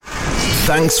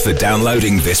Thanks for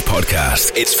downloading this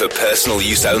podcast. It's for personal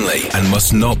use only and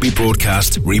must not be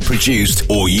broadcast, reproduced,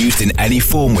 or used in any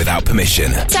form without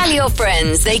permission. Tell your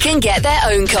friends they can get their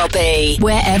own copy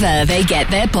wherever they get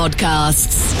their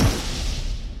podcasts.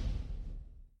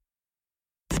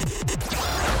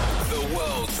 The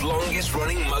world's longest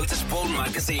running motorsport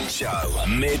magazine show,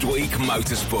 Midweek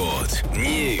Motorsport.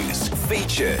 News,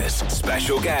 features,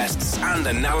 special guests, and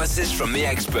analysis from the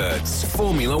experts.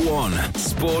 Formula One,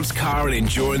 sports car and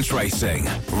endurance racing,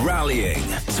 rallying,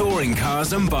 touring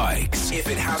cars and bikes. If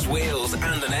it has wheels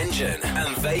and an engine,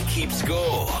 and they keep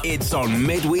score, it's on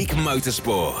Midweek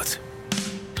Motorsport.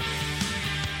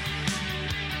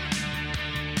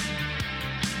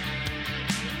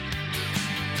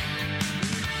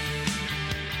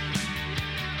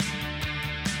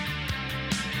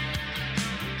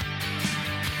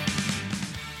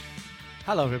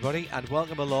 Hello everybody and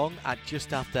welcome along at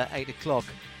just after 8 o'clock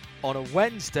on a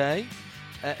Wednesday.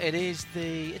 It's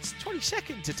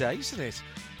 22nd today, isn't it?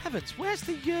 Heavens, where's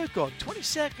the year gone?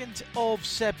 22nd of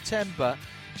September,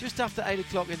 just after 8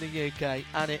 o'clock in the UK,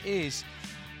 and it is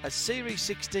a Series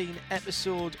 16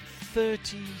 episode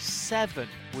 37,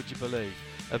 would you believe,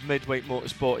 of Midweek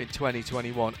Motorsport in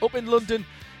 2021. Up in London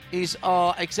is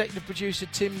our executive producer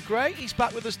Tim Gray. He's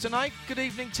back with us tonight. Good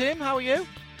evening, Tim. How are you?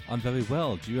 I'm very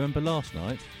well. Do you remember last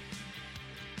night?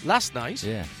 Last night?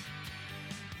 Yes.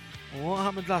 What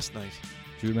happened last night?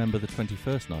 Do you remember the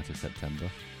 21st night of September?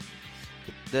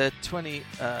 The 20...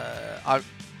 I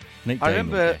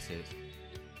remember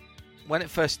when it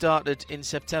first started in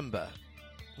September.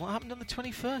 What happened on the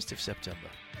 21st of September?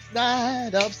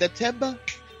 Night of September.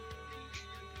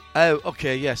 Oh,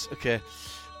 okay, yes, okay.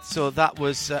 So that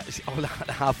was... all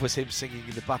I have was him singing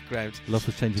in the background. Love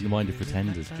was changing the mind of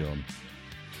pretenders, John.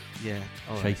 Yeah.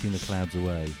 Chasing the clouds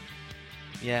away.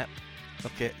 Yeah.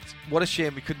 Okay. What a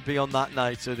shame we couldn't be on that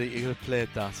night so that you could have played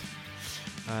that.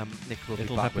 Nick will be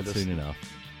back with us soon enough.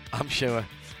 I'm sure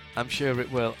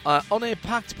it will. On a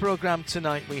packed programme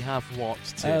tonight, we have what?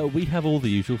 We have all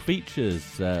the usual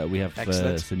features. We have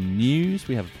some news.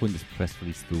 We have a pointless press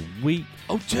release of the week.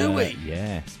 Oh, do we?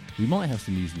 Yes. We might have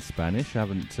some news in Spanish. I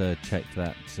haven't checked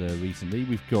that recently.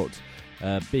 We've got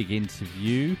a big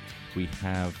interview. We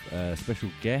have a special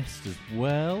guest as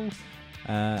well.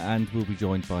 And we'll be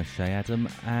joined by Shay Adam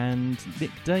and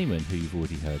Nick Damon, who you've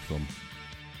already heard from.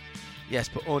 Yes,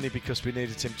 but only because we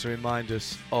needed him to remind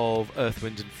us of Earth,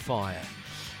 Wind and Fire.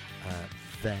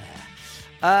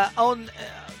 On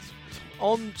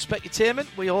Specutainment,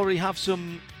 we already have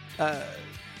some...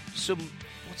 what's the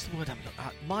word I'm looking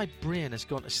at? My brain has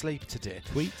gone to sleep today.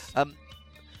 Tweets?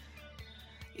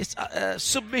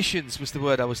 Submissions was the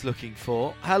word I was looking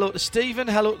for. Hello to Stephen,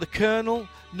 hello to the Colonel.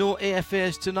 No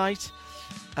AFAs tonight.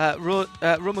 Ruma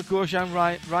Gorjan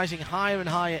rising higher and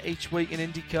higher each week in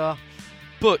IndyCar.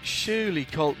 But surely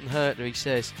Colton Herter, he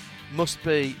says, must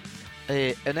be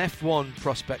an F1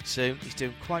 prospect soon. He's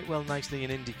doing quite well nicely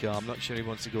in IndyCar. I'm not sure he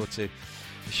wants to go to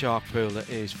the shark pool that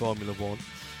is Formula One.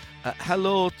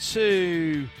 Hello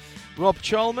to Rob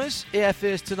Chalmers.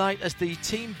 AFAs tonight as the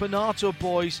Team Bonato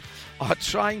boys are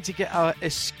trying to get our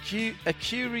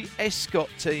Acuri Escort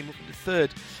team up to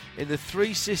third in the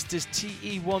Three Sisters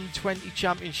TE120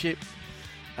 Championship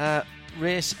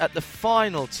race at the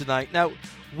final tonight. Now,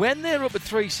 when they're up at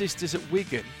Three Sisters at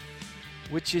Wigan,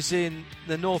 which is in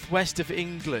the northwest of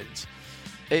England,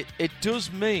 it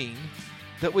does mean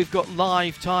that we've got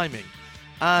live timing.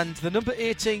 And the number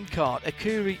 18 card,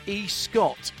 Acuri E.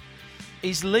 Scott,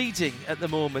 is leading at the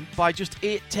moment by just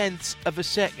 0.8 of a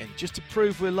second, just to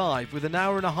prove we're live, with an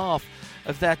hour and a half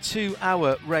of their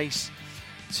 2-hour race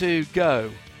to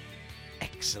go.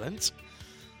 Excellent.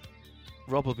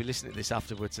 Rob will be listening to this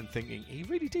afterwards and thinking, he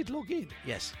really did log in.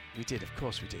 Yes, we did. Of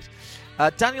course we did.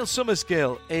 Daniel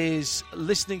Summersgill is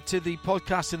listening to the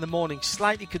podcast in the morning,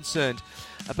 slightly concerned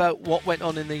about what went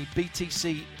on in the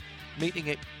BTC meeting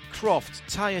at Croft.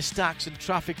 Tyre stacks and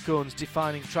traffic cones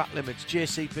defining track limits,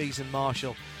 JCBs and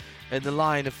Marshall in the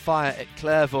line of fire at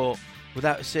Clairvaux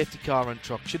without a safety car on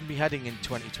truck. Shouldn't be heading in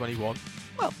 2021.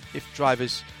 Well, if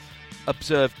drivers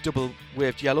observed double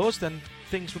waved yellows, then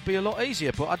things would be a lot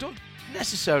easier. But I don't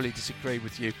necessarily disagree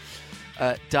with you,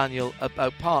 Daniel,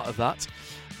 about part of that.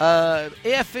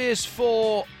 AFAs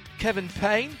for Kevin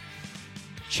Payne.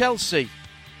 Chelsea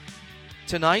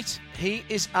tonight. He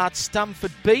is at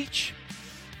Stamford Beach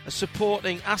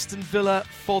supporting Aston Villa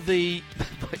for the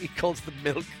what he calls the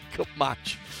Milk Cup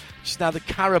match, which is now the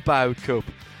Carabao Cup.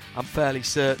 I'm fairly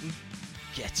certain.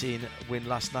 Get-in win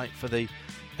last night for the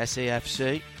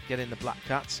SAFC. Get in the Black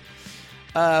Cats.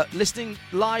 Listening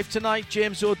live tonight,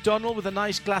 James O'Donnell with a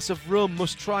nice glass of rum.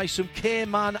 Must try some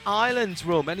Cayman Islands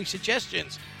rum. Any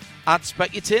suggestions? at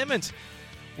Specutainment.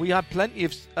 We had plenty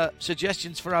of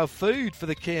suggestions for our food for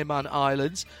the Cayman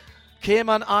Islands.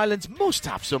 Cayman Islands must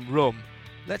have some rum.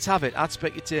 Let's have it at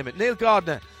Specutainment. Neil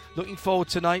Gardner, looking forward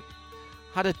tonight.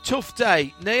 Had a tough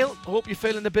day. Neil, hope you're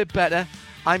feeling a bit better.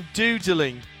 I'm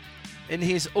doodling in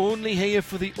his Only Here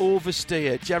for the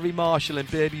Oversteer, Jerry Marshall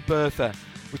and Baby Bertha,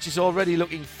 which is already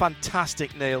looking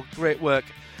fantastic, Neil. Great work,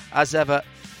 as ever.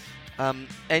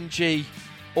 NG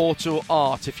Auto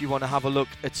Art, if you want to have a look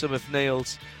at some of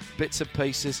Neil's bits and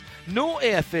pieces. No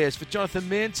airfares for Jonathan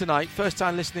Main tonight. First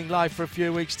time listening live for a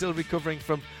few weeks, still recovering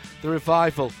from the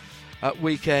revival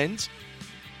weekend.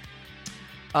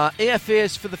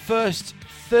 Airfares for the first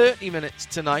 30 minutes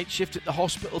tonight. Shift at the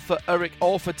hospital for Eric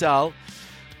Orfadal,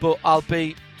 but I'll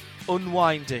be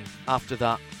unwinding after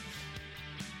that.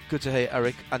 Good to hear,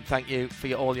 Eric, and thank you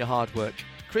for all your hard work.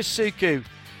 Chris Suku,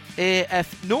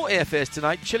 no airfares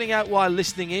tonight, chilling out while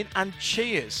listening in, and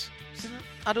cheers. Is there an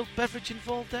adult beverage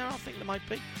involved there? I think there might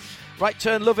be. Right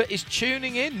Turn Lover is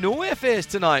tuning in. No airfares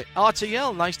tonight.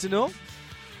 RTL, nice to know.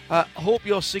 Hope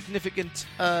your significant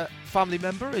family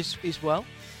member is well.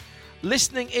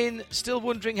 Listening in, still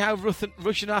wondering how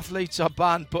Russian athletes are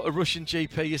banned, but a Russian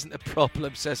GP isn't a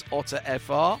problem, says Otter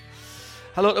FR.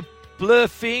 Hello to Blur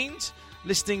Fiend,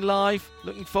 listening live.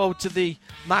 Looking forward to the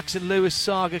Max and Lewis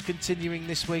saga continuing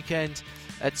this weekend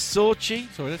at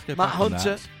Sochi. Sorry, let's go Matt back on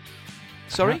Hunter. that.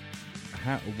 Sorry?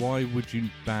 Why would you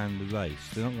ban the race?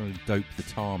 They're not going to dope the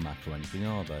tarmac or anything,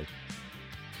 are they?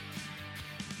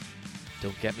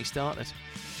 Don't get me started.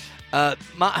 Matt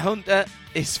Hunter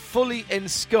is fully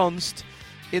ensconced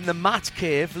in the Matt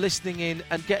Cave, listening in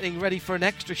and getting ready for an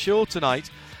extra show tonight,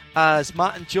 as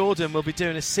Matt and Jordan will be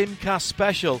doing a Simcast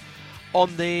special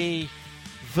on the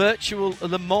virtual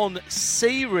Le Mans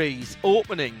series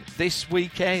opening this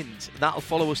weekend. That'll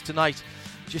follow us tonight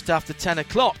just after 10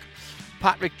 o'clock.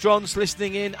 Patrick Dron's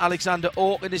listening in. Alexander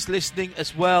Orkin is listening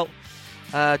as well.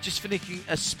 Just finishing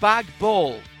a spag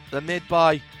ball. They're made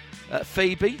by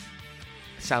Phoebe.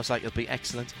 Sounds like it'll be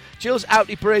excellent. Jill's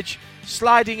Outley Bridge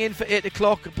sliding in for 8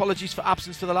 o'clock. Apologies for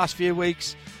absence for the last few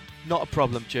weeks. Not a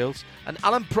problem, Jills. And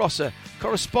Alan Prosser,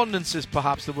 correspondence is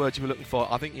perhaps the word you were looking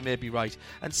for. I think you may be right.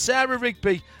 And Sarah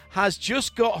Rigby has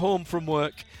just got home from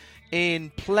work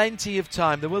in plenty of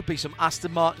time. There will be some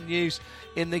Aston Martin news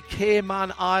in the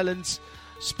Cayman Islands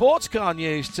sports car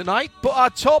news tonight. But our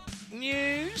top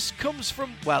news comes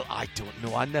from, well, I don't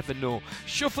know. I never know.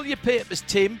 Shuffle your papers,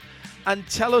 Tim, and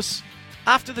tell us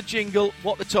after the jingle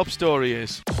what the top story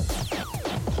is.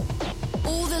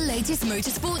 All the latest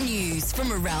motorsport news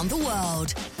from around the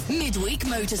world. Midweek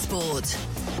Motorsport.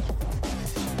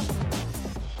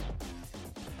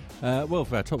 Well,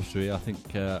 for our top story, I think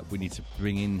we need to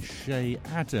bring in Shay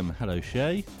Adam. Hello,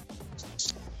 Shay.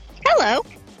 Hello.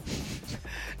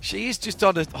 She is just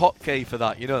on a hotkey for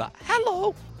that, you know that.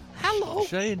 Hello. Hello.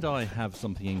 Shay and I have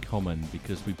something in common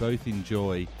because we both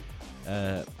enjoy,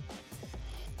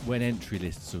 when entry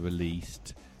lists are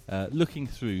released, looking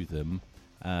through them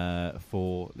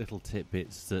for little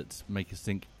tidbits that make us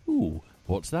think, ooh,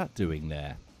 what's that doing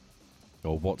there?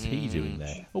 Or what's he doing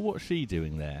there? Or what's she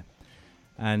doing there?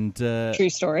 And True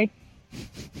story.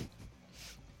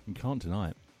 You can't deny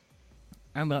it.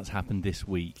 And that's happened this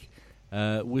week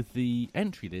with the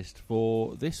entry list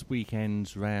for this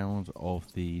weekend's round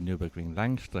of the Nürburgring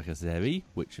Langstrecke-Serie,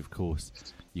 which, of course,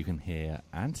 you can hear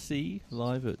and see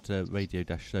live at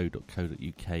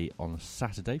radio-show.co.uk on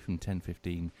Saturday from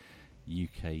 10:15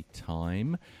 UK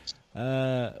time,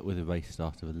 with a race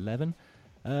start of 11,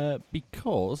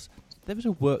 because there was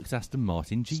a Works Aston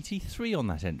Martin GT3 on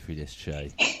that entry list,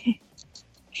 Shay.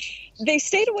 They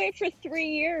stayed away for 3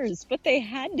 years, but they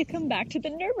had to come back to the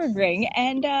Nürburgring.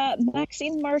 And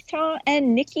Maxime Martin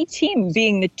and Nicky Thiem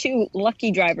being the two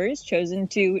lucky drivers chosen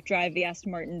to drive the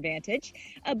Aston Martin Vantage.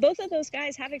 Both of those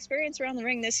guys have experience around the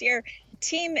ring this year.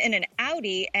 Thiem in an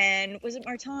Audi, and was it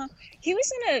Martin? He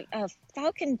was in a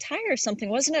Falcon tire or something.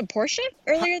 Wasn't it Porsche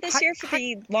earlier this year for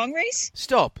the long race?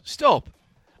 Stop.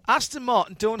 Aston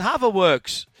Martin don't have a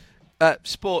Works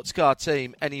sports car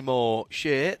team anymore,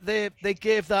 Shay. They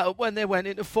gave that up when they went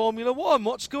into Formula One.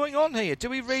 What's going on here? Do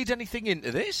we read anything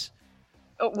into this?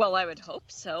 Well, I would hope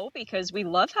so, because we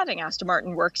love having Aston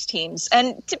Martin Works teams.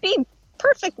 And to be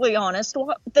perfectly honest,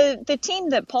 the team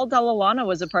that Paul Dall'Olano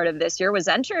was a part of this year was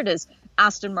entered as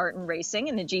Aston Martin Racing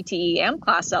in the GTE-M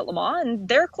class at Le Mans, and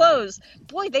their clothes,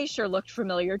 boy, they sure looked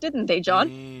familiar, didn't they,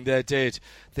 John? They did.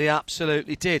 They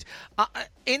absolutely did.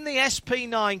 In the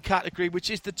SP9 category, which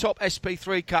is the top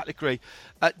SP3 category,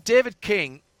 David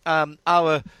King,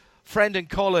 our friend and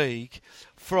colleague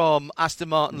from Aston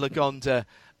Martin Lagonda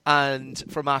and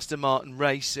from Aston Martin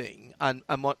Racing, and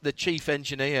what the chief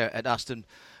engineer at Aston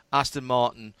Aston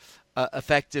Martin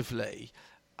effectively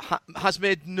has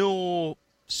made no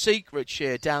secret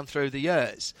share down through the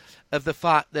years of the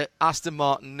fact that Aston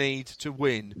Martin need to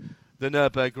win the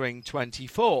Nürburgring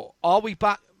 24. Are we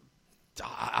back?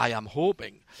 I am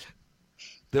hoping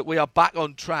that we are back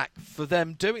on track for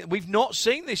them doing it. We've not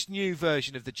seen this new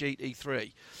version of the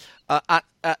GT3 at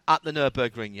the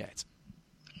Nürburgring yet.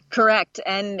 Correct.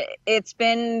 And it's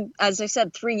been, as I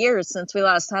said, 3 years since we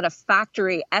last had a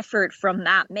factory effort from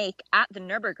that make at the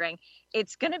Nürburgring.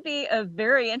 It's going to be a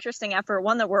very interesting effort,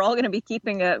 one that we're all going to be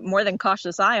keeping a more than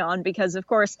cautious eye on because, of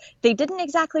course, they didn't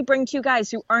exactly bring two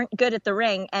guys who aren't good at the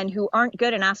ring and who aren't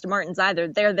good in Aston Martins either.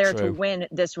 They're there to win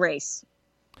this race.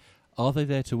 Are they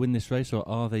there to win this race, or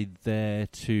are they there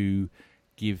to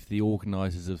give the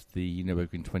organisers of the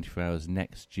Nürburgring 24 Hours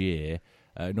next year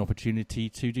an opportunity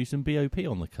to do some BOP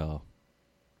on the car?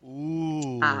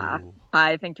 Ooh.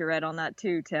 I think you're right on that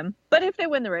too, Tim. But if they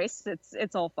win the race,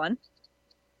 it's all fun.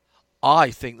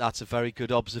 I think that's a very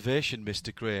good observation,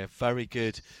 Mr. Gray. Very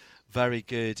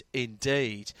good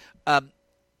indeed.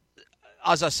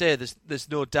 As I say, there's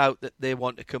no doubt that they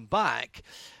want to come back.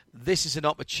 This is an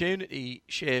opportunity,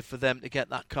 Shay, for them to get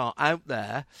that car out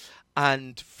there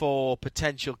and for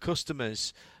potential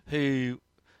customers who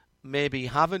maybe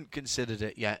haven't considered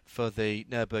it yet for the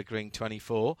Nürburgring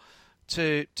 24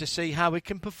 to see how it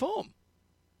can perform.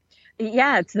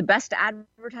 Yeah, it's the best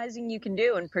advertising you can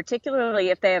do, and particularly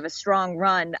if they have a strong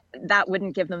run, that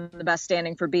wouldn't give them the best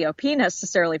standing for BOP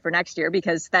necessarily for next year,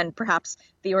 because then perhaps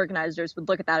the organizers would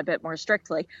look at that a bit more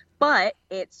strictly. But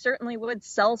it certainly would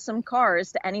sell some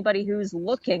cars to anybody who's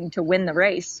looking to win the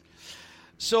race.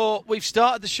 So we've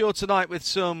started the show tonight with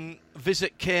some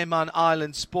Visit Cayman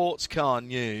Island sports car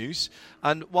news.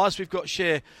 And whilst we've got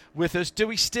Shay with us, do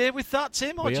we stay with that,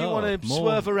 Tim, or do you want to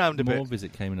swerve around a bit? More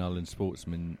Visit Cayman Island sports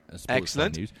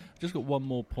Excellent. news. Just got one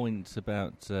more point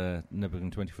about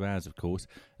Nürburgring 24 Hours, of course.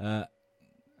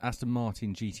 Aston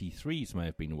Martin GT3s may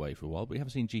have been away for a while, but we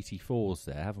haven't seen GT4s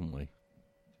there, haven't we?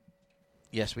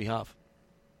 Yes, we have.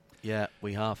 Yeah,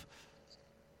 we have.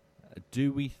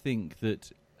 Do we think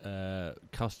that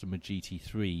customer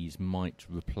GT3s might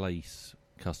replace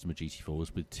customer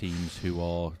GT4s with teams who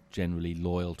are generally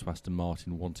loyal to Aston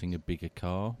Martin wanting a bigger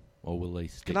car, or will they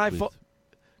stick with...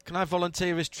 Can I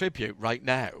volunteer as tribute right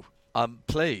now?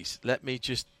 Please, let me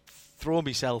just throw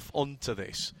myself onto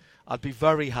this. I'd be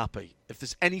very happy if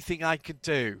there's anything I could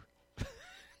do.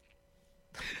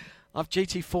 I've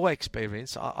GT4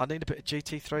 experience. I need a bit of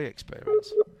GT3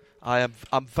 experience.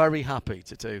 I'm very happy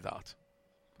to do that.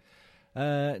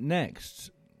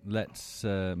 Next, let's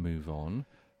move on.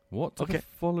 What do the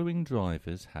following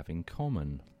drivers have in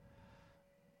common?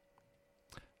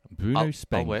 Bruno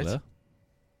Spengler.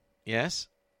 Yes.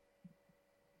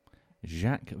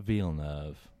 Jacques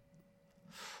Villeneuve.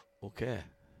 Okay.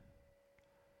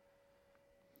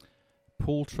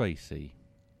 Paul Tracy.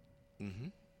 Mm-hmm.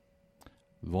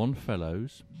 Ron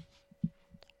Fellows.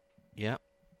 Yeah.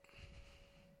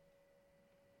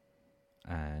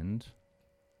 And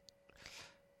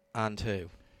who?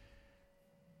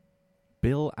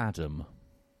 Bill Adam.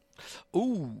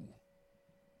 Ooh.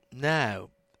 Now,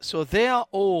 so they are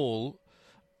all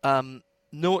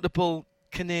notable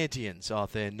Canadians, are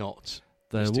they not?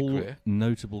 They're Mr. all Gray?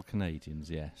 notable Canadians,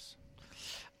 yes.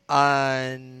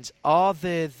 And are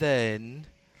they then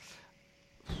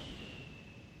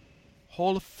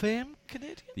Hall of Fame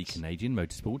Canadians? The Canadian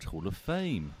Motorsport Hall of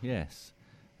Fame, yes.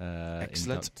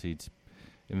 Excellent. Inducted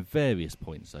in various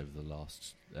points over the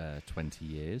last 20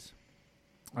 years.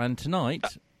 And tonight,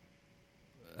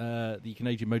 the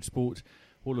Canadian Motorsport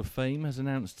Hall of Fame has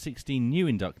announced 16 new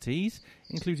inductees,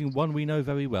 including one we know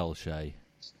very well, Shay.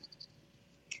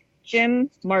 Jim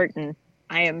Martin.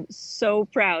 I am so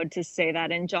proud to say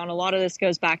that. And John, a lot of this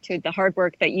goes back to the hard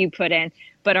work that you put in,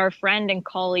 but our friend and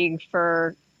colleague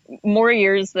for more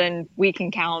years than we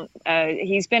can count.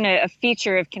 He's been a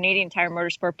feature of Canadian Tire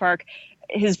Motorsport Park.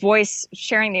 His voice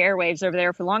sharing the airwaves over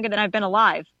there for longer than I've been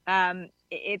alive.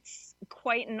 It's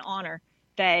quite an honor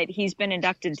that he's been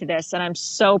inducted to this, and I'm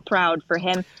so proud for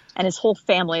him and his whole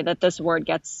family that this award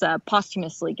gets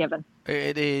posthumously given.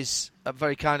 It is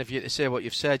very kind of you to say what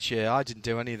you've said, Shay. I didn't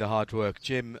do any of the hard work.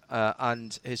 Jim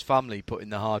and his family put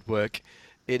in the hard work.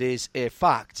 It is a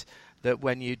fact that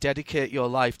when you dedicate your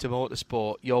life to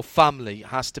motorsport, your family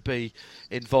has to be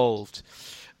involved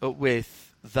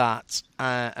with that.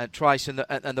 And Trice and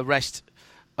the rest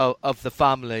of the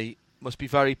family must be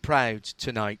very proud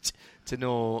tonight to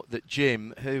know that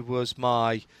Jim, who was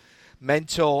my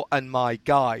mentor and my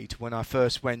guide when I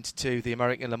first went to the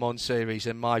American Le Mans Series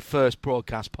and my first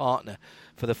broadcast partner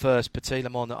for the first Petit Le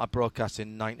Mans that I broadcast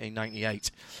in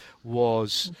 1998,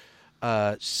 was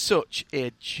such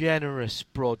a generous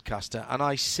broadcaster, and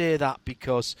I say that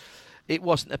because it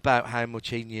wasn't about how much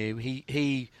he knew.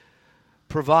 He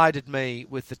provided me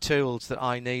with the tools that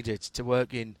I needed to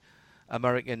work in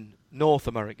North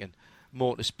American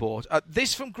motorsport.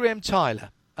 This from Graham Tyler,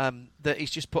 that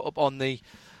he's just put up on the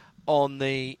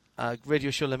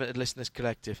Radio Show Limited Listeners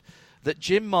Collective, that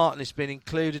Jim Martin has been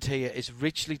included here is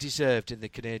richly deserved in the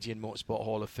Canadian Motorsport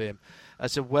Hall of Fame.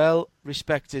 As a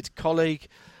well-respected colleague,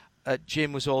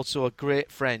 Jim was also a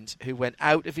great friend who went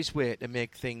out of his way to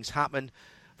make things happen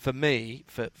for me,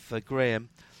 for Graham,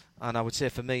 and I would say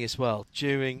for me as well,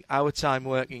 during our time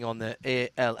working on the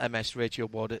ALMS Radio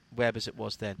web as it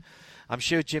was then. I'm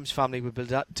sure Jim's family would be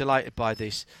delighted by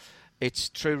this. It's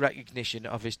true recognition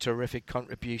of his terrific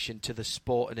contribution to the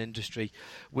sport and industry,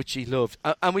 which he loved.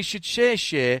 And we should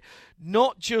share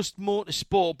not just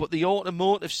motorsport, but the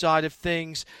automotive side of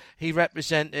things. He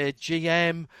represented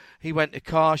GM. He went to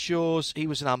car shows. He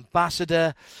was an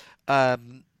ambassador.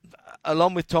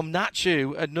 Along with Tom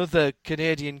Nachu, another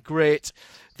Canadian great.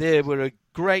 They were a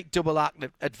great double act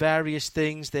at various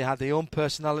things. They had their own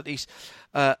personalities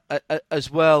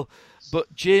as well.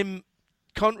 But Jim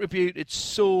contributed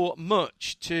so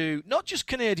much to not just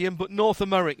Canadian but North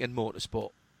American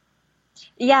motorsport.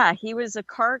 Yeah, he was a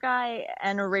car guy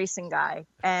and a racing guy,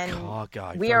 and car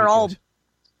guy. we're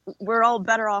all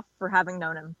better off for having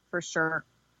known him, for sure.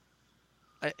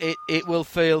 It will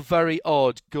feel very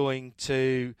odd going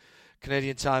to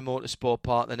Canadian Tire Motorsport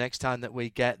Park the next time that we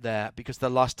get there, because the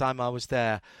last time I was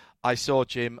there I saw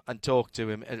Jim and talked to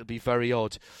him. It'll be very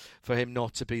odd for him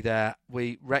not to be there.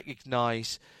 We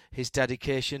recognise his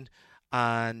dedication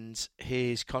and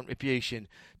his contribution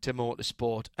to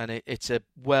motorsport, and it's a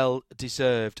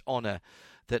well-deserved honour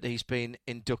that he's been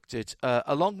inducted,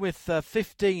 along with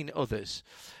 15 others,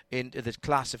 into the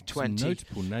class of 2021. Some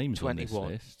notable names on this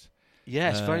list.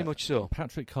 Yes, very much so.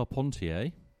 Patrick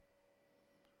Carpentier,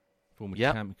 former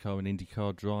Champ Car and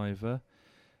IndyCar driver,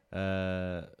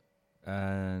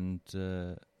 and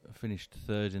finished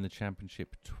third in the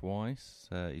championship twice.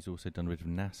 He's also done a bit of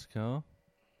NASCAR.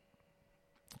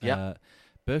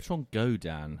 Bertrand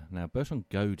Godin. Now, Bertrand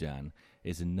Godin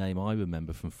is a name I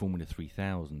remember from Formula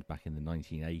 3000 back in the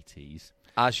 1980s.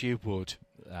 As you would.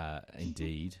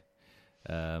 Indeed.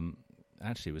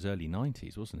 Actually, it was early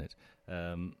 90s, wasn't it?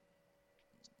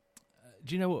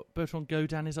 Do you know what Bertrand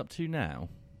Godin is up to now?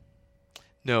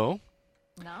 No.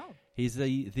 He's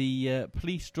the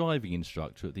police driving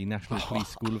instructor at the National Police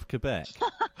School of Quebec.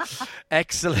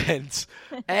 Excellent.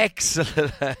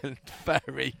 Excellent.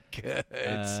 Very good.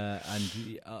 And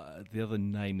the other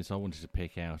names I wanted to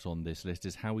pick out on this list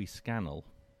is Howie Scannell,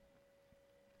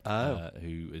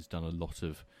 who has done a lot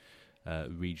of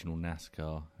regional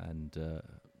NASCAR and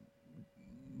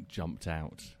jumped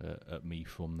out at me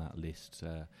from that list,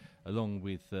 along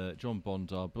with John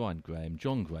Bondar, Brian Graham,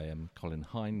 John Graham, Colin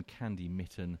Hine, Candy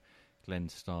Mitten, Glenn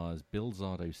Stars, Bill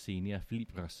Zardo Sr.,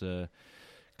 Philippe Brasseur,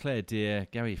 Claire Deere,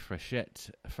 Gary Frechette,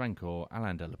 Frank Orr,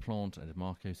 Alain Delaplante, and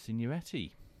Marco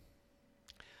Signoretti.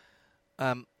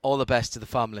 All the best to the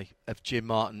family of Jim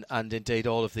Martin, and indeed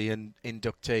all of the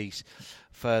inductees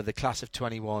for the class of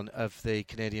 21 of the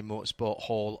Canadian Motorsport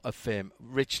Hall of Fame.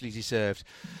 Richly deserved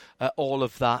all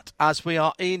of that. As we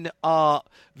are in our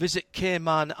Visit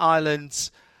Cayman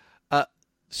Islands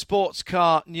sports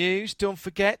car news, don't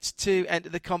forget to enter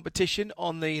the competition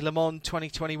on the Le Mans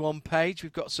 2021 page.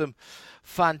 We've got some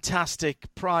fantastic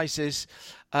prizes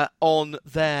on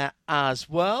there as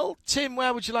well. Tim,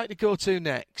 where would you like to go to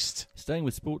next? Staying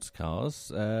with sports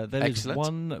cars, there is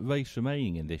one race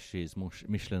remaining in this year's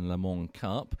Michelin Le Mans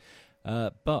Cup,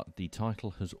 but the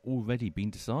title has already been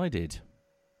decided.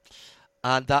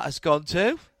 And that has gone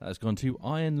to? That has gone to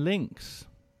Iron Lynx.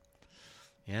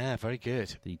 Yeah, very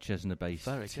good. The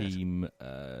Chesna-based team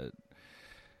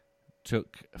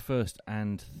took first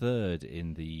and third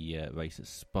in the race at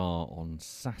Spa on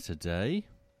Saturday.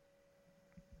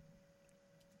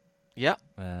 Yeah.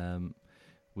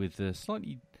 With a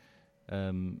slightly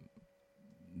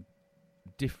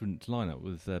different lineup,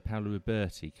 with Paolo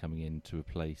Roberti coming in to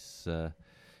replace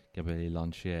Gabriele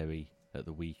Lancieri at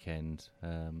the weekend.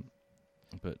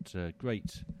 But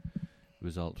great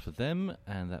result for them,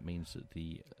 and that means that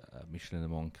the Michelin Le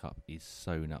Mans Cup is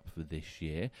sewn up for this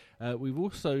year. We've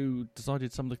also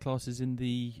decided some of the classes in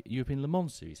the European Le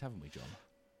Mans Series, haven't we, John?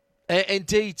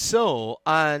 Indeed so,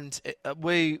 and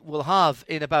we will have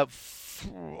in about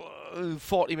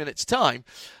 40 minutes' time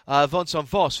Vincent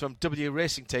Voss from W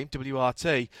Racing Team,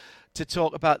 WRT, to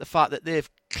talk about the fact that they've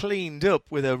cleaned up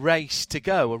with a round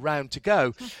to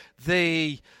go,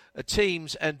 the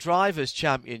Teams and Drivers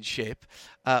Championship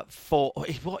for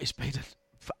what has been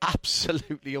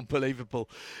absolutely unbelievable.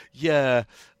 Yeah,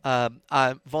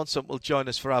 Vincent will join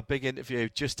us for our big interview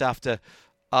just after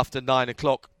 9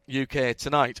 o'clock UK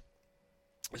tonight.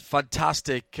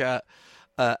 Fantastic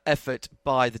effort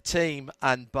by the team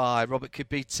and by Robert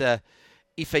Kubica,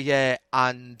 Ifeyer,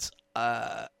 and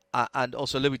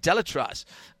also Louis Delatraz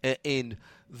in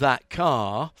that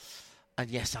car. And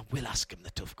yes, I will ask him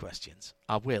the tough questions.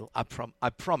 I will. I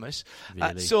promise.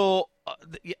 Really?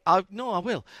 I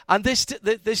will. And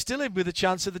they're still in with a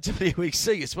chance of the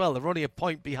WEC as well. They're only a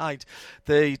point behind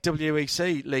the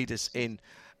WEC leaders in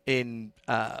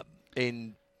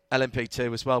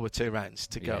LMP2 as well with 2 rounds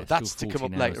to go. That's to come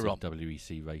up later on.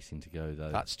 WEC racing to go though.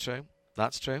 That's true.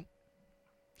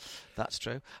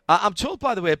 I'm told,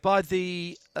 by the way, by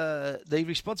the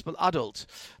responsible adult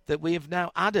that we have now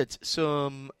added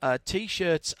some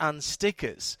T-shirts and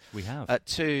stickers. We have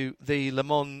to the Le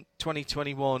Mans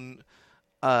 2021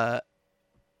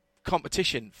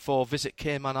 competition for Visit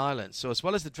Cayman Islands. So as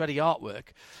well as the Dreddy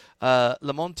artwork,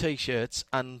 Le Mans T-shirts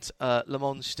and Le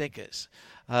Mans stickers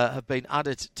have been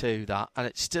added to that, and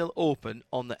it's still open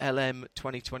on the Le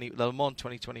Mans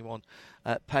 2021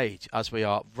 page, as we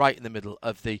are right in the middle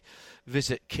of the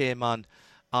Visit Cayman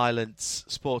Islands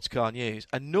sports car news.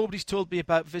 And nobody's told me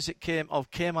about Visit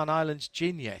Cayman Islands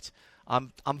gin yet.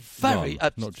 I'm very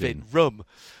not gin. Rum,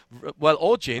 well,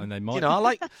 or gin. And they might. I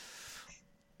like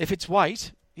if it's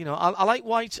white. I like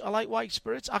white. I like white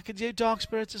spirits. I can do dark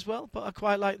spirits as well, but I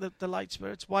quite like the light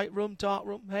spirits. White rum, dark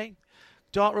rum. Hey,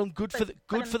 dark rum, good for the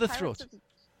throat.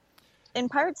 In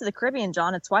Pirates of the Caribbean,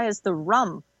 John, it's why is the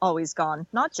rum always gone,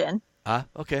 not gin.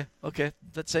 Okay.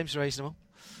 That seems reasonable.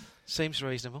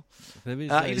 There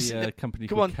is a company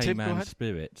called Cayman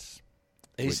Spirits.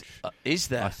 Is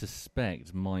there? I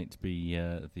suspect might be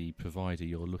the provider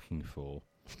you're looking for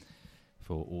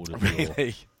all of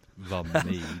your rum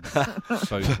needs,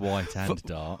 both white and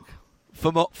dark.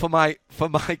 For my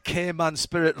Cayman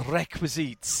Spirit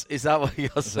requisites, is that what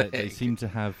you're saying? They seem to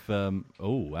have.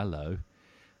 Hello.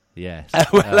 Yes.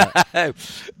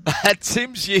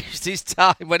 Tim's used his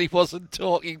time when he wasn't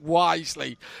talking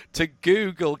wisely to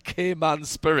Google Cayman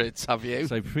Spirits. Have you?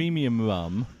 So premium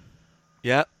rum.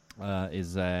 Yeah.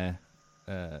 Is there?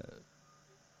 The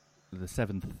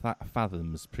 7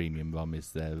 Fathoms premium rum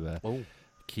is their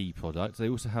key product. They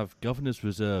also have Governor's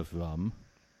Reserve rum.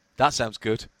 That sounds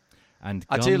good. And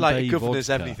I do like a Governor's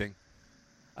vodka. everything.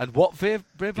 And what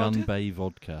vodka? Gun Bay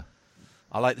vodka.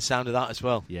 I like the sound of that as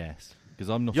well. Yes. Because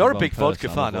I'm not. You're a big vodka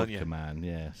person, fan, I'm a aren't you? Vodka man,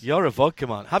 yes. You're a vodka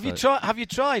man. Have you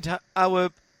tried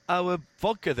our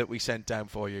vodka that we sent down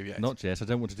for you yet? Not yet. I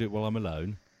don't want to do it while I'm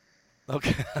alone.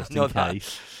 Okay. Just in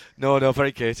case. No,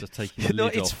 very good. Just taking the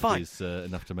lid off fine. is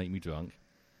enough to make me drunk.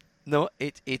 No,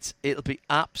 it'll be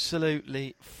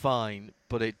absolutely fine,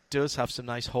 but it does have some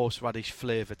nice horseradish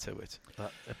flavour to it. A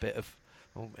bit of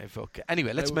vodka.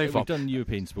 Anyway, let's move on. We've done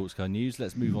European sports car news.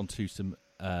 Let's move on to some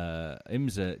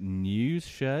IMSA news,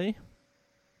 Shay.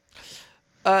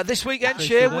 This weekend,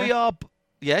 Shay, we are...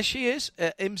 Yes, she is.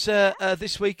 IMSA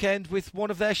this weekend with one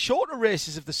of their shorter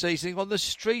races of the season on the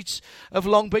streets of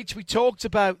Long Beach. We talked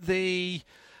about the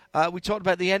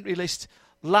entry list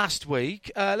last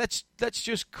week. Let's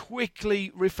just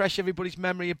quickly refresh everybody's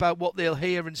memory about what they'll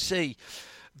hear and see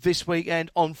this weekend.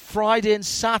 On Friday and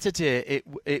Saturday,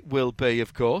 it will be,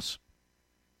 of course.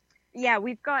 Yeah,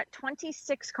 we've got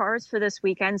 26 cars for this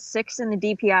weekend, 6 in the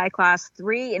DPI class,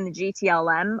 3 in the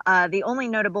GTLM. The only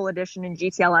notable addition in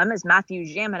GTLM is Matthew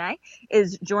Jaminet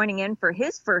is joining in for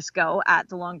his first go at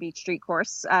the Long Beach Street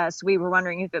Course. So we were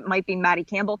wondering if it might be Matty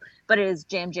Campbell, but it is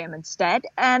Jam instead.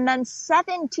 And then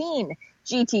 17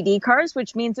 GTD cars,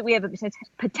 which means that we have a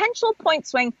potential point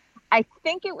swing. I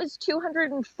think it was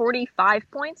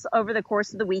 245 points over the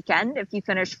course of the weekend if you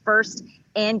finish first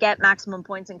and get maximum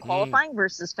points in qualifying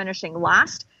versus finishing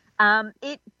last.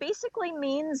 It basically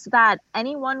means that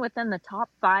anyone within the top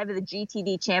 5 of the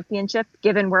GTD championship,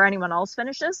 given where anyone else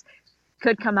finishes,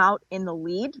 could come out in the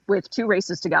lead with 2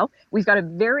 races to go. We've got a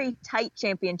very tight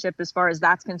championship as far as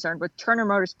that's concerned, with Turner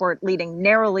Motorsport leading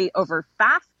narrowly over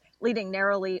FAF, leading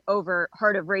narrowly over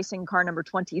Heart of Racing car number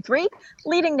 23,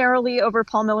 leading narrowly over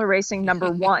Paul Miller Racing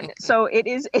number 1. So it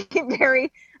is a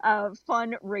very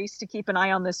fun race to keep an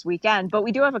eye on this weekend. But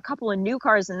we do have a couple of new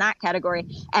cars in that category,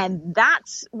 and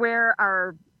that's where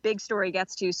our big story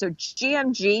gets to. So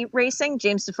GMG Racing,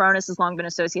 James Safronis has long been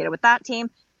associated with that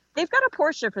team. They've got a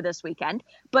Porsche for this weekend,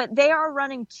 but they are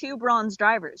running 2 bronze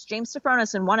drivers, James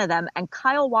Safronis in one of them and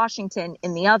Kyle Washington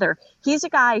in the other. He's a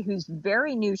guy who's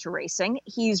very new to racing.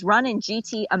 He's run in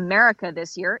GT America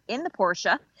this year in the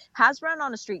Porsche, has run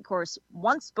on a street course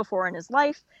once before in his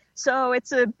life. So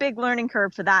it's a big learning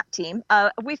curve for that team.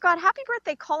 We've got happy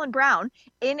birthday Colin Brown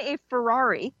in a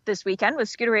Ferrari this weekend with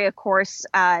Scuderia, of course,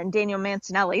 and Daniel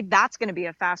Mancinelli. That's going to be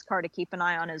a fast car to keep an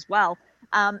eye on as well.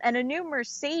 And a new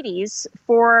Mercedes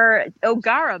for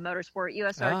O'Gara Motorsport,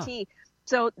 USRT.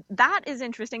 So that is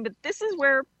interesting, but this is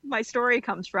where my story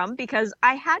comes from, because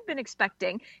I had been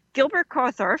expecting Gilbert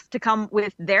Cawthorpe to come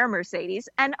with their Mercedes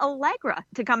and Allegra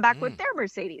to come back with their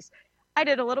Mercedes. I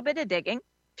did a little bit of digging.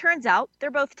 Turns out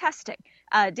they're both testing.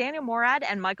 Daniel Morad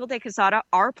and Michael De Quesada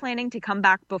are planning to come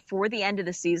back before the end of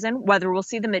the season. Whether we'll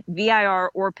see them at VIR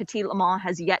or Petit Le Mans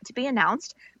has yet to be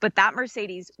announced, but that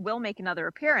Mercedes will make another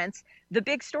appearance. The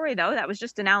big story, though, that was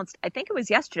just announced, I think it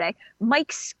was yesterday,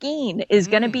 Mike Skeen is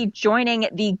going to be joining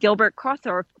the Gilbert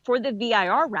Cawthorpe for the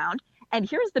VIR round. And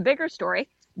here's the bigger story.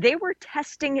 They were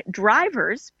testing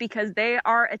drivers because they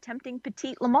are attempting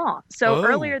Petit Le Mans. So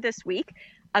earlier this week,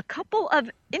 a couple of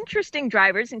interesting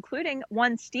drivers, including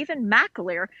one Stephen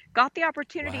McAleer, got the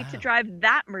opportunity to drive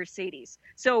that Mercedes.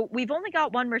 So we've only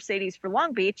got one Mercedes for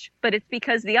Long Beach, but it's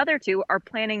because the other two are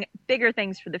planning bigger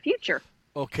things for the future.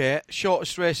 Okay,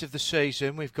 shortest race of the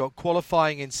season. We've got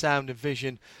qualifying in sound and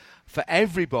vision for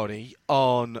everybody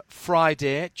on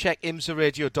Friday. Check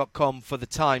imsaradio.com for the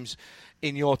times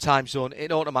in your time zone.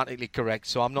 It automatically corrects,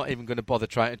 so I'm not even going to bother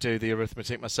trying to do the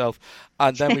arithmetic myself.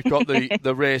 And then we've got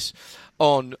the race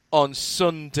on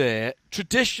Sunday.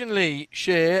 Traditionally,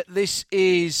 Shay, this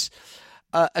is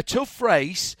a tough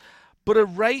race, but a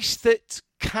race that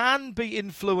can be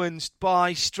influenced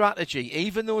by strategy,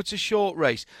 even though it's a short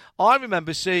race. I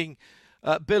remember seeing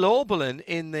Bill Oberlin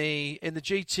in the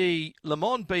GT Le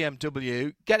Mans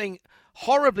BMW getting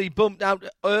horribly bumped out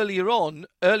early on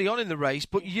in the race,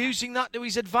 but using that to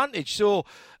his advantage. So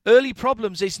early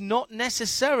problems is not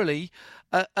necessarily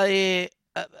a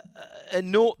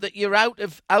note that you're out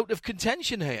of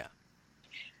contention here.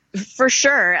 For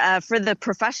sure. For the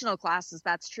professional classes,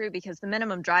 that's true, because the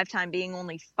minimum drive time being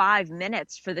only 5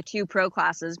 minutes for the two pro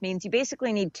classes means you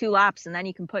basically need 2 laps, and then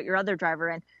you can put your other driver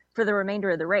in for the remainder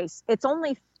of the race. It's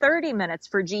only 30 minutes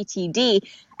for GTD,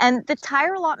 and the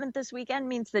tire allotment this weekend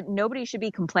means that nobody should be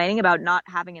complaining about not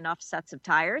having enough sets of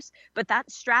tires, but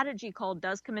that strategy call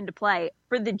does come into play.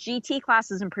 For the GT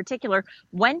classes in particular,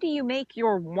 when do you make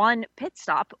your one pit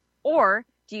stop, or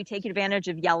do you take advantage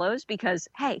of yellows because,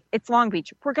 hey, it's Long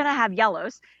Beach, we're going to have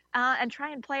yellows, and try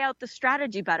and play out the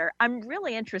strategy better? I'm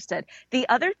really interested. The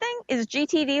other thing is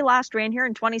GTD last ran here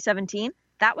in 2017.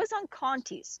 That was on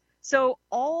Conti's. So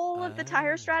all of the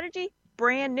tire strategy,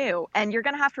 brand new. And you're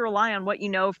going to have to rely on what you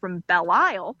know from Belle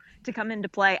Isle to come into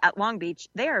play at Long Beach.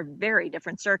 They are very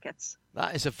different circuits.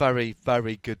 That is a very,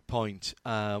 very good point.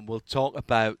 We'll talk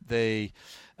about the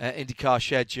IndyCar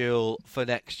schedule for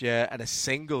next year and a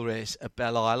single race at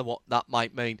Belle Isle and what that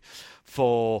might mean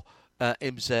for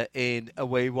IMSA in a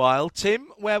wee while. Tim,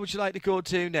 where would you like to go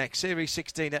to next? Series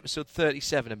 16, episode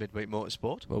 37 of Midweek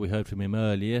Motorsport. Well, we heard from him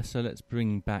earlier, so let's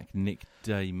bring back Nick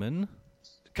Damon.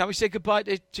 Can we say goodbye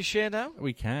to Shay now?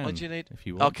 We can. What do you need? If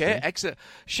you want Okay, to. excellent.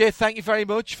 Shay, thank you very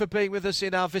much for being with us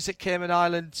in our Visit Cayman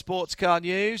Island Sports Car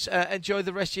News. Enjoy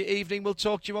the rest of your evening. We'll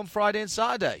talk to you on Friday and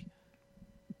Saturday.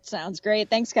 Sounds great.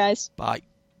 Thanks, guys. Bye.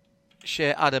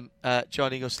 Shay Adam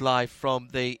joining us live from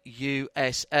the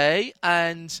USA,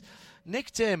 and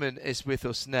Nick Damon is with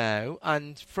us now,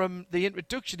 and from the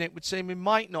introduction it would seem we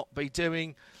might not be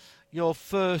doing your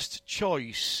first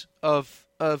choice of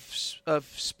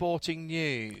sporting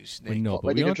news, Nick. We're not, but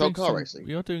When you control car racing?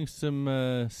 we are doing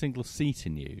some single-seater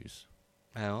news.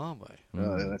 How are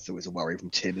we? That's always a worry from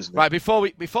Tim, isn't it? Right, before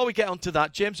we get onto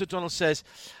that, James O'Donnell says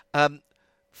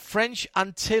French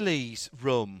Antilles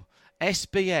rum,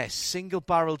 SBS,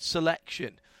 single-barreled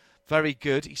selection. Very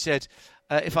good. He said,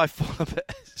 if I fall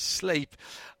asleep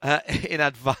in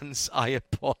advance, I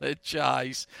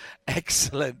apologise.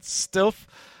 Excellent stuff.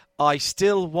 I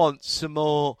still want some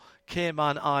more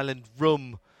Cayman Island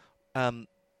rum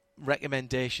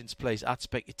recommendations, please, at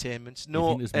Specutainments.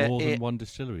 No, you think there's more than one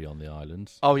distillery on the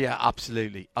islands? Oh, yeah,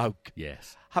 absolutely. Oh,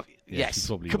 yes. Yes.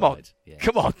 You're probably Come right. on. Yes.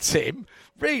 Come on, Tim.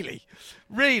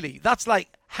 Really? That's like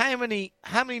how many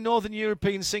Northern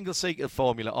European single-seater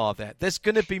formula are there? There's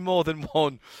going to be more than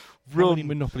one rum. How many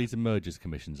monopolies and mergers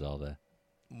commissions are there?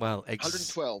 Well,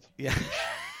 112. Yeah.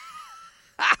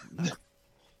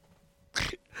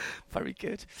 Very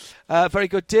good. Very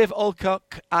good. Dave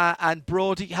Alcock and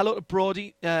Brody. Hello to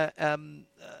Brody. A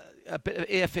bit of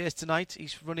AFAs tonight.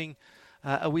 He's running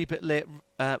a wee bit late,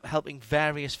 helping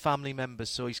various family members,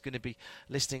 so he's going to be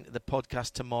listening to the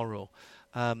podcast tomorrow.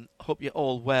 Hope you're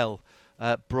all well,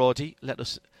 Brody. Let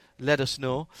us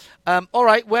know. All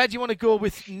right, where do you want to go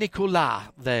with Nicolas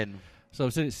then? So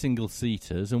I've said it's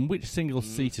single-seaters, and which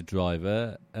single-seater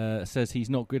driver says he's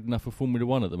not good enough for Formula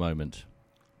 1 at the moment?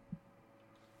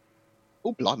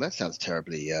 Oh, blimey, that sounds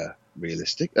terribly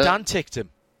realistic. Dan ticked him.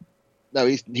 No,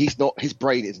 he's not. His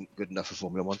brain isn't good enough for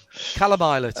Formula 1. Callum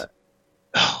Eilert.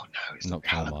 Oh, no, it's Not not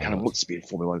Callum. Callum Callum Eilert. wants to be in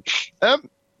Formula 1.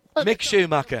 Mick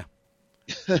Schumacher.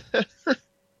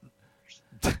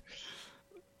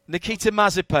 Nikita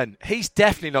Mazepin. He's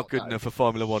definitely not good enough for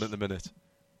Formula 1 at the minute.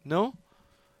 No?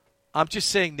 I'm just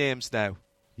saying names now.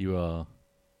 You are.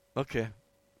 Okay.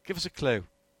 Give us a clue.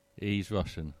 He's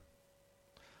Russian.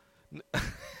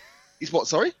 He's what,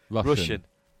 sorry? Russian.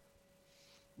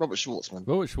 Robert Schwartzman.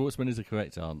 Robert Schwartzman is the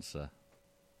correct answer.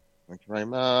 Thank you very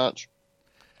much.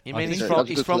 You I mean think he's so. from... That's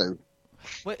a He's good from clue.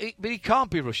 well, but he can't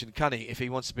be Russian, can he, if he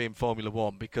wants to be in Formula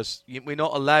 1? Because we're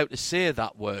not allowed to say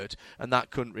that word and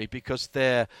that country because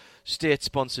they're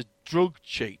state-sponsored drug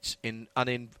cheats in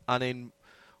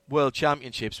World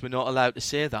Championships. We're not allowed to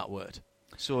say that word.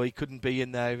 So he couldn't be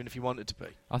in there even if he wanted to be.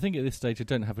 I think at this stage I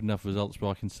don't have enough results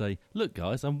where I can say, look,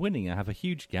 guys, I'm winning. I have a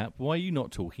huge gap. Why are you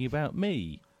not talking about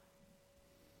me?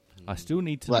 I still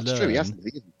need to Well, that's true. He learn hasn't. He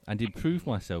isn't. and improve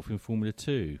myself in Formula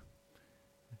 2.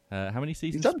 How many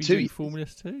seasons done have you two been in years. Formula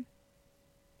 2?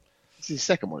 This is his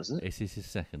second one, isn't it? This is his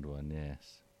second one,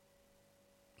 yes.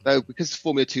 No, because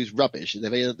Formula 2's rubbish,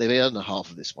 they've earned a half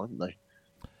of this one, haven't they?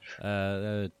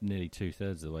 They're nearly 2/3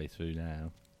 of the way through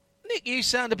now. Nick, you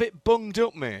sound a bit bunged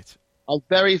up, mate. I'm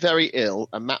very, very ill,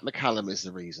 and Matt McCallum is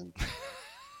the reason.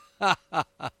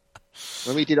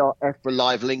 When we did our EFRA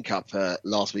live link-up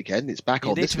last weekend, it's back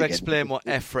You on need this to weekend. explain what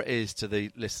EFRA is to the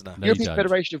listener. No, you European don't.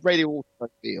 Federation of Radio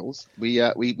Automobiles. We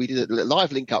did a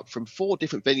live link-up from 4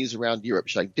 different venues around Europe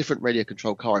showing different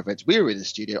radio-controlled car events. We were in the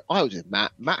studio. I was with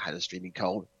Matt. Matt had a streaming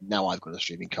cold. Now I've got a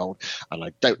streaming cold, and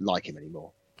I don't like him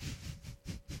anymore.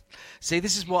 See,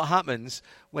 this is what happens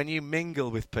when you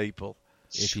mingle with people.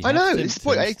 If you I have know, symptoms, it's the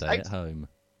point. stay at home.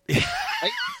 18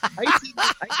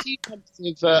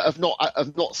 months of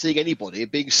not seeing anybody,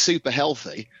 being super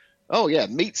healthy. Oh yeah,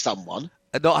 meet someone.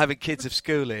 And not having kids of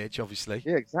school age, obviously.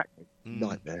 Yeah, exactly. Mm.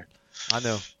 Nightmare. I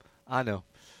know.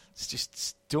 It's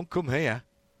just, don't come here.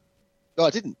 No, I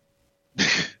didn't.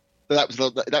 But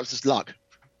that was just luck.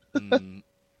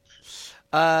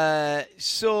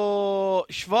 So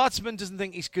Schwartzman doesn't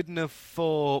think he's good enough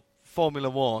for Formula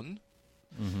 1.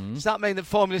 Mm-hmm. Does that mean that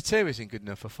Formula 2 isn't good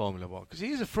enough for Formula 1? Because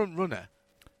he is a front runner.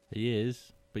 He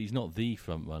is, but he's not the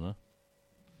front runner.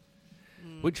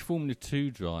 Which Formula 2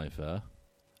 driver,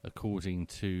 according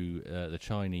to the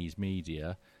Chinese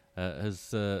media,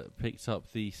 has picked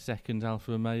up the second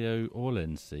Alfa Romeo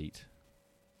Orlen seat?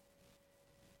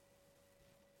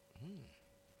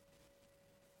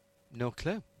 No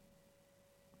clue.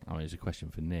 I mean, it's a question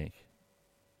for Nick.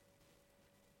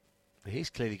 He's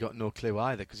clearly got no clue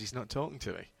either because he's not talking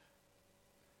to me.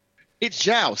 It's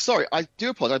Zhao. Sorry, I do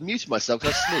apologize. I muted myself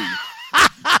because I sneezed.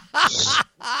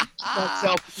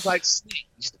 Because I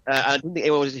sneezed, and I didn't think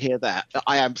anyone wanted to hear that.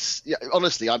 I am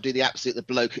honestly, I'm doing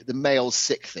the male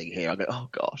sick thing here. I go, oh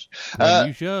gosh.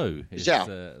 Yu Zhou is Zhao.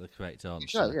 The correct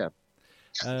answer. Zhao,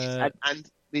 yeah. And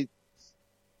because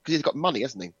he's got money,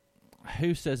 hasn't he?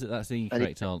 Who says that that's the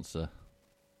incorrect answer?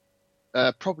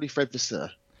 Probably Fred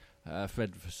Vasseur.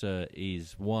 Fred Vasseur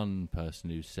is one person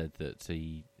who said that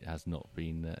he has not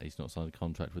been, he's not signed a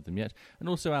contract with them yet, and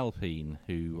also Alpine,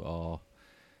 who are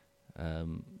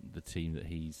the team that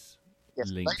he's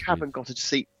linked They haven't with. got a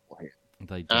seat for him,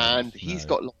 They don't, and he's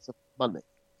got lots of money.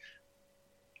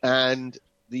 And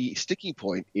the sticking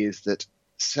point is that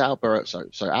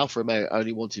Alfa Romeo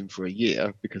only want him for a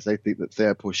year because they think that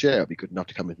their Porsche will be good enough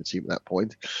to come into the team at that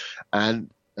point, and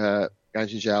Ganjin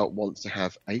Zhao wants to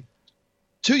have a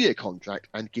 2-year contract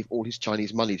and give all his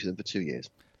Chinese money to them for 2 years.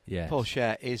 Yeah,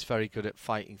 Porsche is very good at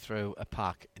fighting through a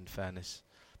pack, in fairness,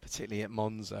 particularly at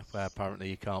Monza, where apparently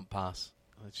you can't pass.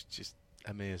 It's just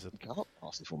amazing. You can't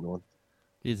pass in Formula 1.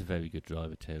 he is a very good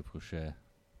driver, Teo Porsche,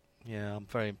 Yeah, I'm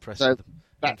very impressed So with him.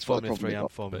 that's what the Formula 3 problem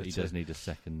and is. Formula but he 2. does need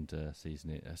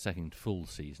a second full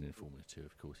season in Formula 2.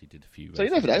 Of course, he did a few. So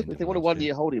you never know. races in If the they want a World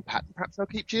 1-year holding pattern, perhaps they'll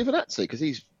keep Giovinazzi because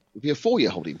it'll be a 4-year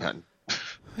holding pattern.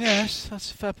 Yes,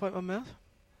 that's a fair point, my man.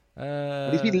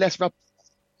 But he's been less rubbish.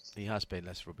 He has been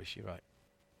less rubbish, you're right.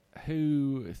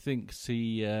 Who thinks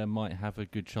he might have a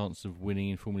good chance of winning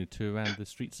in Formula 2 around the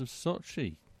streets of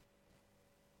Sochi?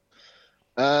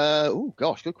 Oh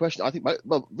gosh, good question. I think,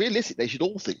 well, realistically, they should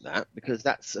all think that because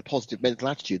that's a positive mental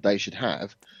attitude they should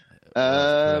have.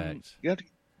 That's correct. You have to,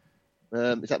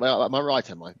 is that am I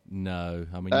right? Am I? No,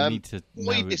 I mean you need to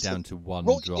narrow it down to one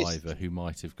Roy driver Dixon. who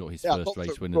might have got his Yeah, first I've gone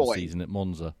race for win of the Roy. season at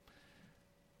Monza.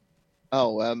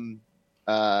 Oh,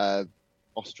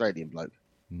 Australian bloke.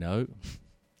 No,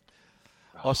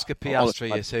 Oscar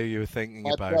Piastri is who you were thinking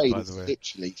my about, brain by is the way.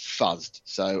 literally fuzzed,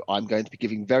 so I'm going to be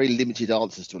giving very limited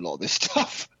answers to a lot of this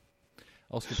stuff.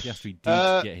 Oscar Piastri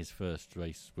did get his first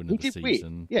race win He of the did win.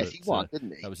 season. Yes, but, he won,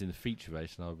 didn't he? That was in the feature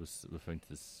race, and I was referring to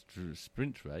the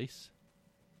sprint race.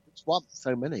 It's won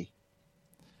so many.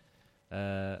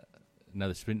 No,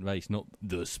 the sprint race, not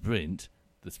the sprint.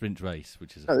 The sprint race,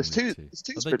 which is a No, there's Formula two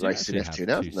 2. sprint races in F2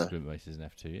 now, isn't two there? sprint races in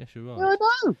F2. Yes, you're right.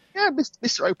 No. Yeah,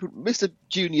 Mr.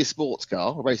 Junior Sports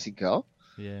Car, racing car.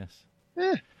 Yes.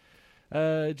 Yeah.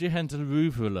 Jehan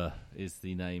Ruvula is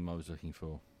the name I was looking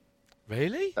for.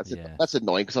 Really? That's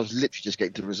annoying because I was literally just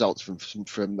getting the results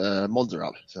from Monza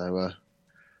up. So,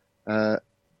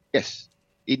 yes,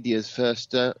 India's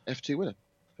first F2 winner.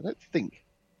 I don't think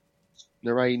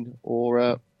Narain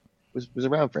or was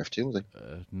around for F2, was he?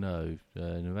 No,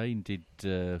 Narain did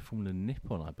Formula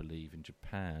Nippon, I believe, in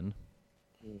Japan.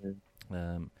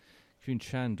 Kyun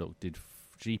Chandok did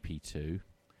GP2.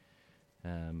 But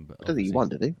I don't think he won,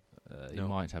 did he? He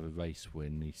might have a race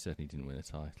win. He certainly didn't win a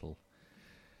title.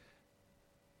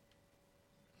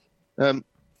 Robert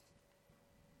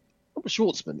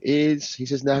Schwartzman he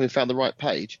says now having found the right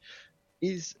page,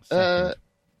 is Second.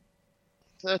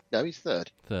 third. No, he's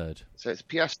third. Third. So it's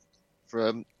Piastri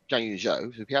from Zhang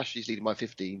Yuzhou. So Piastri's leading by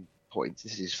 15 points.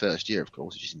 This is his first year, of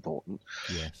course, which is important.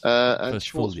 Yes. And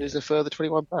First full Schwartzman year. is a further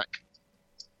 21 back.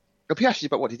 Well, Piastri's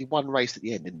about what? He did one race at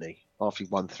the end, didn't he? After he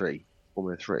won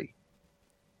Formula 3.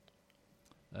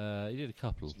 He did a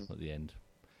couple at the end.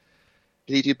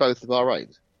 Did he do both the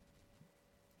Bahrains?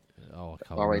 I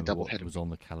can't Bahrain remember what doubleheader. was on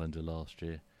the calendar last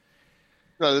year.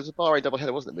 No, there was a Bahrain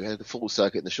doubleheader, wasn't there? We had the full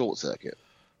circuit and the short circuit.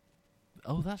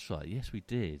 Oh, that's right. Yes, we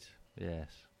did. Yes.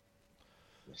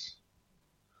 Yes.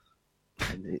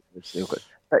 And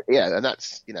yeah, and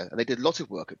that's and they did a lot of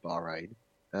work at Bahrain,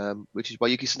 which is why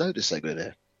Yuki Tsunoda's so good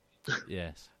there.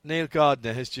 Yes. Neil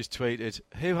Gardner has just tweeted,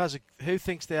 who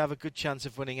thinks they have a good chance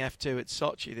of winning F2 at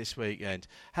Sochi this weekend?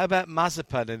 How about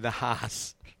Mazepin in the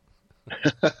Haas?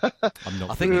 I'm not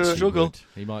I think sure he'd struggle. would.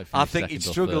 He might I finish think he'd second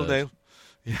or struggle, third.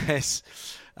 Neil. Yes.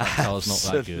 That car's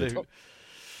not that good. Absolute-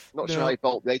 Not No. sure how he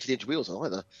bolt the 18-inch wheels on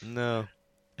either. No,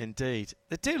 indeed.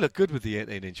 They do look good with the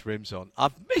 18-inch rims on.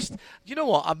 You know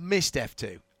what? I've missed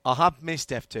F2. I have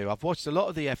missed F2. I've watched a lot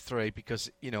of the F3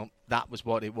 because, that was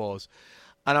what it was.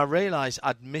 And I realised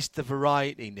I'd missed the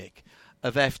variety, Nick,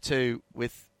 of F2,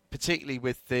 particularly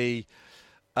with the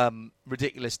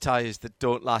ridiculous tyres that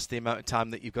don't last the amount of time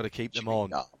that you've got to keep them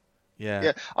on.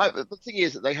 Yeah. The thing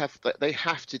is that they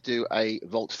have to do a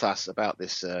volte-face about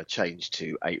this change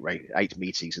to 8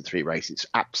 meetings and 3 races. It's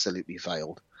absolutely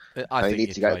failed. I think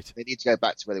need to you're go. right. They need to go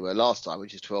back to where they were last time,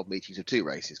 which is 12 meetings of 2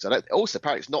 races. So also,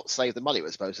 apparently, it's not save the money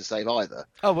we're supposed to save either.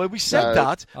 Oh, well, we said So-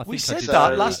 that. I We think I said did that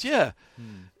say last that. year.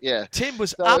 Yeah. Tim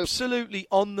was So- absolutely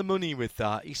on the money with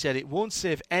that. He said it won't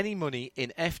save any money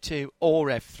in F2 or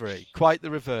F3. Quite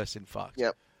the reverse, in fact.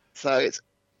 Yeah. So it's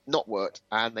not worked,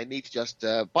 and they need to just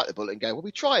bite the bullet and go, well,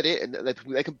 we tried it, and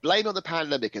they can blame it on the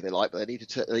pandemic if they like, but they need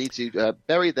to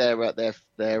bury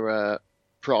their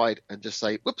pride and just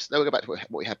say, whoops, now we'll go back to what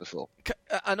we had before.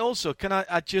 And also, can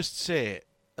I just say,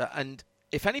 and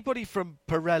if anybody from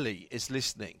Pirelli is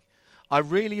listening, I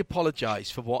really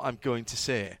apologise for what I'm going to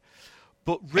say.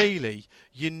 But really,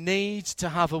 you need to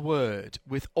have a word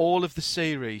with all of the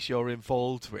series you're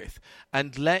involved with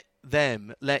and let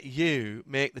you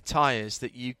make the tyres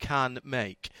that you can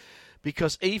make.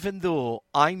 Because even though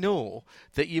I know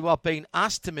that you are being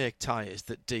asked to make tyres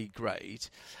that degrade,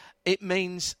 it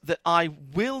means that I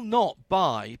will not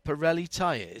buy Pirelli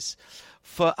tyres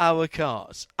for our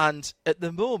cars. And at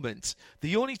the moment,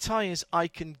 the only tyres I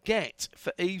can get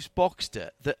for Yves Boxster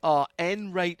that are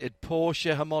N-rated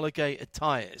Porsche homologated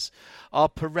tyres are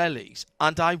Pirellis,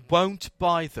 and I won't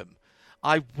buy them.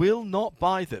 I will not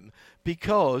buy them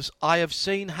because I have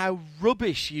seen how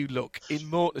rubbish you look in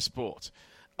motorsport.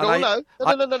 And No,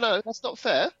 that's not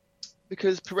fair,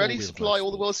 because Pirelli Four-wheel supply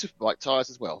all the motorsport. world's superbike tyres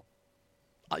as well.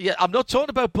 Yeah, I'm not talking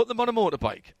about putting them on a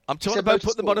motorbike. I'm talking said about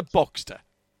putting them on a motorsport. Boxster.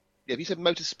 Yeah, you said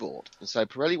motorsport, and so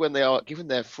Pirelli, when they are given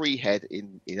their free head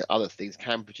in other things,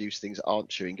 can produce things that aren't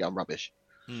chewing gum rubbish.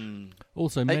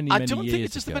 Also, I many don't years think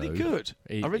it does them any ago, good.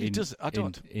 I really doesn't. I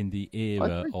don't. In the I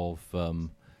era agree. of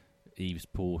Yves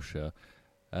Porsche,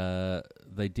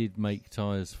 they did make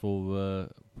tyres for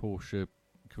Porsche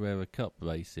Carrera Cup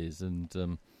races, and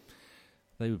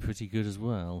they were pretty good as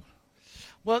well.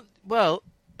 Well,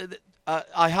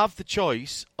 I have the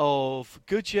choice of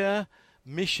Goodyear,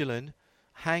 Michelin,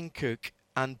 Hankook,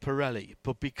 and Pirelli,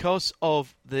 but because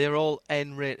of they're all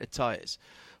N-rated tyres,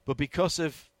 but because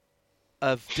of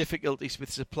of difficulties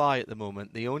with supply at the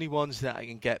moment. The only ones that I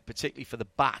can get, particularly for the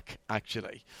back,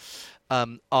 actually,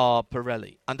 are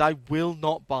Pirelli. And I will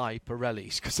not buy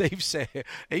Pirellis because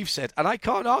Eve said, and I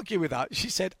can't argue with that, she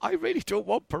said, I really don't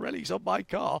want Pirellis on my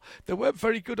car. They weren't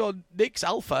very good on Nick's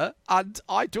Alpha, and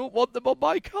I don't want them on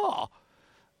my car.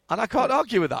 And I can't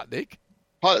argue with that, Nick.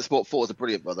 Pilot Sport 4s are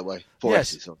brilliant, by the way.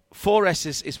 4Ss.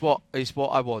 4Ss is what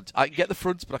I want. I can get the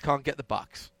fronts, but I can't get the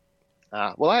backs.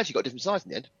 Well, I actually got a different size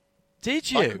in the end. Did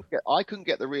you? I couldn't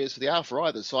get the rears for the Alpha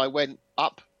either, so I went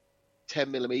up 10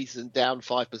 millimetres and down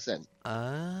 5%.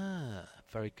 Ah,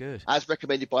 very good. As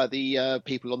recommended by the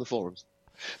people on the forums.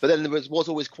 But then there was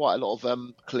always quite a lot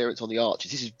of clearance on the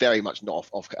arches. This is very much not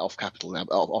off capital now,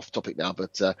 off topic now,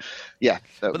 but yeah.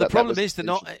 But the problem is they're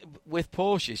not with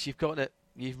Porsches.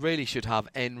 You really should have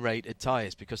N-rated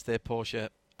tyres because they're Porsche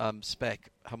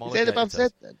spec homologated. Is that above Z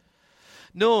then?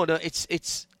 No, it's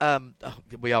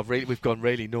we've gone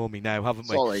really normy now, haven't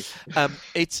we? Sorry.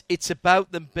 It's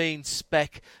about them being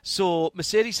spec. So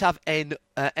Mercedes have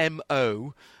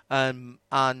MO, and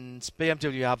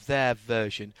BMW have their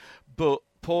version, but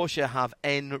Porsche have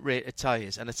N-rated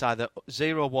tyres, and it's either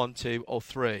 0, 1, 2, or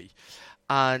 3,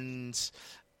 and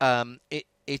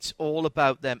it's all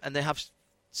about them, and they have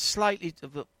slightly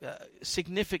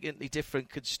significantly different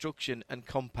construction and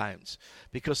compounds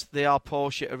because they are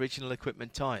Porsche original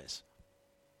equipment tyres.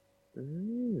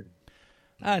 And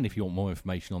if you want more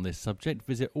information on this subject,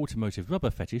 visit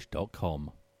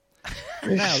automotiverubberfetish.com.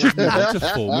 Now let's move on to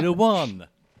Formula One.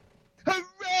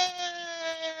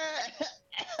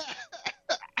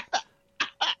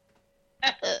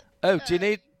 Oh, do you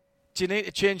need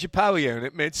to change your power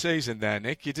unit mid-season there,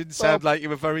 Nick? You didn't sound like you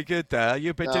were very good there.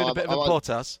 You've been doing a bit of a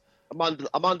Bottas. I'm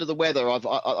under the weather. I'm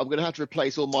going to have to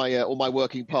replace all my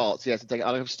working parts. Yes, I'm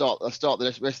going to start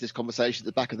the rest of this conversation at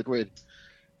the back of the grid.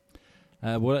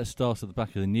 Well, let's start at the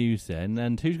back of the news then.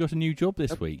 And who's got a new job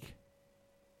this week?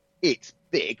 It's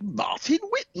Big Martin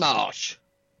Whitmarsh.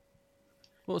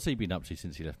 What's he been up to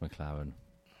since he left McLaren?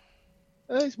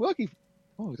 He's working.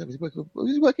 Oh,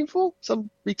 who's he working for?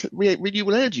 Some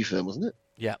renewable energy firm, wasn't it?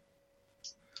 Yeah.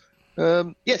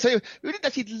 So he didn't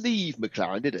actually leave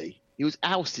McLaren, did he? He was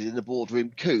ousted in the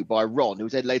boardroom coup by Ron, who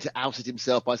was then later ousted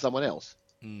himself by someone else.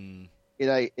 In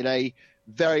a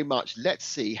very much, let's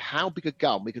see how big a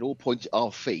gun we can all point at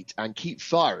our feet and keep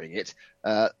firing it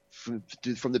from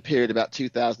the period about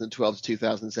 2012 to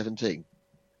 2017.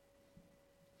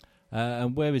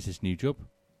 And where is this new job?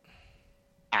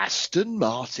 Aston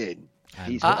Martin.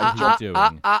 And what is he doing?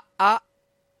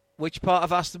 Which part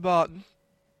of Aston Martin?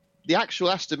 The actual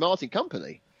Aston Martin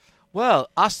company. Well,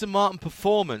 Aston Martin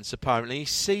Performance, apparently,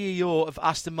 CEO of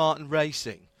Aston Martin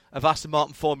Racing, of Aston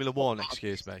Martin Formula One,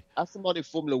 excuse me. Aston Martin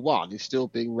Formula One is still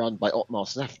being run by Otmar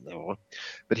Snaffer,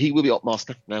 but he will be Otmar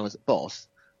Snaffer now as a boss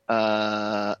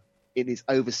in his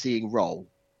overseeing role.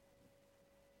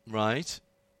 Right.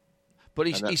 But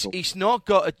he's not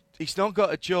got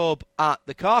a job at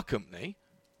the car company.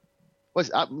 Well,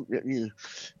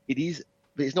 it is,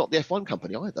 but it's not the F1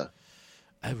 company either.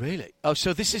 Oh, really? Oh,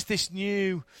 so this is this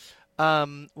new,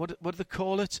 what do they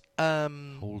call it?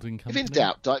 Holding company. If in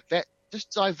doubt,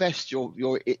 just divest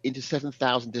your into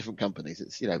 7,000 different companies.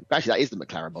 It's actually that is the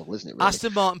McLaren model, isn't it? Really?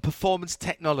 Aston Martin Performance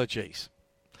Technologies.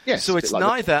 Yes. So it's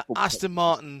neither Aston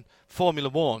Martin Formula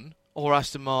One or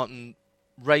Aston Martin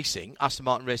Racing. Aston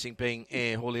Martin Racing being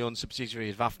a wholly owned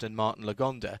subsidiary of Aston Martin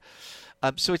Lagonda.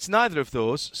 So it's neither of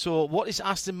those. So what is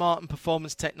Aston Martin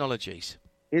Performance Technologies?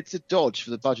 It's a dodge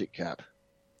for the budget cap.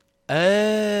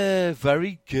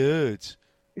 Very good.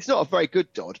 It's not a very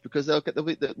good dodge because what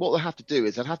they'll have to do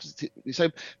is they'll have to.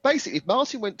 So basically, if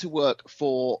Martin went to work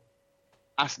for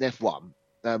Aston F1,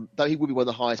 though he would be one of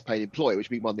the highest paid employee, which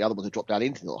would be one of the other ones who dropped down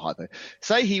into the high pay.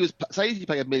 Say he's paying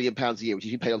 £1 million a year, which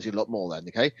he paid obviously a lot more than,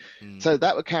 okay? So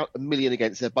that would count $1 million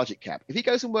against their budget cap. If he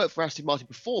goes and works for Aston Martin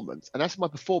Performance, and Aston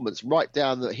Martin Performance write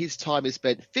down that his time is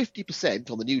spent 50%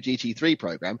 on the new GT3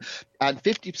 program and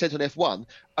 50% on F1,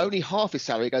 only half his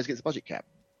salary goes against the budget cap.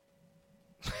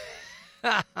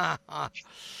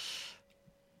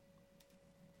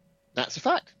 That's a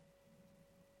fact.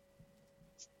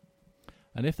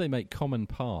 And if they make common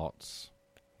parts,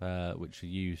 which are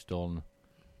used on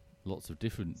lots of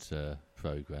different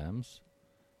programs,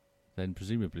 then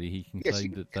presumably he can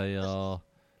claim that they are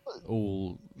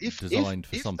all designed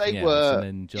for something else and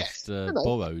then just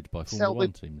borrowed by Formula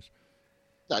One teams.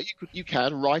 No, you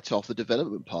can write off the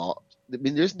development part. I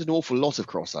mean, there isn't an awful lot of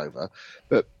crossover,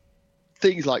 but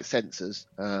things like sensors,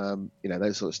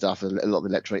 those sort of stuff, a lot of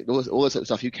electronic, all that sort of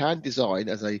stuff, you can design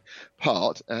as a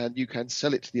part, and you can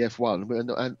sell it to the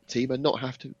F1 and team and not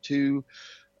have to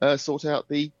sort out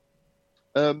the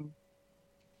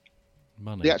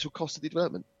Money. the actual cost of the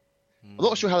development. I'm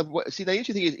not sure how. See, the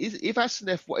interesting thing is if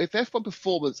F1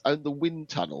 Performance owned the wind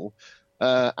tunnel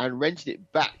and rented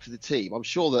it back to the team, I'm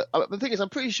sure that. The thing is, I'm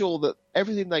pretty sure that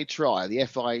everything they try, the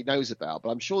FIA knows about, but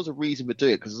I'm sure there's a reason for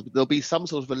doing it because there'll be some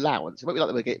sort of allowance. It won't be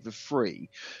like they'll get it for free,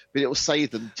 but it will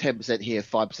save them 10% here,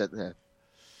 5% there.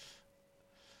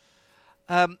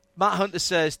 Matt Hunter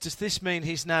says, does this mean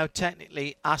he's now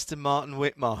technically Aston Martin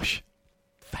Whitmarsh?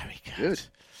 Very good.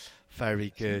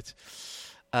 Very good.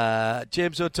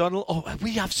 James O'Donnell.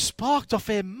 We have sparked off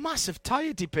a massive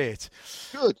tyre debate.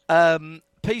 Good.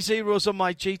 P0's on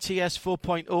my GTS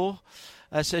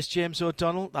 4.0, says James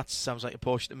O'Donnell. That sounds like a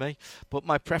Porsche to me. But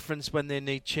my preference when they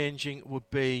need changing would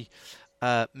be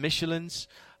Michelin's.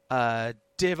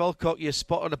 Dave Alcock, you're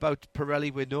spot on about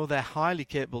Pirelli. We know they're highly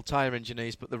capable tyre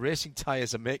engineers, but the racing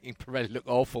tyres are making Pirelli look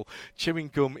awful. Chewing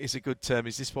gum is a good term.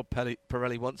 Is this what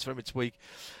Pirelli wants from its work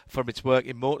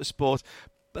in motorsport?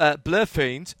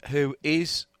 Blurfiend, who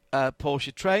is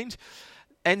Porsche trained,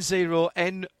 N0,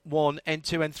 N1, N2,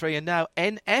 N3, and now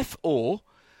NFO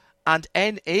and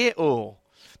NAO.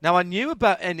 Now, I knew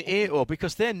about NAO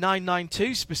because they're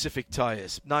 992 specific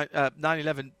tyres,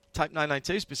 911 Type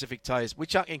 992 specific tyres,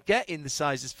 which I can get in the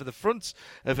sizes for the front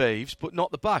of Eves, but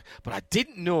not the back. But I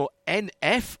didn't know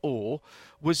NFO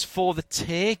was for the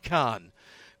Taycan,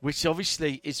 which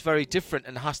obviously is very different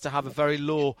and has to have a very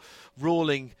low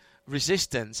rolling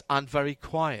resistance and very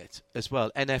quiet as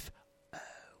well. NFO.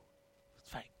 It's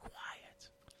very quiet.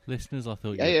 Listeners, I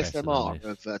thought you were better than ASMR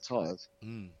this. of tyres.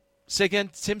 Say again,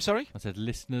 Tim, sorry? I said,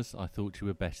 listeners, I thought you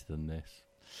were better than this.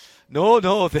 No,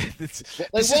 this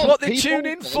is what they tune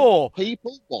in for.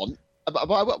 People want.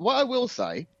 What I will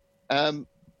say,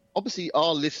 obviously,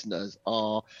 our listeners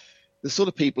are the sort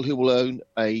of people who will own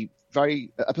a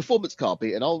performance car,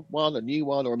 be it an old one, a new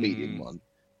one, or a medium one.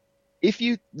 If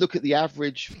you look at the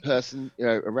average person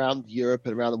around Europe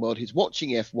and around the world who's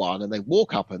watching F1 and they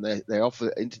walk up and they offer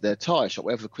into their tyre shop,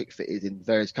 wherever the quick fit is in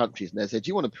various countries, and they say, do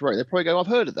you want a Pirelli? They'll probably go, I've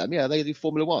heard of them. Yeah, they do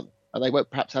Formula One. And they won't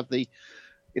perhaps have the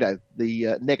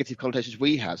negative connotations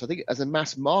we have. So I think as a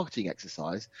mass marketing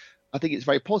exercise, I think it's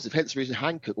very positive. Hence the reason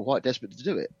Hankook were quite desperate to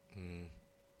do it.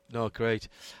 No, great.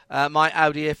 My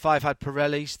Audi A5 had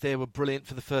Pirellis. They were brilliant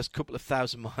for the first couple of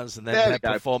 1,000 miles, and then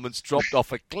their performance dropped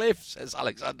off a cliff, says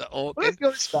Alexander Hawkins. Well, let's be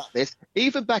honest about this.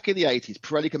 Even back in the 80s,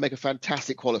 Pirelli can make a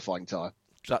fantastic qualifying tyre.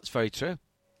 That's very true.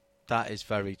 That is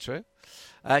very true.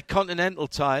 Continental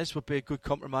tyres would be a good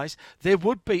compromise. They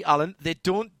would be, Alan. They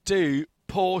don't do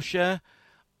Porsche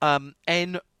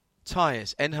N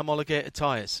tyres, N homologated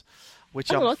tyres. Which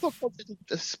I thought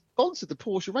they sponsored the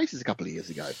Porsche races a couple of years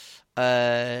ago.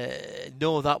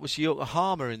 No, that was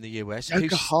Yokohama in the US.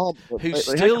 Yokohama. Who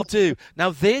still do. Now,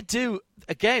 they do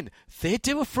a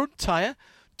front tyre,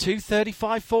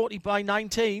 235/40 by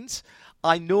 19s.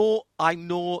 I know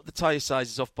the tyre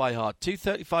sizes off by heart.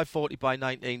 235/40 by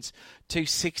 19s,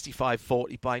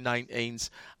 265/40 by 19s.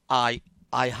 I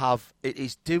have, it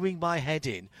is doing my head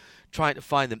in trying to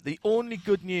find them. The only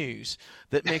good news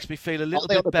that makes me feel a little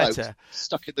bit better,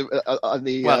 stuck in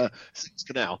the Suez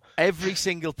Canal. Every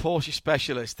single Porsche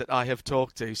specialist that I have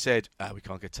talked to said we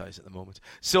can't get tyres at the moment.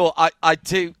 So I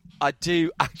actually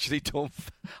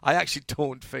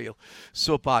don't feel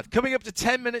so bad. Coming up to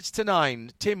 10 minutes to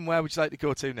 9. Tim, where would you like to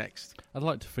go to next? I'd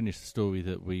like to finish the story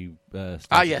that we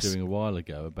started doing a while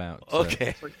ago about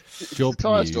job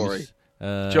news. Story.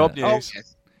 Job news.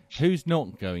 Yes. Who's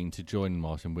not going to join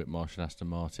Martin Whitmarsh and Aston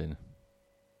Martin?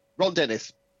 Ron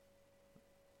Dennis.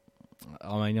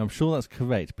 I mean, I'm sure that's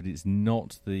correct, but it's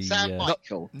not the Sam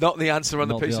Michael. Not the answer on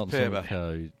the piece of answer paper.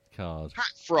 On the card.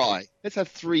 Pat Fry. Let's have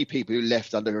 3 people who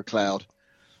left under a cloud.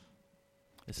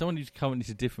 Is someone who's currently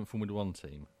to a different Formula One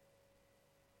team?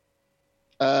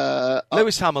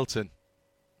 Lewis Hamilton.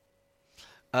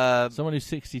 Someone who's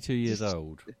 62 years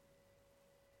old.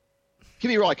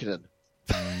 Kimi Räikkönen.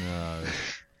 No.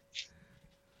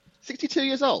 62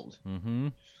 years old? Mm-hmm.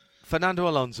 Fernando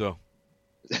Alonso.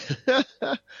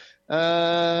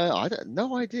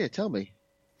 No idea. Tell me.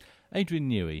 Adrian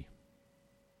Newey.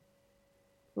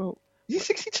 Well, is he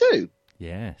 62?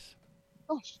 Yes.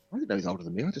 Gosh, I didn't know he was older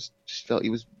than me. I just felt he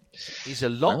was... He's a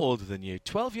lot older than you.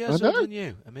 12 years older than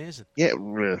you. Amazing. Yeah,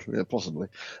 possibly.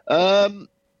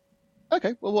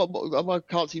 Okay, well, I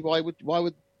can't see why was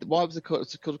the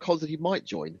cause that he might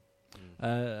join?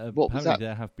 Apparently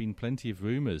there have been plenty of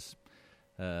rumours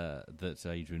that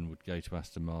Adrian would go to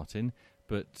Aston Martin,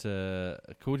 but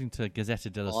according to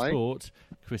Gazzetta dello Sport,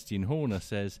 Christian Horner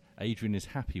says Adrian is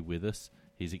happy with us.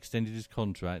 He's extended his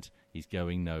contract. He's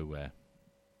going nowhere.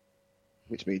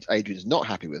 Which means Adrian's not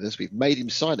happy with us. We've made him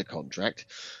sign a contract,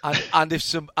 and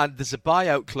there's a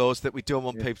buyout clause that we don't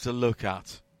want people to look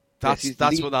at.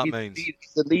 That's what that he's, means. He's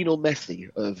the Lionel Messi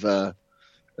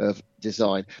of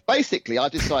design. Basically, I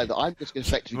decided that I'm just going to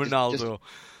effectively Ronaldo.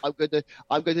 I'm going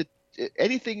to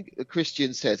anything a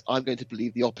Christian says, I'm going to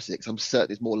believe the opposite because I'm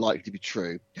certain it's more likely to be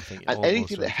true. And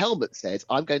anything that Helmut says,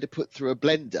 I'm going to put through a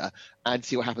blender and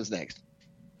see what happens next.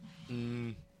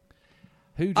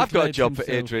 I've got a job for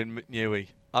Adrian Newey.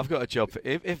 I've got a job for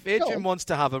if Adrian wants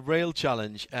to have a real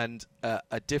challenge and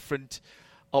a different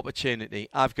opportunity,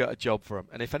 I've got a job for him.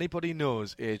 And if anybody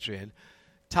knows Adrian,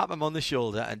 tap him on the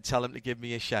shoulder and tell him to give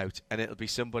me a shout, and it'll be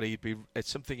it's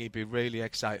something he'd be really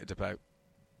excited about.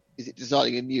 Is it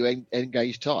designing a new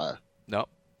Engage tyre? No,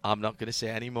 I'm not going to say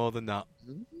any more than that.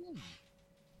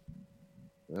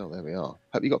 Well, there we are.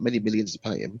 Hope you got many millions to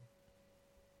pay him.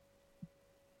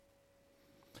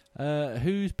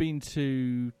 Who's been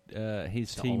to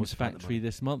his team's factory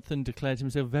this month and declared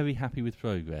himself very happy with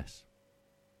progress?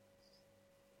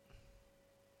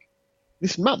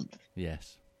 This month?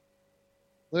 Yes.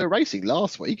 They were racing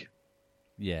last week.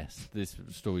 Yes, this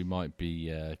story might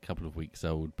be a couple of weeks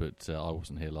old, but I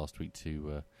wasn't here last week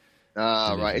to...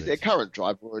 right. Is it a current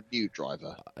driver or a new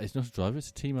driver? It's not a driver, it's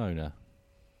a team owner.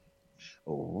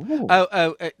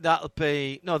 That'll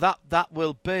be... No, that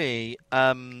will be...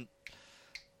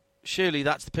 surely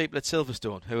that's the people at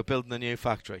Silverstone who are building the new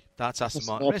factory. That's Aston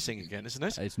Martin Racing again, isn't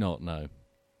it? It's not, no.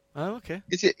 Oh, okay.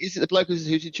 Is it the bloke who's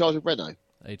in charge of Renault?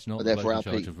 It's not the bloke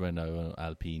in charge of Renault or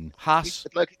Alpine. Haas. It's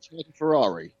the bloke in charge of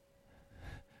Ferrari.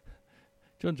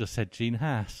 John just said Gene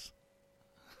Haas.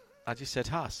 I just said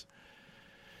Haas.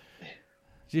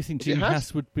 Do you think Gene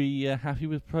Haas would be happy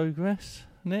with progress,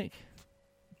 Nick?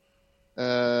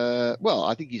 Well,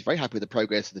 I think he's very happy with the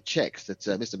progress of the checks that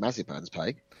Mr. Mazepan's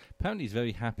paying. Apparently he's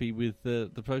very happy with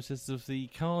the process of the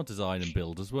car design and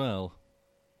build as well.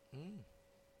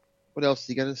 What else is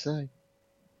he going to say?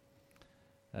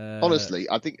 Honestly,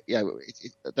 I think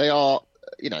they are,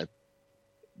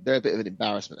 they're a bit of an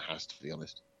embarrassment, Haas, to be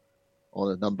honest,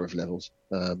 on a number of levels.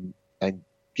 And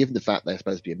given the fact they're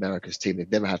supposed to be America's team,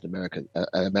 they've never had an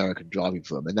American driving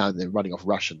for them, and now they're running off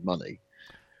Russian money.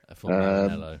 For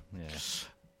Maranello,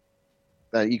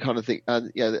 you kind of think,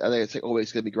 and they think, oh,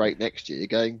 it's going to be great next year. You're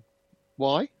going,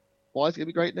 why? Why is it going to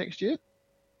be great next year?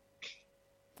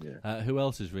 Yeah. Who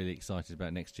else is really excited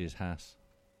about next year's Haas?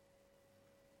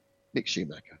 Mick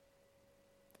Schumacher.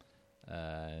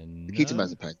 No. Nikita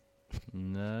Mazepan.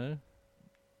 No.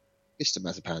 Mr.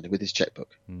 Mazepan with his checkbook.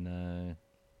 No.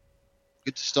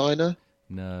 Good Steiner.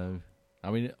 No. I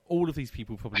mean, all of these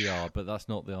people probably are, but that's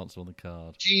not the answer on the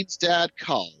card. Gene's dad,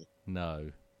 Carl.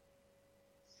 No.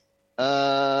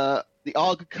 The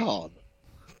Aga Khan.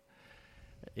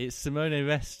 It's Simone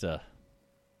Resta.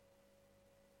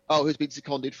 Oh, who's been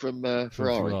seconded from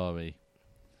Ferrari.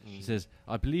 She says,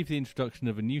 I believe the introduction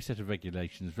of a new set of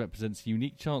regulations represents a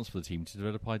unique chance for the team to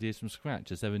develop ideas from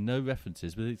scratch, as there are no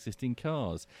references with existing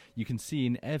cars. You can see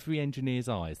in every engineer's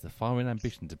eyes the fire and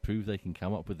ambition to prove they can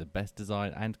come up with the best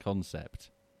design and concept.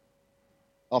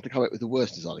 After coming up with the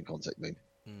worst design and concept, you mean?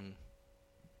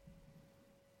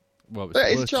 Well, it's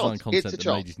the worst design concept that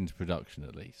made it into production,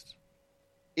 at least.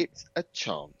 It's a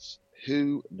chance.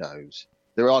 Who knows?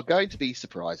 There are going to be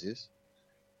surprises,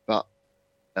 but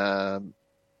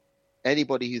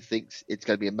anybody who thinks it's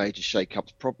going to be a major shake-up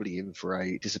is probably in for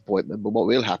a disappointment. But what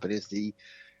will happen is the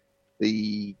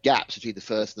gaps between the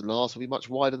first and the last will be much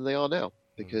wider than they are now,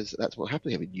 because that's what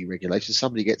happens with new regulations.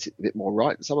 Somebody gets it a bit more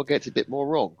right and someone gets it a bit more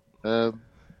wrong. So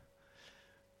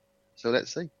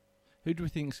let's see. Who do we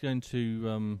think is going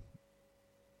to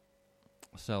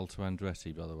sell to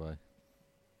Andretti, by the way?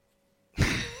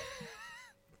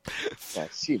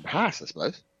 Assume Haas, I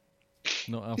suppose.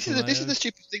 Not Alfa This is the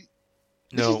stupid thing.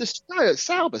 No,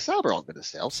 Sauber aren't going to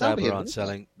sell. Sauber aren't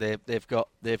selling. They've got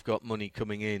money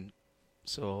coming in,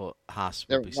 so Haas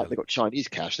will be selling. They've got Chinese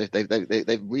cash. They're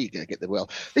really going to get the well.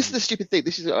 This is the stupid thing.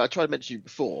 This is I tried to mention you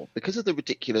before, because of the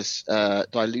ridiculous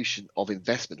dilution of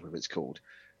investment, whatever it's called,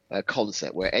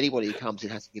 concept where anybody who comes in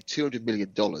has to give $200 million,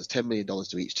 $10 million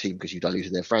to each team because you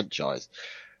diluted their franchise.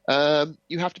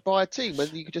 You have to buy a team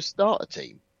when you could just start a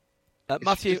team.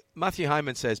 Matthew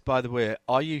Hyman says, by the way,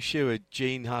 are you sure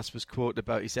Gene Haas was quoted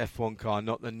about his F1 car,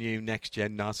 not the new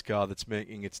next-gen NASCAR that's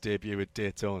making its debut at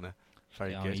Daytona?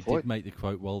 Very good. He did make the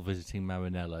quote while visiting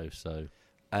Maranello, so...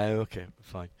 okay,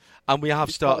 fine. And we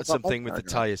have started something with the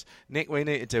tyres. Nick, we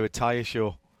need to do a tyre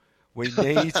show. We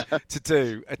need to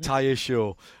do a tyre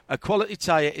show. A quality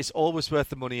tyre is always worth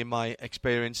the money in my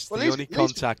experience. It's the only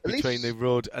contact between the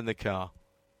road and the car.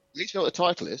 At least you know what the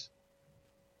title is.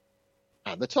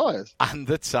 And the tyres. And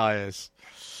the tyres.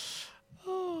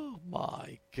 Oh,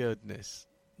 my goodness.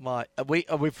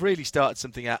 We've really started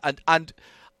something out. And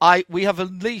we have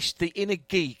unleashed the inner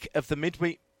geek of the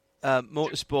Midweek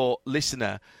Motorsport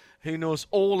listener who knows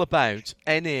all about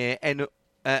NO, NA,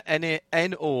 NFs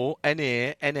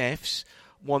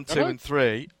 1, 2 and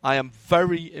 3. I am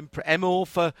very impressed. MO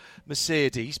for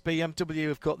Mercedes. BMW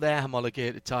have got their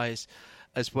homologated tyres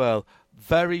as well.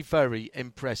 Very, very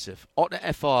impressive. Otter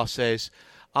FR says,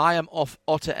 I am off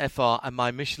Otter FR and my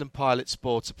Michelin Pilot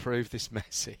Sports approve this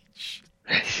message.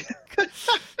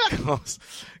 Of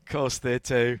course they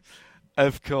do.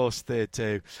 Of course they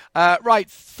do. Right,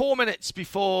 4 minutes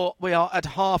before we are at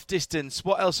half distance.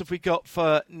 What else have we got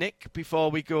for Nick before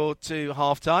we go to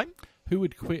half time? Who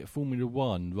would quit Formula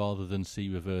One rather than see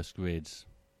reverse grids?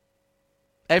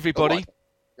 Everybody.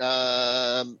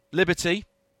 Liberty.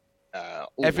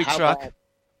 Every track.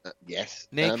 Yes.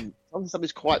 Nick?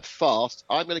 Something's quite fast.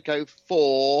 I'm going to go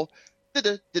for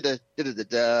Lewis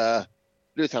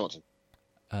Hamilton.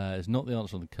 It's not the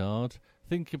answer on the card.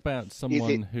 Think about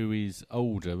someone who is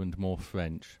older and more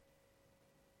French.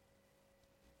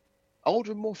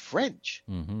 Older and more French?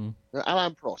 Mm-hmm.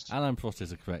 Alain Prost. Alain Prost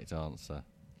is a correct answer.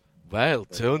 Well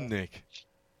done, Nick.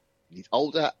 He's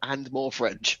older and more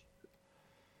French.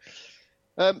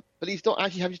 But he's not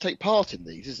actually having to take part in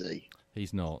these, is he?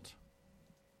 He's not.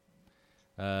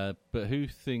 But who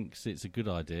thinks it's a good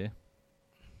idea?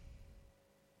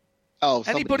 Oh,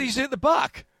 anybody who's at the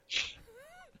back.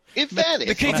 In fairness,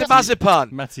 Nikita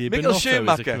Mazepin, Mattia Michael Binotto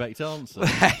Schumacher. is a correct answer.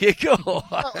 There you go.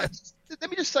 Let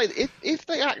me just say that if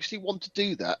they actually want to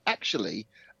do that, actually,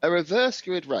 a reverse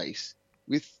grid race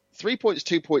with 3 points,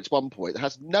 2 points, 1 point that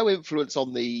has no influence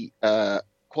on the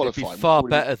qualifying. It'd be far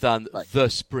better than the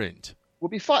sprint.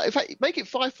 Would be fine. In fact, make it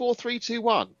 5, 4, 3, 2,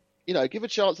 1. You know, give a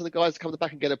chance to the guys to come to the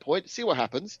back and get a point. See what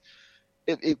happens.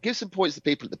 It gives some points to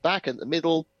people at the back and the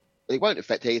middle. It won't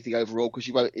affect anything overall because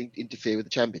you won't interfere with the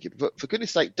championship. But for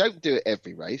goodness sake, don't do it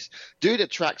every race. Do it at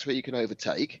tracks where you can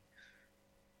overtake.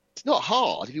 It's not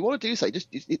hard if you want to do so. Just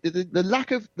the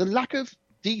lack of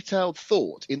detailed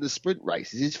thought in the sprint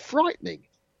races is frightening.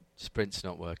 Sprint's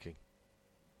not working.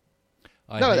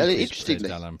 Interestingly,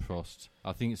 Alain Prost.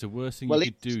 I think it's the worst thing you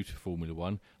could do to Formula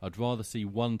One. I'd rather see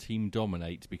one team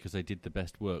dominate because they did the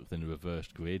best work than a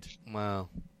reversed grid. Well,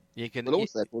 you can. But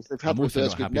also, they've had I'm also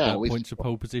reverse not grid happy now. about points of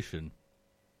pole position.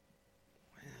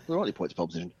 There aren't any points of pole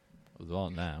position. Well, there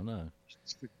aren't now, no.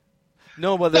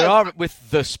 No, well, there are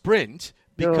with the sprint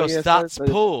because that's so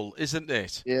pole, isn't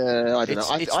it? Yeah, I don't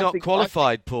know. It's not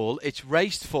qualified pole; it's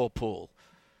raced for pole.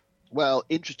 Well,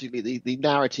 interestingly, the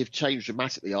narrative changed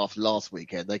dramatically after last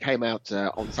weekend. They came out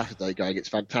on Saturday going, it's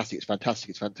fantastic, it's fantastic,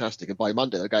 it's fantastic. And by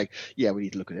Monday, they're going, yeah, we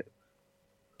need to look at it.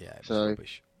 Yeah, it was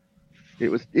rubbish. It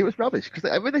was rubbish because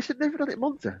they should never done it at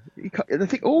Monza. And they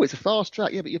think, oh, it's a fast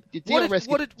track. Yeah, but your DRS.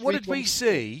 What did we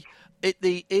see at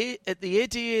the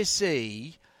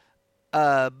ADAC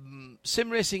Sim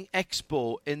Racing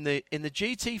Expo in the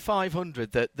GT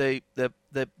 500 that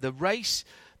the race,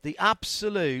 the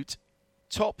absolute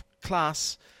top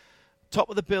class, top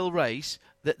of the bill race,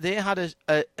 that they had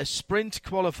a sprint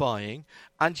qualifying,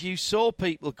 and you saw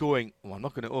people going, well, I'm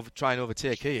not going to try and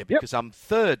overtake here because I'm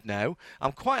third now.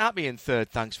 I'm quite happy in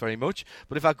third, thanks very much.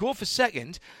 But if I go for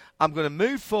second, I'm going to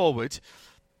move forward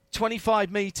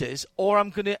 25 metres, or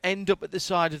I'm going to end up at the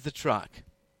side of the track.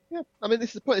 Yeah, I mean, this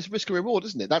is the point. It's risk and reward,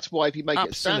 isn't it? That's why if you make it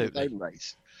a standalone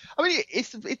race, I mean,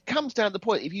 it comes down to the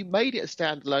point. If you made it a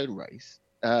standalone race,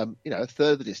 a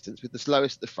third of the distance with the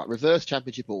slowest at the front, reverse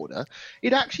championship order,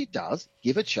 it actually does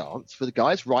give a chance for the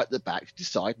guys right at the back to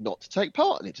decide not to take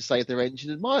part in it, to save their engine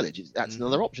and mileage. That's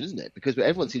another option, isn't it? Because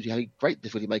everyone seems to be having great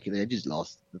difficulty making their engines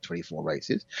last the 24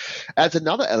 races. Adds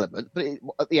another element, but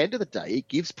at the end of the day, it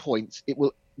gives points. It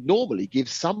will normally give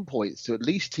some points to at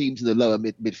least teams in the lower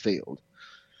midfield.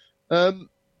 And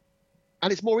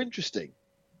it's more interesting.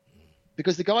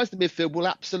 Because the guys in the midfield will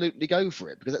absolutely go for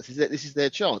it because this is their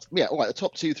chance. Yeah, all right, the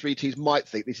top 2-3 teams might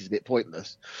think this is a bit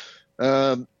pointless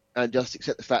and just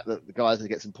accept the fact that the guys are going to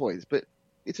get some points. But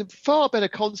it's a far better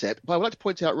concept. But I would like to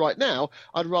point out right now,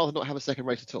 I'd rather not have a second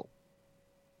race at all.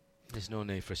 There's no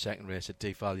need for a second race. It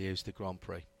devalues the Grand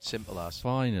Prix. Simple as.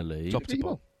 Finally. Top to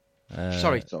bottom.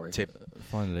 Sorry, Tim.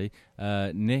 Finally.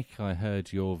 Nick, I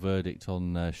heard your verdict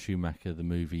on Schumacher, the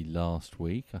movie, last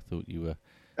week. I thought you were...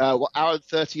 hour and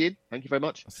 30 in. Thank you very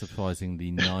much.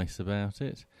 Surprisingly nice about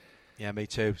it. Yeah, me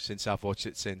too, since I've watched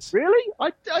it since. Really?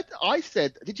 I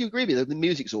said, did you agree with me that the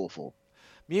music's awful?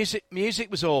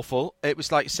 Music was awful. It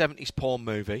was like a 70s porn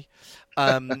movie.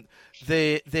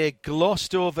 They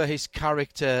glossed over his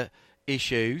character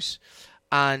issues,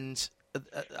 and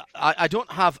I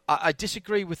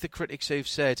disagree with the critics who've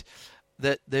said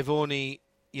that they've only,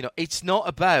 it's not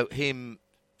about him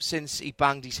since he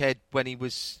banged his head when he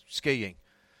was skiing.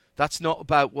 That's not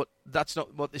what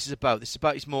this is about. This is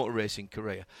about his motor racing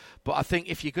career. But I think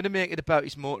if you're going to make it about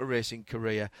his motor racing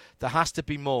career, there has to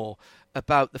be more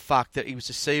about the fact that he was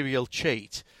a serial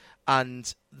cheat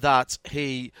and that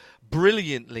he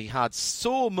brilliantly had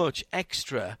so much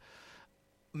extra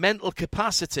mental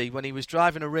capacity when he was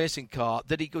driving a racing car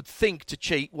that he could think to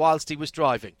cheat whilst he was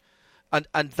driving. And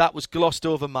that was glossed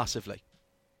over massively.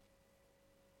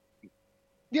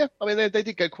 Yeah, I mean, they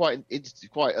did go into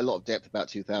quite a lot of depth about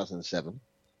 2007.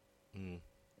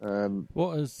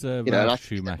 What has Ralph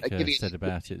Schumacher said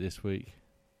about it this week?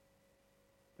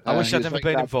 I wish I'd never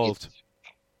been involved.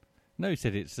 No, he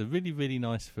said it's a really, really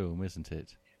nice film, isn't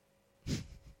it?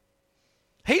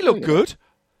 He looked good.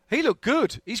 He looked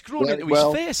good. He's grown into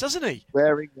his face, hasn't he?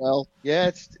 Wearing well. Yeah,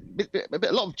 it's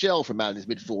a lot of gel for a man in his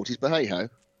mid-40s, but hey-ho.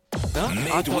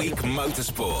 Midweek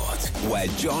Motorsport, where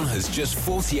John has just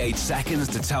 48 seconds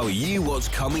to tell you what's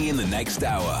coming in the next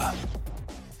hour.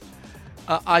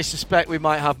 I suspect we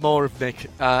might have more of Nick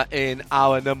in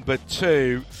hour number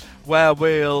 2, where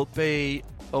we'll be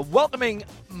welcoming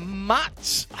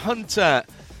Matt Hunter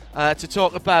to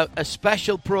talk about a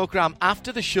special programme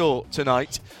after the show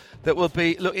tonight that will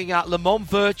be looking at Le Mans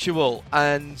Virtual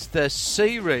and the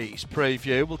series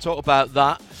preview. We'll talk about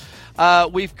that.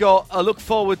 We've got a look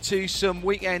forward to some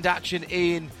weekend action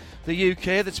in the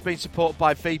UK that's been supported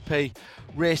by VP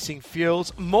Racing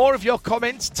Fuels. More of your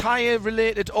comments, tyre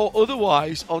related or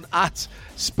otherwise, on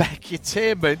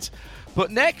 @Specutainment.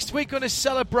 But next we're going to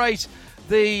celebrate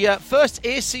the first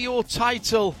ACO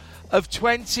title of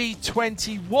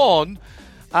 2021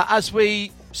 as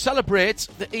we celebrate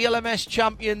the ELMS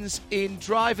champions in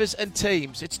drivers and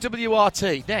teams. It's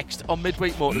WRT next on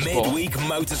Midweek Motorsport. Midweek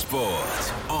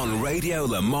Motorsport on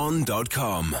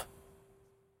RadioLeMans.com.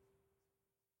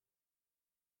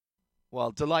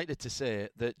 Well, delighted to say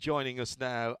that joining us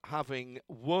now, having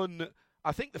won,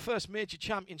 I think, the first major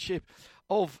championship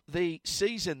of the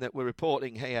season that we're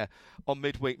reporting here on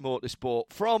Midweek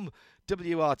Motorsport from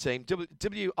WRT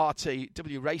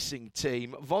Racing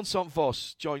Team. Vincent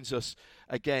Voss joins us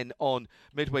again on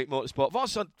Midweek Motorsport.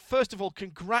 Vincent, first of all,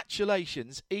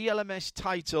 congratulations. ELMS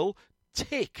title,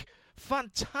 tick.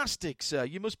 Fantastic, sir.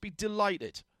 You must be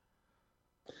delighted.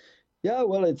 Yeah,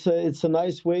 well, it's a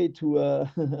nice way to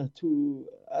to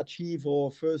achieve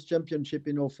our first championship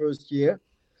in our first year.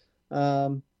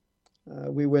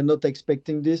 We were not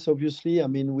expecting this, obviously. I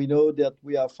mean, we know that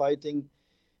we are fighting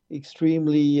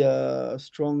extremely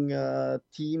strong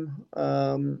team,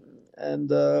 and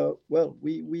well,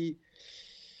 we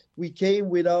came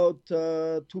without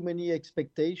too many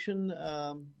expectation.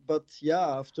 But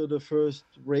yeah, after the first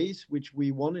race, which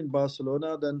we won in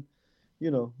Barcelona, then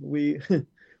we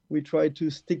we tried to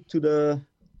stick to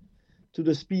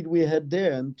the speed we had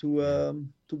there and to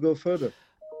go further.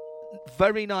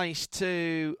 Very nice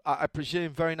to, I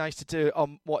presume, very nice to do it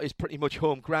on what is pretty much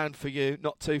home ground for you,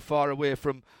 not too far away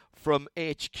from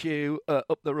HQ,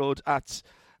 up the road at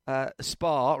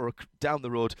Spa, or down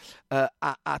the road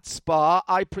at Spa.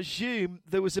 I presume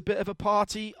there was a bit of a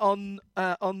party on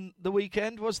the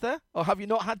weekend, was there? Or have you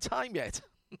not had time yet?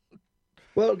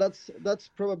 Well, that's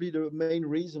probably the main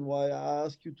reason why I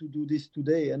asked you to do this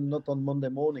today and not on Monday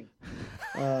morning.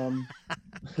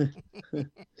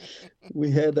 We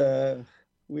had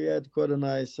quite a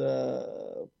nice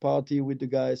party with the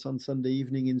guys on Sunday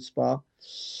evening in Spa,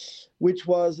 which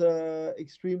was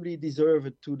extremely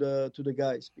deserved to the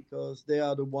guys, because they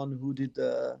are the one who did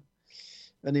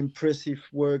an impressive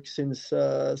work since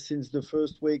the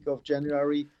first week of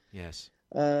January. Yes.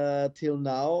 Till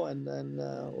now, and then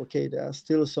okay, there are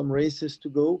still some races to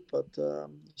go, but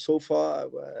so far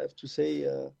I have to say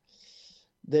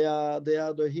they are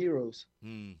the heroes.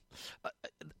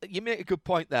 You make a good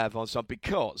point there, Vincent,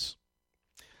 because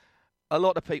a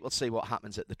lot of people see what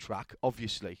happens at the track.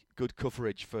 Obviously, good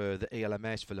coverage for the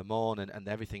ELMS, for Le Mans, and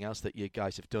everything else that you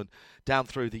guys have done down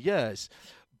through the years.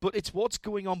 But it's what's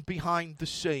going on behind the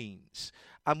scenes.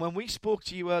 And when we spoke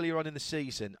to you earlier on in the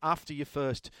season, after your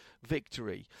first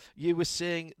victory, you were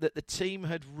saying that the team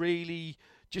had really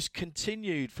just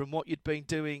continued from what you'd been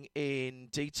doing in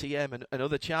DTM and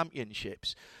other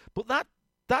championships. But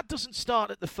that doesn't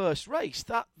start at the first race.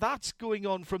 That's going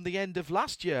on from the end of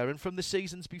last year and from the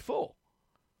seasons before.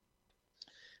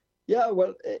 Yeah,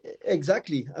 well,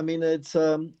 exactly. I mean, it's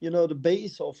the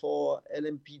base of our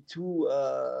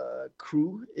LMP2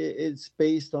 crew is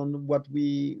based on what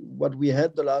we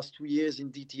had the last 2 years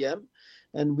in DTM,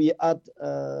 and we had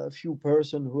a few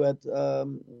person who had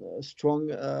strong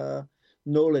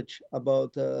knowledge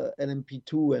about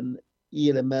LMP2 and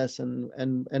ELMS and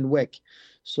WEC.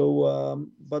 So,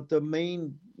 but the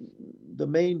main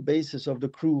basis of the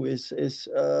crew is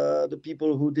the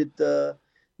people who did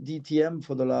DTM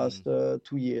for the last 2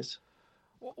 years.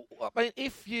 Well, I mean,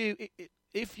 if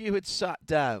you had sat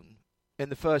down in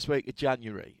the first week of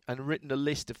January and written a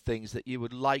list of things that you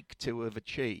would like to have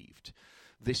achieved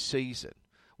this season,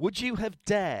 would you have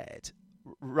dared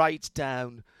write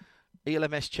down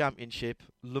ELMS Championship,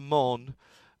 Le Mans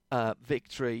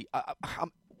victory?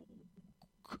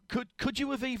 Could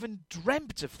you have even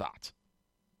dreamt of that?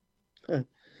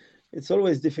 It's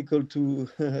always difficult to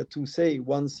to say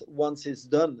once it's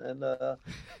done, and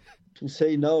to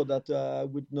say now that I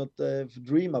would not have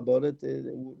dreamed about it,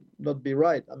 it would not be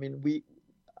right. I mean,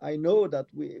 I know that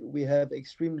we have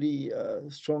extremely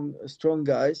strong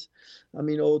guys. I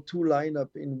mean, our two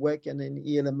lineup in WEC and in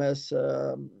ELMS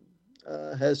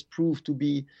has proved to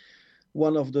be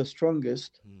one of the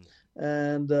strongest,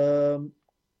 and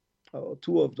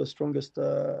two of the strongest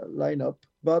lineup.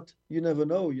 But you never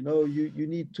know. You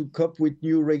need to cope with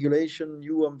new regulation,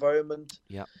 new environment.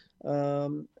 Yeah.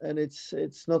 And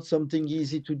it's not something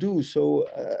easy to do. So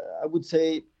I would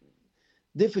say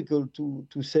difficult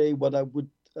to say what I would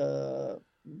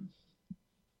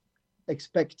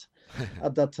expect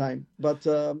at that time. But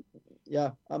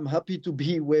yeah, I'm happy to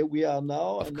be where we are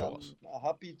now, and I'm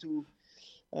happy to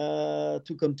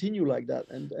continue like that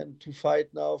and to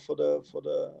fight now for the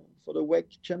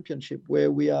WEC championship,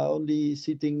 where we are only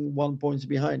sitting 1 point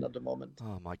behind at the moment.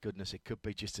 Oh my goodness, it could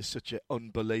be just such an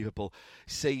unbelievable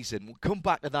season. We'll come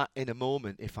back to that in a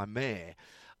moment, if I may.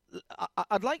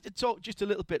 I'd like to talk just a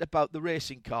little bit about the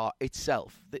racing car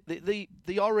itself. The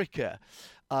Orica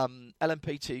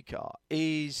LMP2 car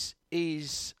is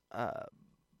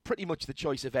pretty much the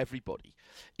choice of everybody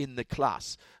in the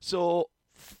class. So,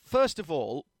 first of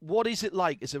all, what is it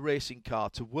like as a racing car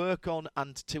to work on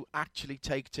and to actually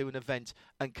take to an event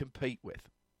and compete with?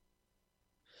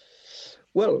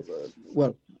 Well,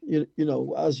 you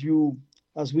know,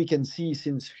 as we can see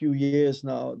since few years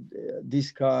now,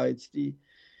 this car it's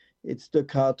the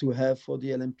car to have for the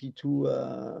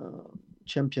LMP2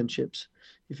 championships,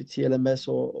 if it's ELMS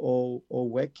or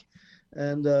WEC,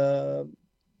 and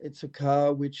it's a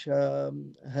car which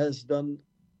has done,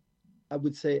 I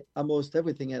would say, almost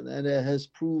everything, and it has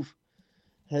proved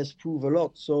a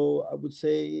lot. So I would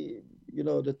say, you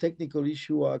know, the technical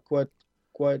issue are quite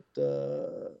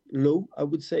low, I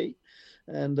would say,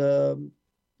 and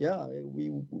yeah,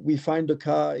 we find the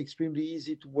car extremely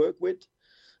easy to work with.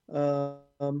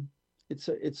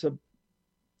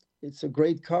 It's a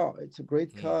great car. It's a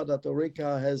great car that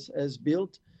Orica has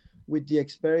built with the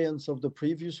experience of the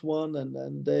previous one,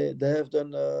 and they have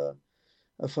done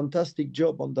a fantastic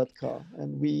job on that car,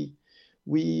 and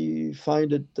we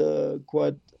find it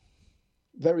quite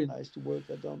very nice to work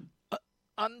at them.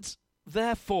 And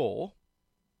therefore,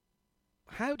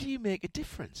 how do you make a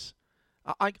difference?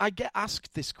 I get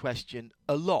asked this question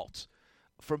a lot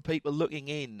from people looking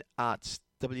in at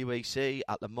WEC,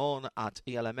 at Le Mans, at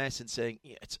ELMS, and saying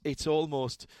it's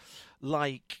almost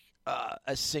like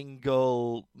a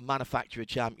single manufacturer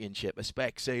championship, a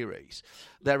spec series.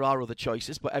 There are other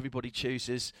choices, but everybody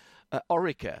chooses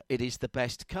Orica. It is the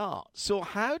best car. So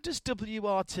how does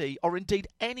WRT, or indeed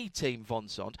any team,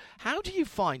 Vonsond, how do you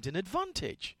find an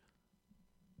advantage?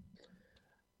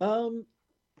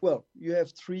 Well, you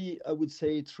have three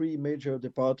major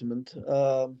departments.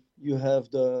 You have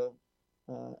the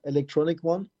electronic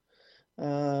one,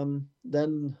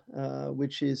 then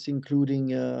which is including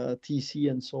TC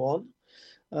and so on.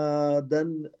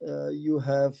 Then you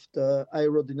have the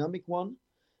aerodynamic one,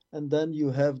 and then you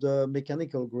have the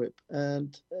mechanical grip.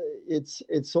 And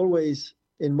it's always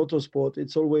in motorsport,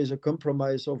 it's always a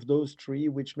compromise of those three,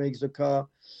 which makes the car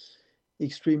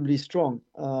extremely strong.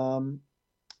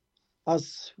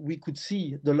 As we could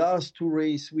see, the last two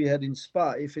races we had in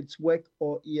Spa, if it's WEC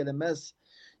or ELMS,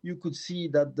 you could see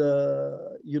that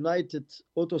the United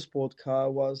Autosport car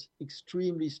was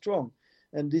extremely strong.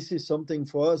 And this is something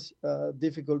for us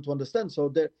difficult to understand. So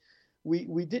there,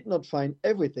 we did not find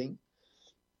everything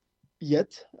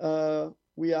yet.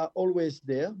 We are always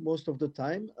there most of the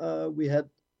time. We had,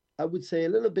 I would say, a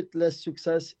little bit less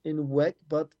success in WEC,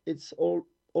 but it's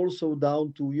also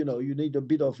down to, you know, you need a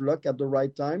bit of luck at the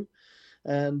right time.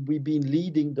 And we've been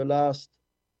leading the last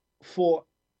 4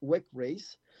 WEC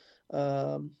race.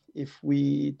 If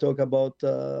we talk about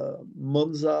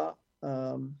Monza,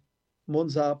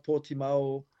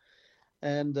 Portimao,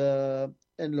 and Le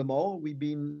Mans, we've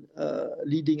been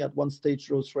leading at one stage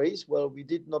those races. Well, we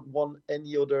did not won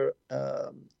any other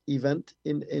event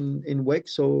in WEC,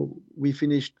 so we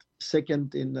finished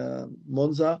second in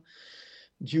Monza.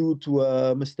 due to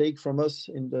a mistake from us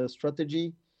in the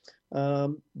strategy.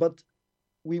 But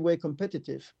we were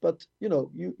competitive. But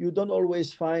you don't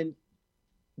always find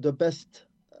the best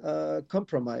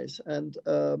compromise, and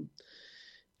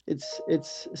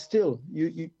it's still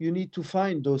you need to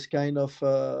find those kind of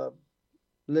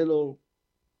little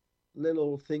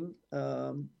thing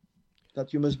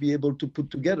that you must be able to put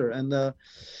together, and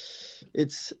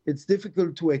it's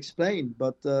difficult to explain,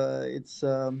 but it's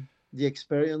the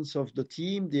experience of the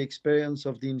team, the experience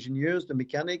of the engineers, the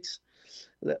mechanics,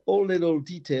 all little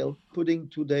detail putting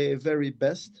to their very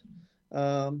best.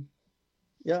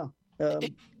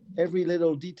 Every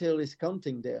little detail is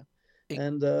counting there,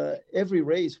 and every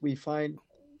race we find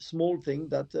small thing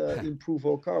that improve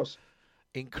our cars.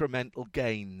 Incremental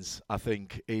gains, I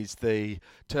think, is the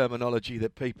terminology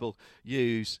that people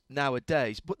use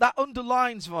nowadays. But that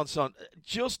underlines, Vincent,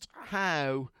 just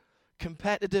how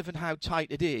competitive and how tight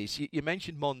it is. You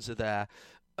mentioned Monza there.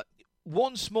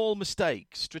 One small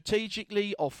mistake,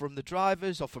 strategically, or from the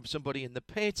drivers, or from somebody in the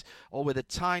pit, or with a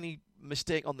tiny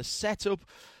mistake on the setup,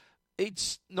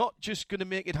 it's not just going to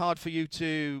make it hard for you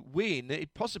to win.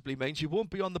 It possibly means you won't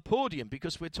be on the podium,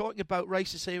 because we're talking about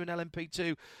races here in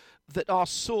LMP2 that are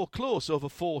so close over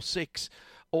 4, 6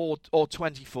 or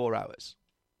 24 hours.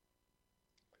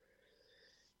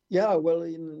 Yeah, well,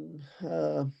 in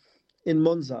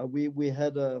Monza we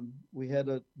had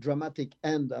a dramatic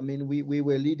end. I mean, we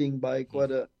were leading by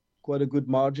quite a good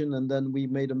margin, and then we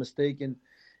made a mistake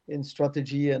in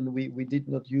strategy, and we did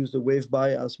not use the wave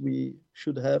by as we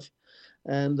should have,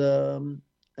 and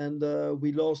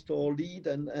we lost our lead,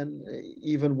 and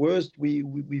even worse,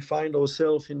 we find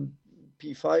ourselves in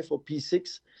P5 or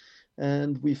P6,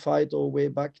 and we fight our way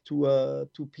back to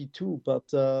P2.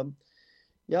 But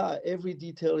every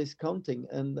detail is counting,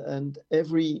 and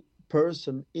every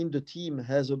person in the team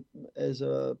has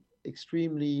a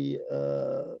extremely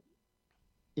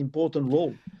important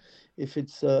role. If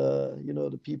it's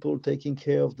the people taking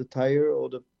care of the tire, or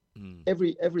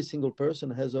every single person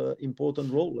has an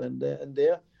important role, and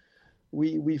there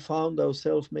we found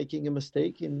ourselves making a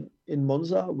mistake in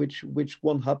Monza, which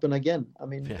won't happen again. I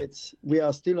mean, we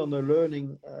are still on a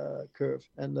learning curve,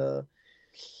 and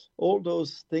all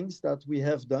those things that we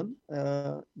have done,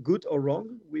 good or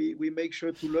wrong, we make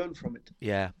sure to learn from it.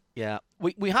 Yeah.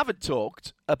 We haven't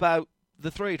talked about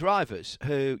the three drivers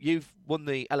who you've won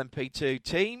the LMP2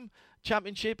 team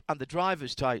championship and the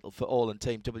drivers title for all and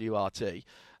Team WRT.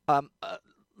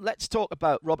 Let's talk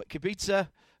about Robert Kubica,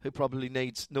 who probably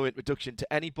needs no introduction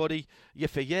to anybody,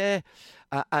 Yeffier,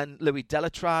 and Louis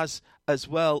Delatraz as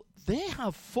well. They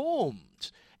have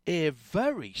formed a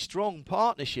very strong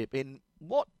partnership in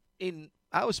what, in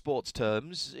our sports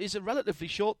terms, is a relatively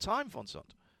short time,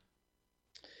 Vincent.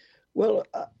 Well,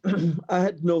 I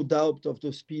had no doubt of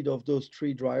the speed of those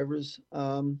three drivers.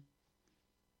 The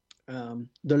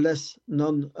less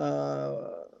known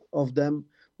of them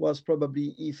was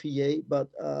probably Yeffier, but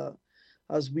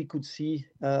as we could see,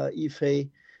 Yeffier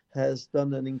has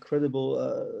done an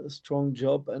incredible, strong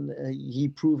job, and he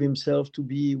proved himself to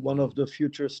be one of the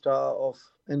future star of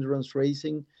endurance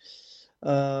racing.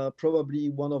 Probably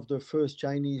one of the first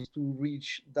Chinese to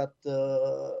reach that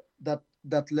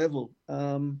level,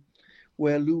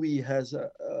 where Louis has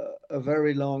a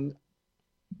very long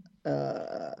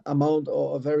amount,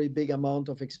 or a very big amount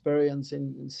of experience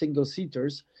in single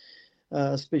seaters,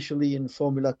 especially in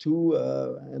Formula 2,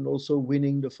 and also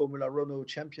winning the Formula Renault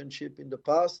championship in the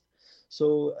past.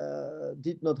 So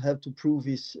did not have to prove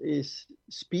his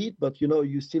speed, but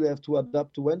you still have to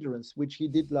adapt to endurance, which he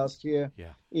did last year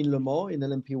in Le Mans in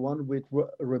LMP1 with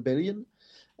Rebellion.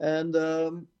 And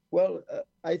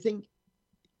I think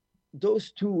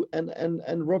those two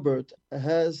and Robert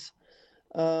has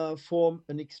formed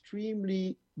an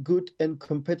extremely good and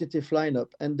competitive lineup,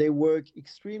 and they work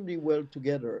extremely well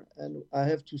together. And I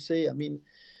have to say, I mean,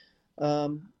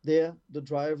 there the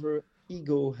driver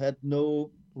ego had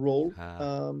no role.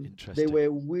 They were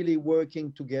really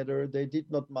working together. They did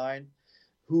not mind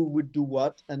who would do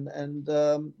what, and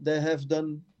they have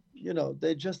done,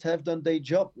 they just have done their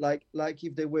job like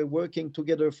if they were working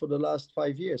together for the last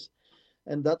 5 years,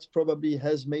 and that probably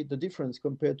has made the difference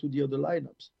compared to the other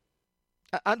lineups.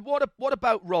 And what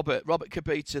about Robert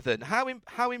Kubica then?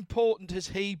 How important has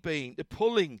he been to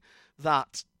pulling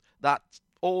that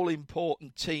all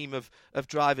important team of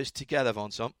drivers together,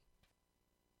 Vincent?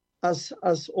 As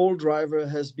all driver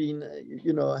has been,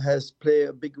 has played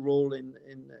a big role in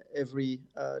every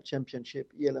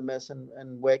championship, ELMS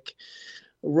and WEC.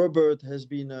 Robert has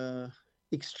been a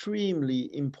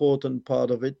extremely important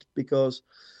part of it, because,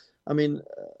 I mean,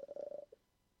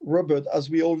 Robert, as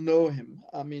we all know him,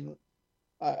 I mean,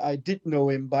 I did know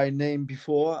him by name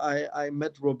before. I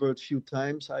met Robert a few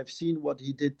times. I've seen what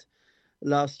he did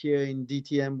last year in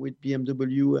DTM with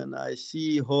BMW, and I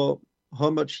see how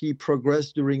much he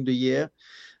progressed during the year.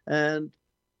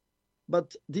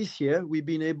 But this year we've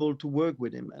been able to work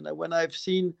with him, and when I've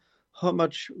seen how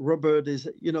much Robert is,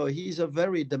 he's a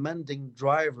very demanding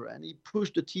driver, and he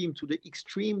pushed the team to the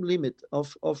extreme limit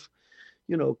of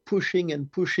pushing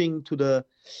and pushing to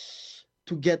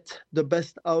get the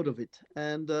best out of it.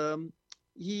 And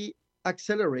he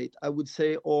accelerate, I would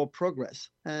say, our progress.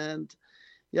 And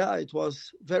yeah, it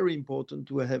was very important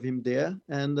to have him there.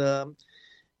 And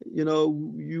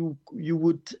you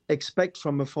would expect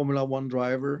from a Formula One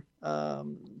driver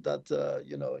that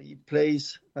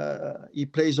he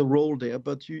plays a role there,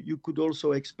 but you could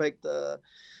also expect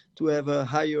to have a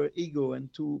higher ego and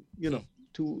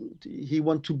he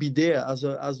want to be there as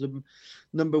a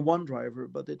number one driver.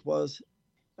 But it was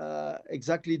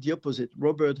exactly the opposite.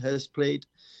 Robert has played,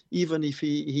 even if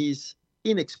he's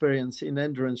inexperienced in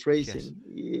endurance racing.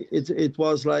 Yes. It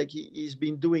was like he's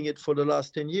been doing it for the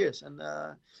last 10 years, and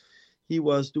he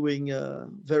was doing a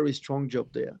very strong job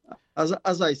there.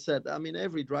 As I said, I mean,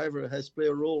 every driver has played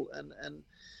a role,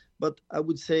 but I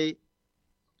would say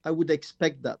I would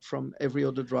expect that from every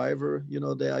other driver.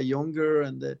 They are younger,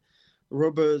 and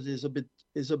Robert is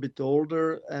a bit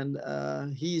older,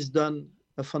 and he's done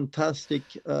a fantastic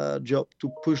job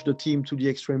to push the team to the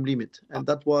extreme limit, and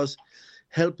that was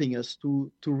helping us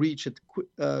to reach it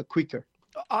quicker.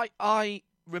 I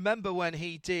remember when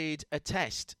he did a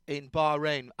test in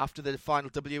Bahrain after the final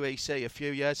WEC a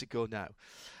few years ago now,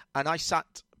 and I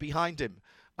sat behind him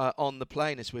on the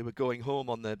plane as we were going home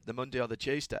on the Monday or the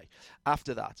Tuesday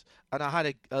after that, and I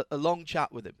had a long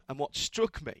chat with him, and what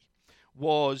struck me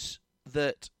was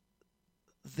that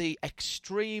the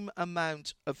extreme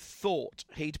amount of thought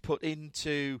he'd put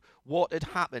into what had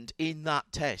happened in that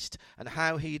test and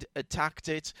how he'd attacked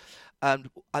it, and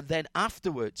then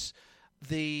afterwards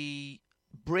the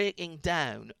breaking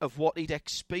down of what he'd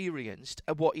experienced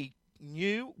and what he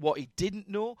knew, what he didn't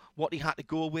know, what he had to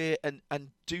go away and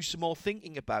do some more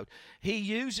thinking about. He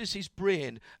uses his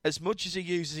brain as much as he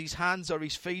uses his hands or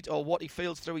his feet or what he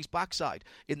feels through his backside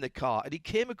in the car. And he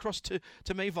came across to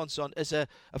me, Vincent, as a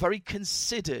very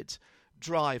considered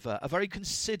driver, a very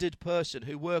considered person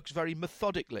who works very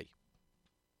methodically.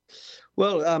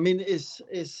 Well, I mean, is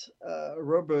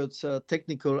Robert's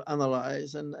technical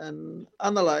analyze and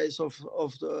analyze of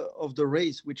the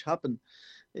race which happened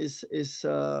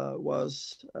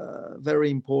was very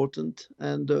important,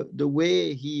 and the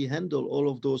way he handled all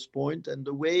of those points and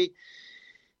the way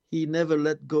he never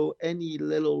let go any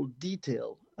little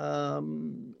detail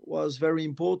was very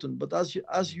important. But as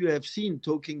you have seen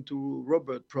talking to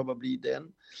Robert probably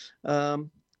then,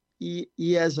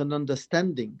 he has an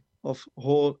understanding of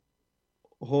how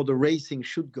the racing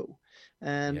should go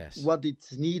and what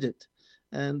it's needed.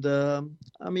 And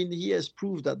I mean, he has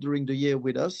proved that during the year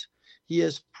with us. He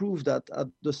has proved that at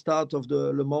the start of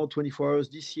the Le Mans 24 Hours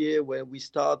this year, where we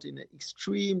start in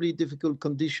extremely difficult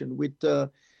condition with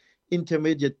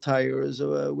intermediate tires,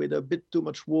 with a bit too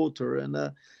much water, and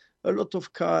a lot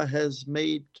of car has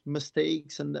made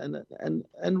mistakes, and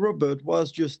Robert was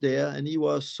just there, and he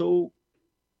was so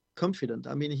confident.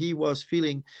 I mean, he was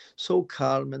feeling so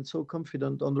calm and so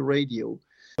confident on the radio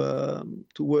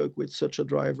to work with such a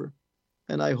driver.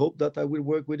 And I hope that I will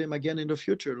work with him again in the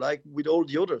future, like with all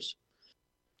the others.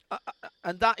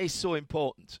 And that is so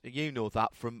important. You know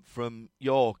that from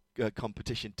your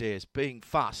competition days. Being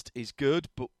fast is good,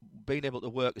 but being able to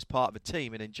work as part of a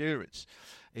team in endurance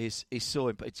is so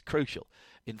important. It's crucial.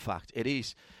 In fact, it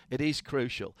is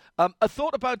crucial. A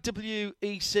thought about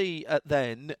WEC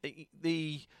then.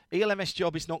 The ELMS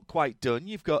job is not quite done.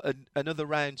 You've got another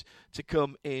round to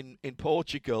come in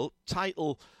Portugal.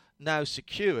 Title now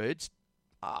secured.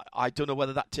 I don't know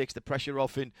whether that takes the pressure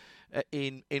off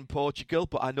in Portugal,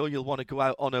 but I know you'll want to go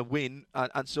out on a win,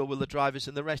 and so will the drivers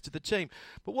and the rest of the team.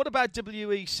 But what about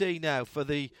WEC now for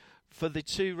the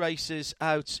two races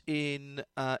out in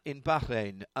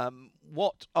Bahrain?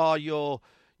 What are your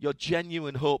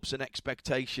genuine hopes and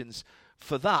expectations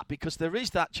for that? Because there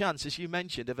is that chance, as you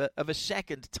mentioned, of a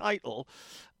second title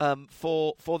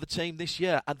for the team this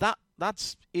year, and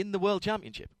that's in the World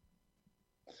Championship.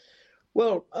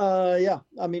 Well, yeah.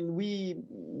 I mean,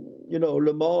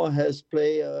 Le Mans has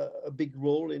played a big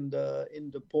role in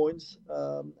the points,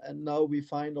 and now we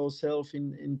find ourselves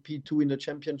in P2 in the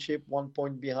championship, 1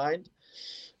 point behind.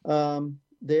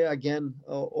 There again,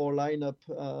 our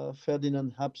lineup: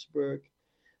 Ferdinand Habsburg,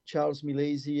 Charles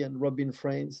Milesi, and Robin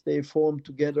Frains. They formed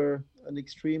together an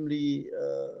extremely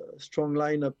strong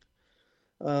lineup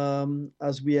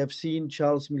As we have seen,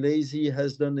 Charles Milesi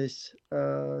has done his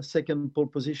second pole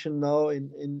position now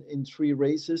in 3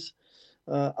 races.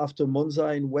 After Monza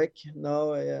in WEC,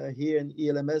 now here in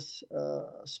ELMS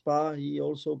Spa, he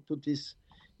also put his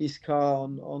car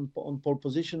on pole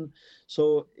position.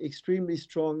 So extremely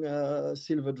strong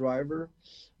silver driver,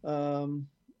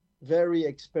 very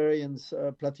experienced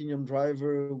platinum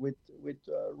driver with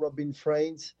Robin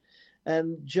Freins,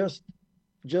 and just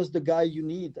the guy you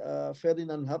need,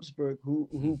 Ferdinand Habsburg,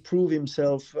 who proved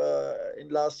himself in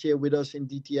last year with us in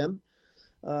DTM.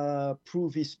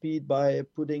 Prove his speed by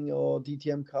putting our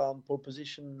DTM car on pole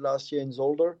position last year in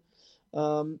Zolder.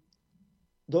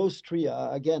 Those 3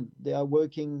 are, again, they are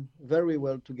working very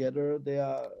well together. They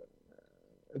are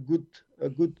a good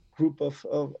group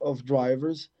of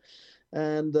drivers,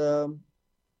 and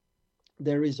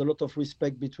there is a lot of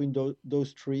respect between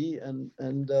those 3, and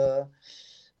the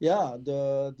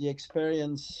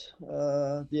experience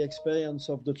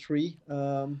of the 3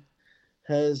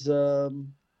 has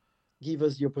give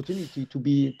us the opportunity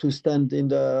to stand in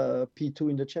the P2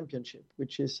 in the championship,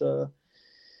 which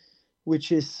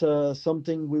is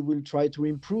something we will try to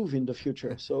improve in the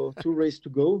future. So 2 races to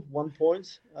go, 1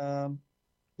 point.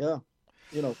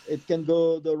 It can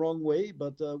go the wrong way,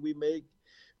 but we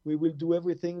will do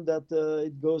everything that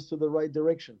it goes to the right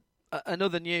direction.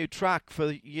 Another new track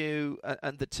for you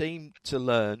and the team to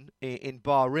learn in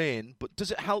Bahrain, but does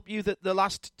it help you that the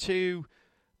last 2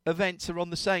 events are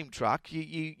on the same track?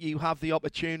 You have the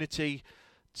opportunity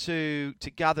to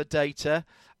gather data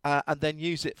and then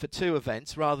use it for 2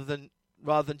 events rather than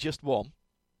just 1.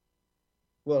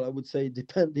 Well, I would say it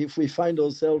depends. If we find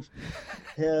ourselves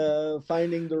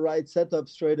finding the right setup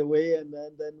straight away, and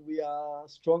then we are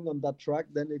strong on that track,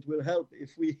 then it will help.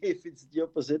 If it's the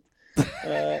opposite,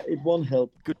 it won't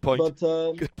help. Good point. But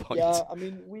good point. Yeah, I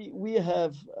mean, we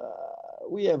have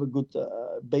a good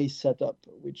base setup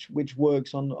which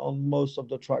works on most of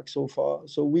the tracks so far.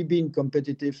 So we've been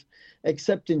competitive,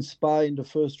 except in Spa in the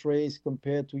first race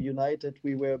compared to United.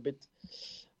 We were a bit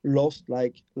lost,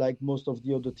 like most of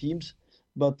the other teams.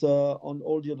 But on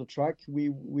all the other track, we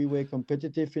were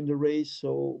competitive in the race.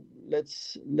 So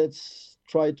let's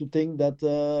try to think that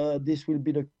this will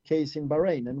be the case in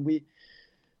Bahrain, and we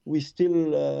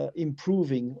still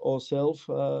improving ourselves.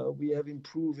 We have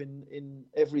improved in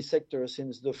every sector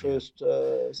since the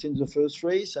first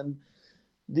race, and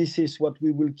this is what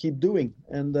we will keep doing.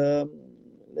 And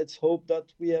let's hope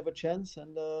that we have a chance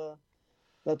and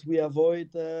that we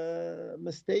avoid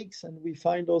mistakes and we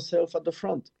find ourselves at the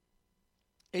front.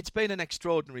 It's been an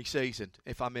extraordinary season,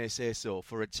 if I may say so,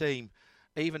 for a team,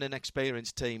 even an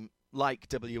experienced team like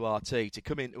WRT, to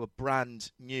come into a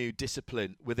brand new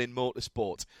discipline within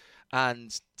motorsport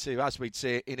and to, as we'd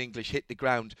say in English, hit the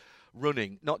ground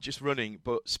running, not just running,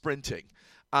 but sprinting,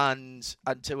 and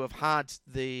to have had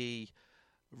the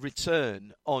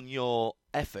return on your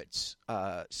efforts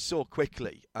so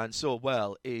quickly and so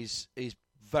well is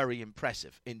very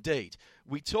impressive indeed.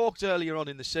 We talked earlier on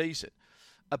in the season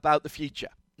about the future.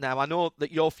 Now, I know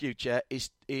that your future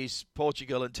is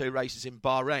Portugal and 2 races in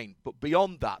Bahrain, but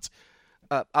beyond that,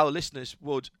 our listeners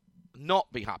would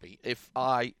not be happy if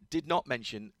I did not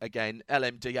mention again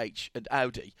LMDH and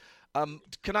Audi.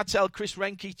 Can I tell Chris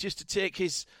Renke just to take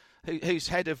who's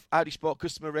head of Audi Sport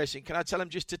Customer Racing, can I tell him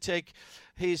just to take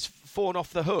his phone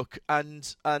off the hook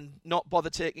and not bother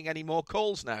taking any more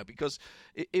calls now? Because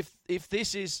if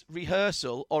this is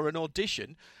rehearsal or an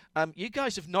audition, you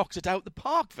guys have knocked it out the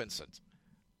park, Vincent.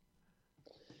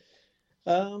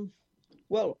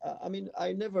 Well, I mean,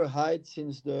 I never hide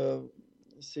since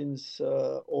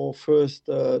our first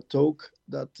talk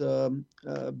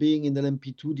that being in the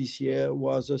LMP2 this year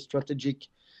was a strategic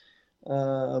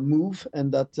move,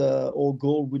 and that our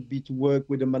goal would be to work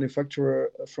with a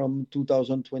manufacturer from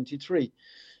 2023.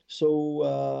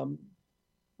 So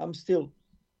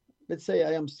let's say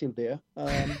I am still there.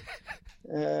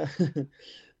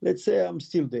 Let's say I'm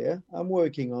still there. I'm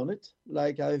working on it,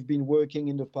 like I've been working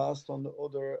in the past on the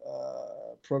other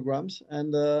programs.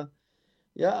 And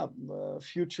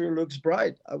future looks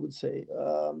bright, I would say.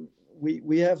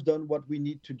 We have done what we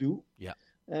need to do. Yeah.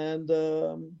 And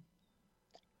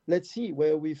let's see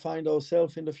where we find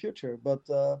ourselves in the future. But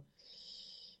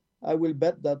I will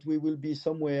bet that we will be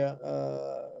somewhere.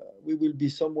 We will be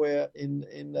somewhere in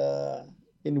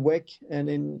WEC and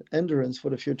in endurance for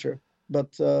the future.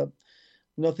 But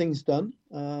nothing's done.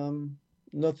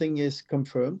 Nothing is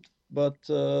confirmed. But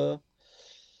I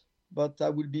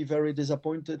will be very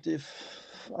disappointed if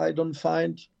I don't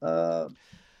find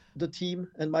the team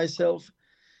and myself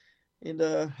in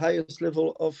the highest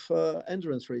level of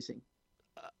endurance racing.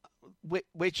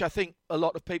 Which I think a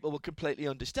lot of people will completely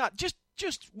understand. Just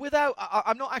just without,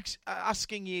 I'm not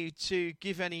asking you to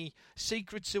give any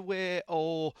secrets away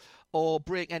or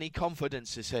break any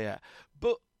confidences here,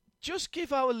 but just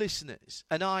give our listeners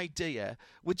an idea.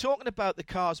 We're talking about the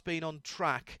cars being on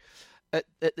track at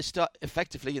the start,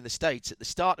 effectively in the States, at the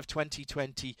start of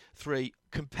 2023,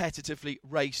 competitively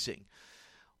racing.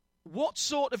 What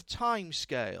sort of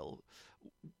timescale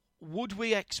would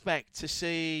we expect to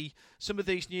see some of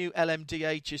these new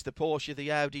LMDHs, the Porsche,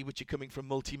 the Audi, which are coming from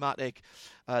Multimatic,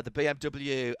 the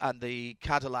BMW and the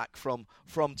Cadillac from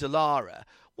Dallara?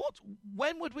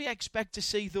 When would we expect to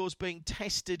see those being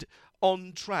tested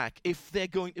on track if they're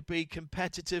going to be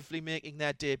competitively making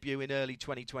their debut in early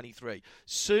 2023?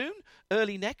 Soon?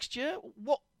 Early next year?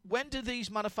 When do these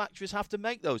manufacturers have to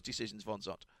make those decisions,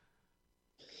 Vincent?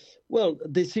 Well,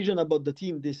 decision about the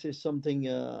team. This is something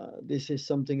a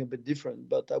bit different.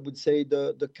 But I would say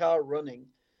the car running,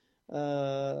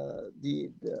 the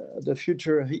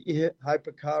future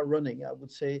hypercar running. I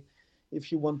would say,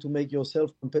 if you want to make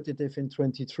yourself competitive in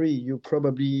 23, you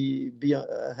probably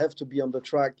have to be on the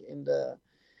track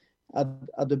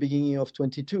at the beginning of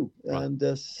 22. Right. And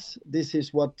this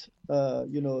is what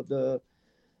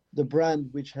the brand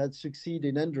which had succeeded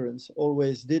in endurance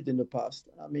always did in the past.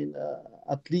 I mean,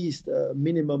 at least a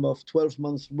minimum of 12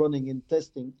 months running in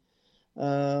testing.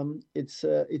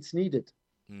 It's needed.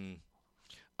 Mm.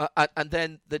 And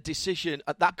then the decision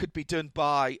that could be done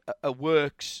by a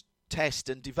works test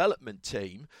and development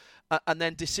team, and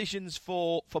then decisions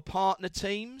for partner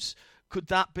teams. Could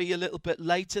that be a little bit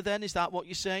later then? Is that what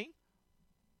you're saying?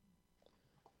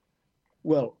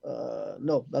 Well,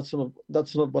 no, that's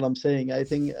not what I'm saying. I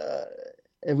think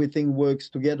everything works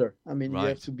together. I mean, right. You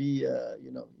have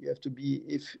to be,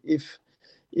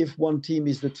 if one team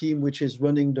is the team which is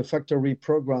running the factory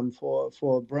program for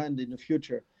a brand in the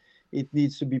future, it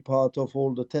needs to be part of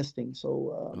all the testing.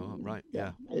 So, right,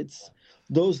 yeah. It's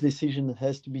those decisions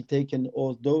has to be taken,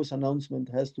 or those announcements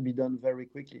has to be done very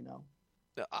quickly now.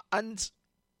 And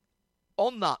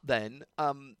on that then,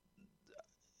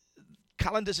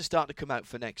 calendars are starting to come out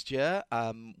for next year.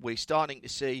 We're starting to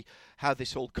see how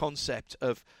this whole concept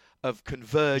of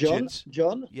convergence.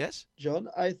 John? Yes? John,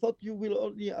 I thought you will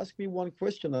only ask me one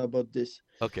question about this.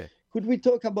 Okay. Could we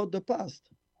talk about the past?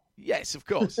 Yes, of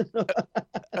course.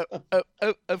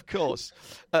 Of course.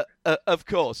 Of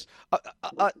course.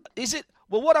 Is it?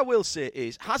 Well, what I will say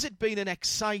is, has it been an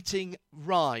exciting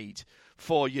ride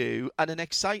for you and an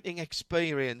exciting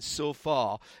experience so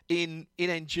far in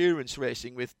endurance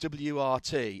racing with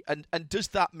WRT? And does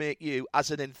that make you, as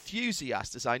an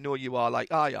enthusiast, as I know you are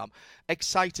like I am,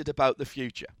 excited about the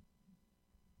future?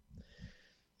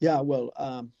 Yeah, well,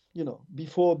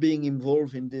 before being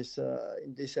involved in this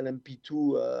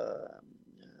LMP2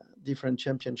 different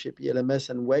championship, ELMS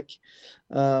and WEC,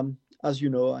 as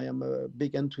you know, I am a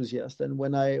big enthusiast, and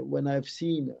when I've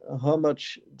seen how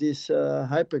much this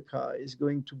hypercar is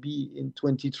going to be in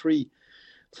 23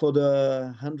 for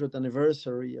the 100th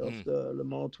anniversary of the Le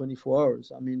Mans 24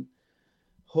 Hours, I mean,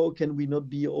 how can we not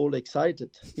be all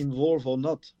excited, involved or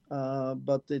not?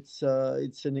 But it's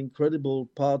an incredible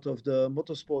part of the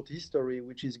motorsport history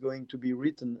which is going to be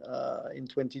written in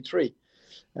 23,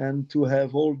 and to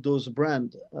have all those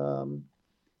brands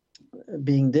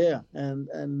being there and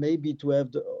maybe to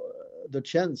have the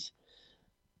chance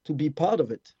to be part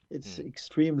of it. It's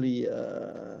extremely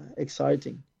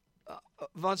exciting.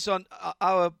 Vincent,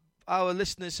 our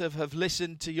listeners have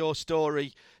listened to your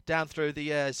story down through the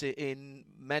years in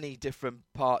many different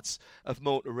parts of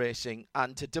motor racing,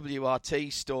 and to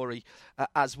WRT's story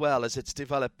as well, as it's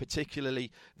developed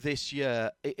particularly this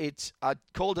year. I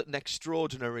called it an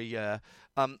extraordinary year.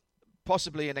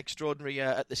 Possibly an extraordinary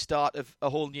year at the start of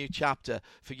a whole new chapter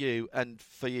for you and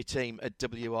for your team at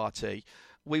WRT.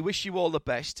 We wish you all the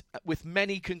best, with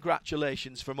many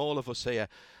congratulations from all of us here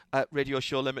at Radio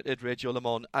Show Limited, Radio Le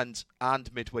Mans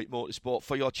and Midweek Motorsport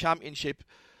for your championship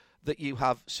that you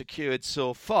have secured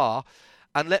so far.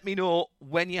 And let me know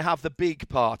when you have the big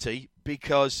party,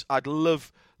 because I'd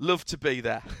love to be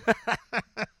there.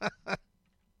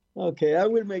 Okay, I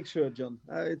will make sure, John.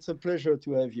 It's a pleasure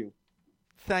to have you.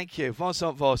 Thank you.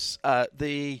 Vincent Vos,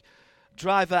 the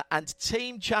driver and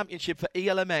team championship for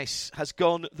ELMS has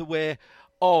gone the way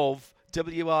of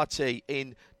WRT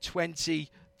in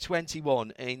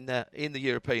 2021 in the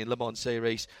European Le Mans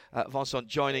Series. Vincent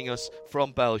joining us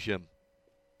from Belgium.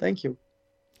 Thank you.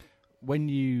 When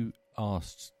you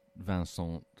asked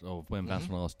Vincent, or when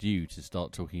Vincent asked you to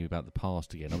start talking about the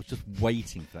past again, I was just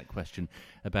waiting for that question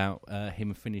about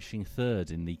him finishing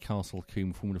third in the Castle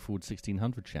Combe Formula Ford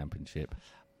 1600 Championship.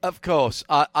 Of course,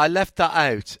 I left that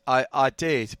out. I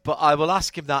did, but I will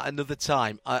ask him that another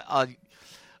time.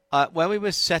 when we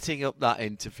were setting up that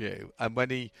interview, and when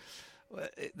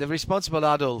the responsible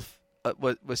adult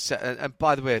was set, and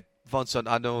by the way, Von Son,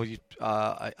 I know you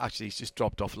actually he's just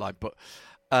dropped offline, but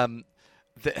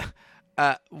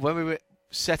when we were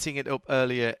setting it up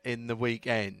earlier in the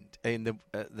weekend, in the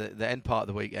end part of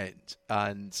the weekend,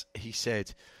 and he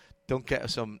said, don't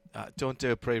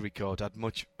do a pre-record. I'd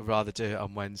much rather do it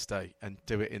on Wednesday and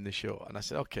do it in the show. And I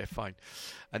said, okay, fine.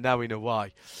 And now we know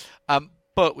why.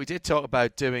 But we did talk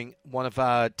about doing one of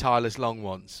our Tyler's long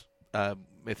ones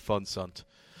with Fonsont.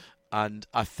 And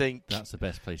I think that's the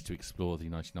best place to explore the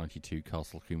 1992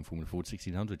 Castle Combe Formula Ford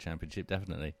 1600 Championship,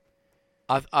 definitely.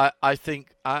 I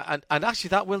think, and actually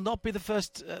that will not be the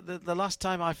first, the last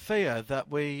time I fear that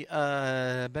we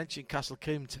mention Castle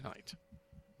Combe tonight,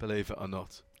 believe it or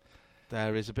not.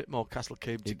 There is a bit more Castle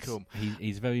Combe to come.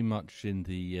 He's very much in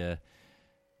the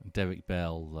Derek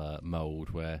Bell mould,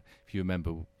 where, if you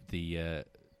remember the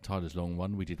Tyler's Long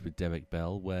one we did with Derek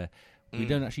Bell, where we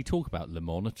don't actually talk about Le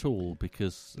Mans at all,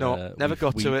 because never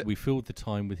got to it. We filled the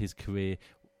time with his career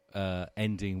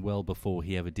ending well before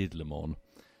he ever did Le Mans.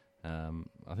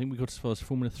 I think we got as far as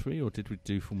Formula 3, or did we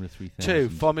do Formula 3000?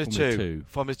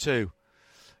 Formula 2.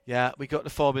 Yeah, we got to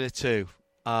Formula 2.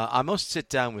 I must sit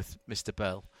down with Mr.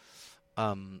 Bell.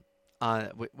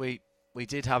 We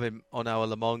did have him on our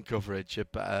Le Mans coverage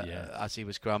as he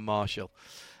was Grand Marshal,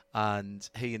 and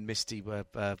he and Misty were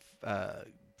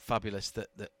fabulous that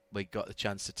we got the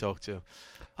chance to talk to him.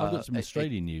 I've got some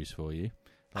Australian news for you.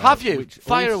 Have you? Which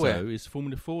Fire also away. Is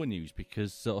Formula 4 news,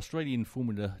 because Australian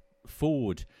Formula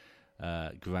Ford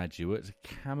graduate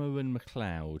Cameron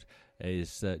McLeod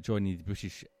is joining the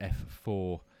British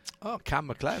F4 Cam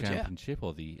McLeod, Championship,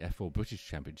 or the F4 British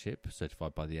Championship,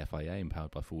 certified by the FIA and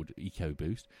powered by Ford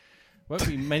EcoBoost. Won't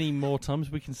be many more times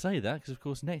we can say that, because of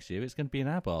course next year it's going to be in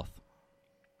Abarth.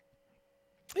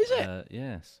 Is it?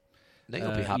 Yes. Nick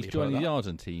will be happy. He's joining the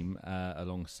Arden team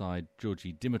alongside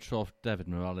Georgi Dimitrov, David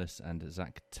Morales and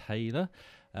Zach Taylor.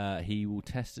 He will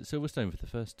test at Silverstone for the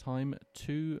first time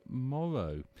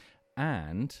tomorrow.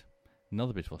 And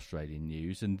another bit of Australian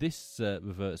news, and this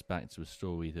reverts back to a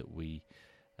story that we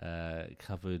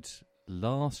covered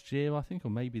last year, I think, or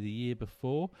maybe the year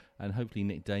before, and hopefully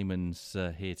Nick Damon's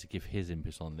here to give his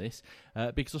input on this,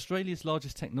 because Australia's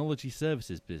largest technology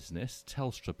services business,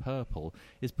 Telstra Purple,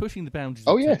 is pushing the boundaries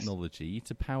of technology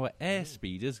to power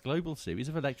Airspeeder's global series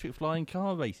of electric flying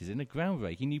car races in a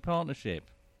groundbreaking new partnership.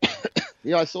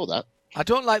 Yeah, I saw that. I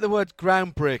don't like the word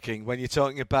groundbreaking when you're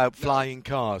talking about flying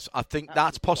cars. I think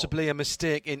that's possibly a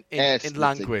mistake in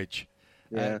language.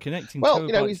 Yeah. Connecting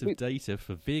terabytes of data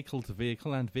for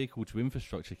vehicle-to-vehicle and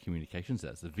vehicle-to-infrastructure communications,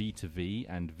 that's the V2V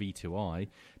and V2I,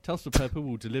 Telstra Purple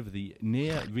will deliver the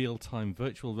near real-time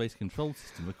virtual race control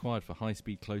system required for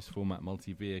high-speed, close-format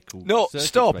multi-vehicle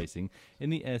circuit racing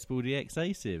in the Airspeeder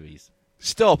XA series.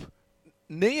 Stop.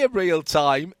 Near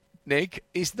real-time, Nick,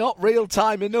 is not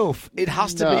real-time enough. It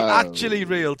has to be actually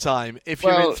real-time if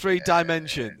you're in 3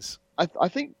 dimensions. I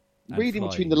think reading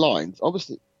between the lines,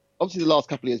 obviously the last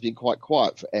couple of years have been quite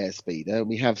quiet for Airspeeder, and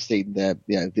we have seen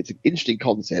it's an interesting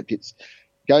concept. It's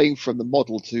going from the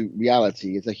model to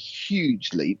reality is a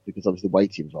huge leap, because obviously the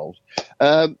weight involved.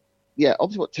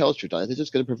 Obviously what Telstra does, they're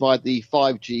just going to provide the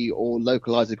 5G or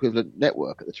localized equivalent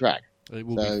network at the track. It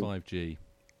will be 5G.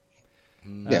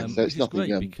 So it's nothing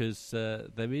great, because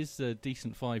there is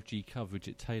decent 5G coverage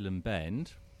at Tail and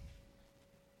Bend.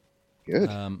 Good.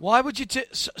 Why would you do...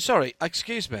 Sorry,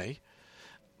 excuse me.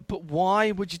 But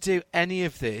why would you do any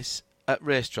of this at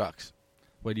racetracks?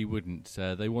 Well, you wouldn't.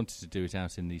 They wanted to do it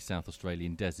out in the South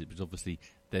Australian desert, but obviously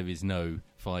there is no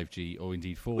 5G or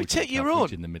indeed 4G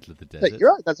coverage in the middle of the desert.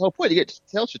 You're right. That's the whole point. You get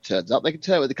Telstra turns up, they can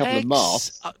turn with a couple of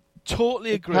masts.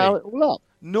 Totally agree. Power it all up.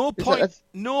 No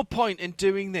point in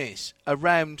doing this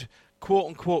around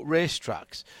quote-unquote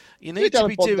racetracks. You need to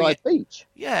be doing it. Beach.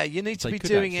 Yeah, you need to be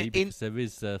doing it in. Because there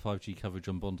is 5G coverage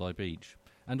on Bondi Beach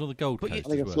and on the Gold Coast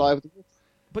as well.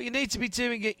 But you need to be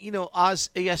doing it, as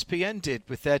ESPN did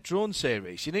with their drone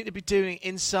series. You need to be doing it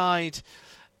inside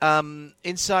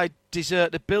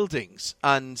deserted buildings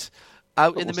and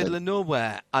out in the middle of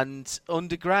nowhere and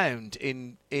underground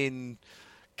in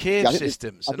cave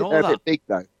systems and all that. They're a bit big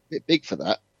though. A bit big for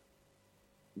that.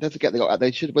 Don't forget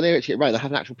they should, when they actually around, they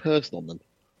have an actual person on them.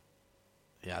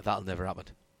 Yeah, that'll never happen.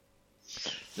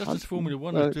 Just as Formula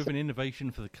 1 has driven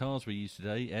innovation for the cars we use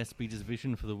today, Airspeeder's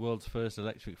vision for the world's first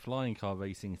electric flying car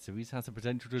racing series has the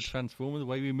potential to transform the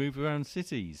way we move around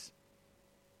cities.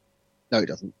 No, it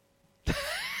doesn't.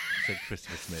 Said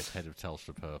Christopher Smith, head of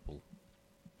Telstra Purple.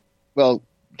 Well,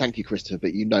 thank you, Christopher,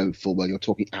 but you know full well you're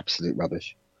talking absolute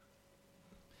rubbish.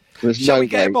 There's Shall no we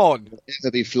get way him on?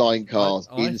 there'll be flying cars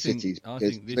I in think- cities I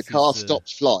because think if this the car is,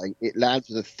 stops flying, it lands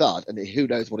with a thud, and who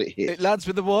knows what it hits? It lands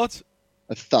with the what?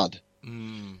 A thud.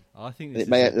 I think And it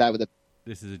may land with a.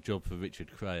 this is a job for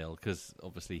Richard Crail because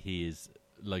obviously he is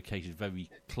located very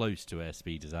close to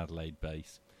Airspeeder's Adelaide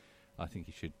base. I think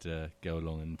he should go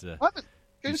along and.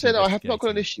 Going to say that I have not got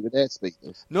an issue with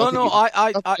airspeeders. No,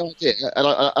 I think it's a idea, and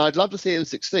I'd love to see them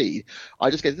succeed.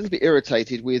 I just get a little bit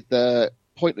irritated with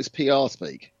pointless PR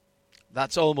speak.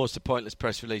 That's almost a pointless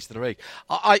press release of the week.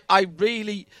 I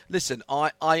really listen.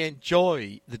 I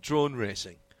enjoy the drone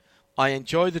racing.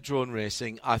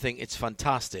 I think it's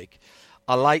fantastic.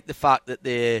 I like the fact that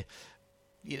they,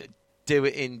 do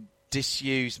it in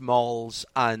disused malls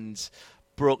and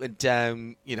broken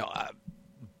down.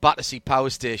 Battersea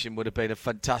Power Station would have been a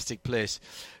fantastic place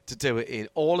to do it in.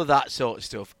 All of that sort of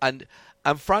stuff. And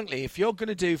frankly, if you're going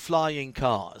to do flying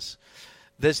cars,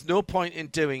 there's no point in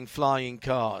doing flying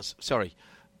cars. Sorry,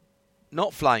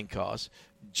 not flying cars,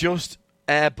 just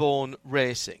airborne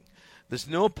racing. There's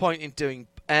no point in doing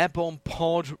airborne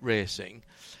pod racing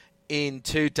in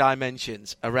 2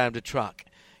 dimensions around a track.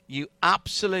 You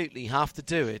absolutely have to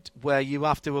do it where you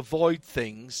have to avoid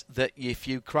things that if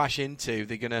you crash into,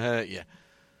 they're going to hurt you.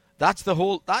 That's the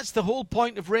whole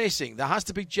point of racing. There has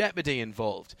to be jeopardy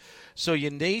involved. So you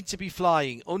need to be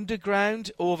flying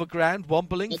underground, overground,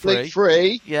 wobbling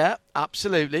free. Yeah,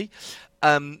 absolutely.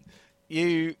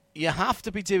 You have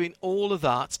to be doing all of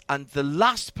that, and the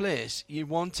last place you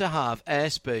want to have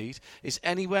airspeed is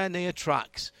anywhere near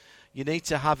tracks. You need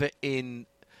to have it in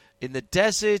the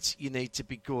desert. You need to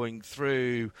be going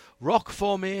through rock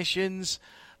formations,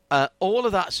 all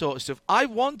of that sort of stuff. I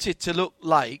want it to look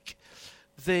like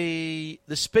the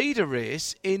speeder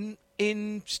race in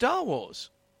Star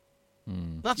Wars.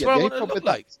 That's what I want it to look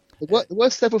like. There were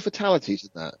several fatalities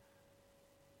in that.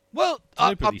 Well,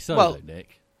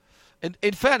 Nick.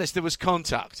 In fairness, there was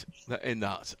contact in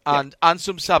that, and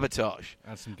some sabotage.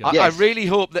 And some I really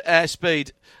hope that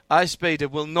Airspeeder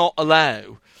will not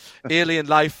allow alien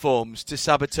life forms to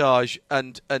sabotage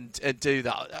and do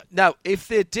that. Now, if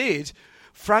they did,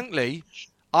 frankly,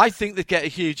 I think they'd get a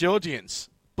huge audience.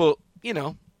 But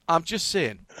I'm just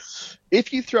saying.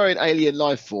 If you throw in alien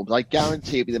life forms, I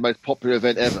guarantee it'll be the most popular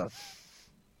event ever.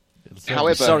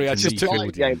 However, sorry, I just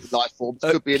took games life forms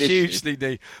could be an hugely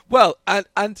issue. Well,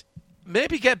 and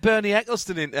maybe get Bernie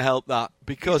Eccleston in to help that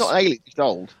because he's not alien, he's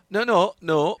old.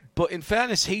 No. But in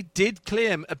fairness, he did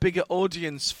claim a bigger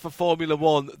audience for Formula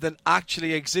One than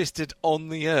actually existed on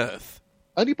the Earth.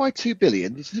 Only by 2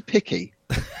 billion. This is picky.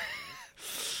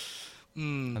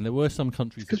 And there were some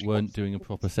countries that weren't doing a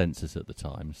proper census at the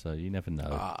time, so you never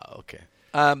know. Okay.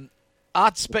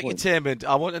 At Specutainment,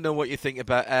 I want to know what you think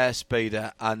about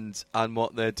Airspeeder and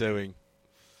what they're doing.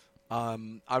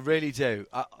 I really do.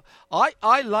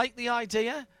 I like the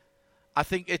idea. I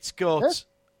think it's got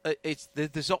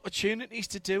there's opportunities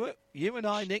to do it. You and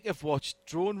I, Nick, have watched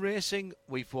drone racing.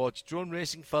 We've watched drone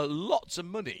racing for lots of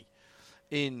money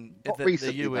in the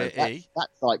UAE. That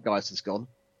zeitgeist has gone.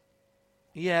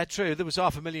 Yeah, true. There was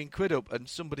 £500,000 up, and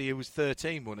somebody who was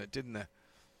 13 won it, didn't there?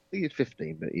 I think he was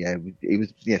 15, but yeah, he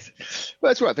was. Yes,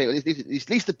 well, that's right. People. At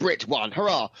least the Brit won.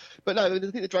 Hurrah! But no, I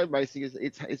think the drone racing is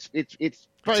it's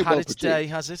very well its day,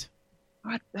 has it?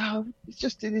 No, it's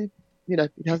just it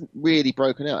hasn't really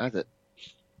broken out, has it?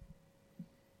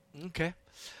 Okay.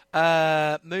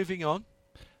 Moving on.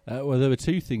 Well, there were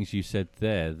 2 things you said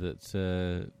there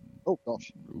that. Oh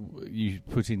gosh! You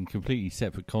put in completely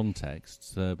separate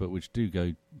contexts, but which do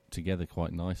go together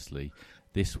quite nicely.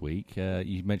 This week,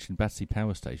 you mentioned Battersea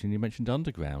Power Station, you mentioned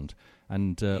Underground,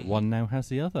 and one now has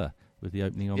the other with the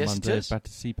opening on Monday of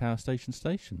Battersea Power Station.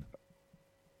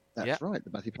 That's right, the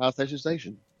Battersea Power Station.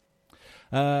 Is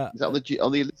that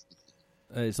on the list?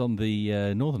 It's on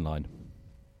the Northern Line.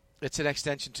 It's an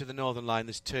extension to the Northern Line.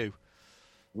 There's 2.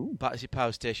 Ooh. Battersea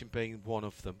Power Station being one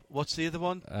of them. What's the other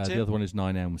one? The other one is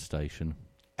 9 Elm Station.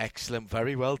 Excellent,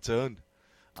 very well done.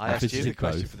 I asked you the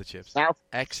question for the chips.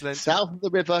 Excellent. South of the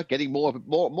river, getting more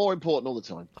important all the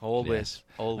time. Always.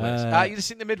 You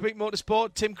listening to Midweek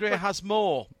Motorsport? Tim Gray has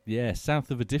more. Yeah, south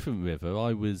of a different river.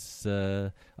 I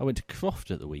went to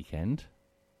Croft at the weekend.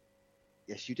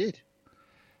 Yes, you did.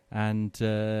 And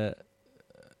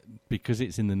because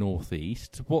it's in the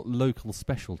northeast, what local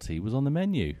specialty was on the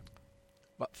menu?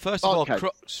 But first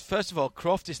of all,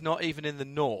 Croft is not even in the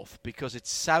north because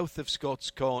it's south of Scott's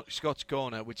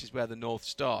Corner, which is where the north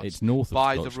starts. It's north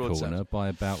of Scott's the Corner by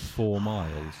about 4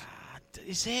 miles.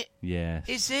 Is it? Yes.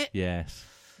 Is it? Yes.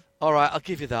 All right, I'll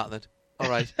give you that then. All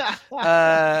right.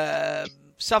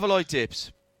 Savaloy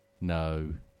dips.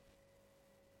 No.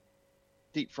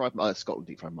 Deep fried Scotland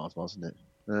deep fried Mars, wasn't it?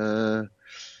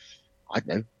 I don't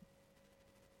know,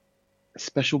 a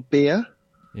special beer?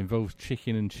 Involves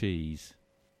chicken and cheese.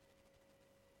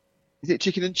 Is it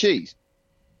chicken and cheese?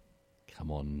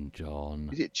 Come on, John.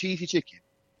 Is it cheesy chicken?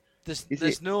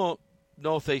 There's no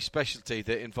Northeast specialty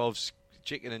that involves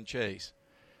chicken and cheese.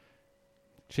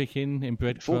 Chicken in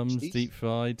breadcrumbs, deep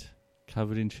fried,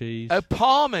 covered in cheese. A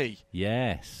palmy.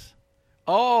 Yes.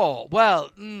 Oh,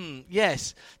 well,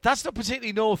 yes. That's not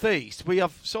particularly Northeast. We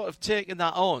have sort of taken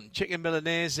that on. Chicken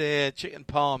Milanese, chicken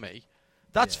palmy.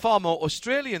 That's far more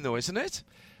Australian, though, isn't it?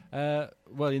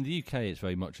 Well, in the UK, it's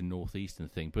very much a northeastern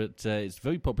thing, but it's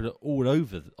very popular all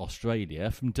over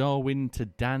Australia, from Darwin to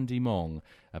Dandenong,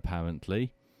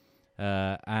 apparently.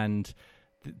 And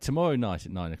tomorrow night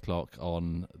at 9 o'clock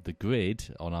on the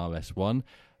grid on RS1,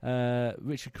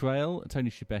 Richard Crail,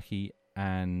 Tony Shebeki,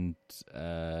 and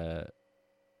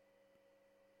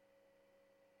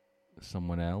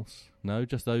someone else. No,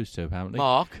 just those two, apparently.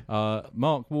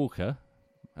 Mark Walker.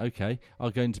 Okay,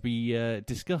 are going to be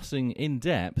discussing in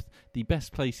depth the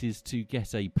best places to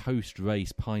get a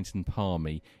post-race pint and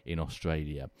palmy in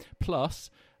Australia. Plus,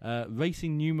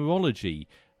 racing numerology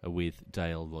with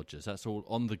Dale Rogers. That's all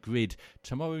on the grid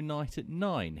tomorrow night at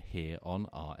 9 here on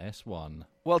RS1.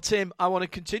 Well, Tim, I want to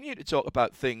continue to talk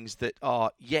about things that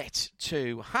are yet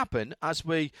to happen as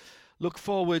we look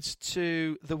forward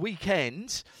to the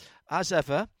weekend. As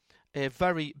ever, a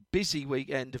very busy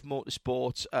weekend of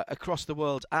motorsport across the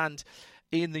world and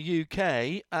in the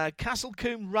UK. Castle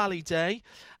Combe Rally Day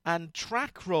and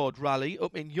Track Road Rally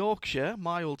up in Yorkshire,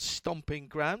 my old stomping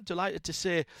ground. Delighted to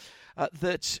say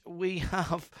that we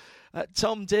have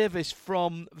Tom Davis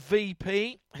from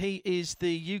VP. He is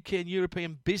the UK and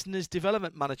European Business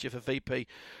Development Manager for VP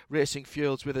Racing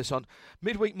Fuels with us on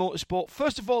Midweek Motorsport.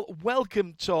 First of all,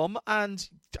 welcome, Tom. And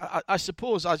I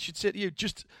suppose I should say to you,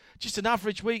 just an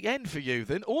average weekend for you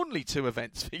then. Only 2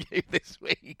 events for you this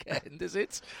weekend, is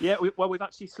it? Yeah, we've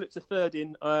actually slipped a third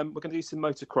in. We're going to do some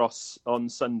motocross on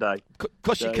Sunday.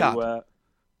 You can.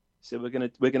 So we've got a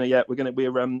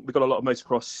lot of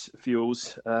motocross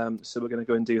fuels. So we're going to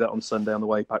go and do that on Sunday on the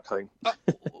way back home.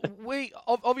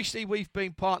 We've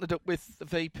been partnered up with the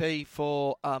VP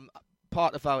for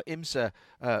part of our IMSA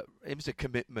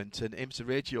commitment and IMSA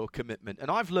radio commitment, and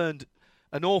I've learned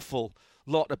an awful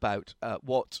lot about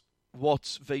what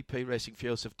VP Racing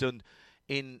Fuels have done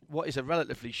in what is a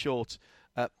relatively short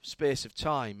space of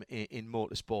time in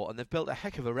motorsport, and they've built a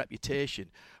heck of a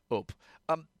reputation up.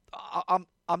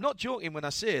 I'm not joking when I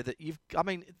say that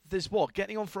there's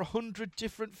getting on for 100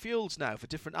 different fuels now for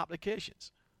different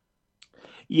applications.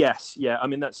 Yes, yeah. I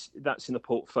mean that's in the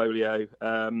portfolio,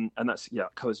 and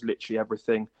covers literally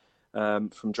everything,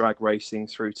 from drag racing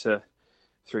through to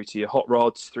your hot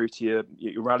rods, through to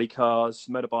your rally cars,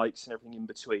 motorbikes, and everything in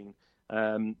between.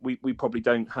 We probably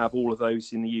don't have all of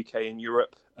those in the UK and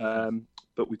Europe,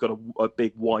 but we've got a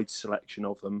big, wide selection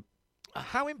of them.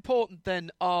 How important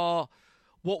then are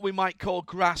what we might call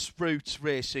grassroots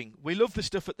racing? We love the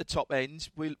stuff at the top end.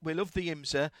 We love the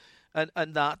IMSA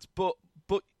and that, but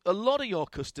a lot of your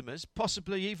customers,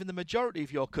 possibly even the majority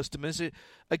of your customers,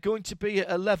 are going to be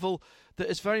at a level that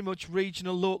is very much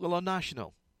regional, local, or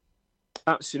national.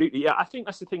 Absolutely, yeah. I think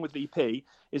that's the thing with VP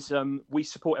is we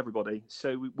support everybody.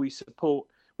 So we support.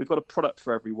 We've got a product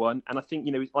for everyone, and I think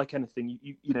like anything,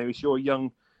 you if you're a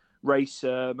young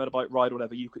racer, motorbike rider,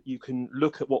 whatever, you can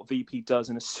look at what VP does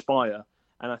and aspire.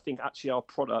 And I think actually our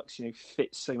products,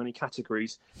 fit so many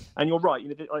categories. And you're right,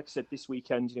 like I said, this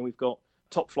weekend, we've got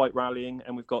top flight rallying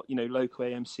and we've got, local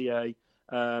AMCA,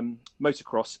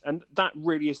 motocross. And that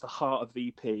really is the heart of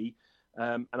VP.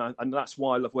 And that's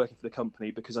why I love working for the company,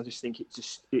 because I just think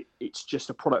it's just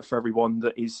a product for everyone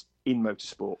that is in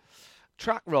motorsport.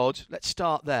 Track Rod, let's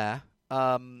start there.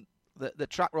 The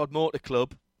Track Rod Motor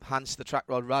Club, hence the Track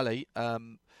Rod Rally,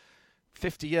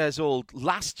 50 years old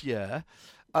last year.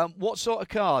 What sort of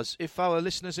cars, if our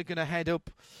listeners are going to head up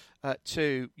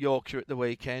to Yorkshire at the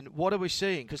weekend, what are we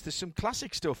seeing? Because there's some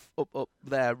classic stuff up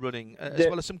there running, as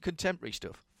well as some contemporary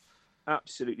stuff.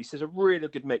 Absolutely. So there's a really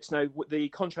good mix. Now, the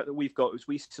contract that we've got is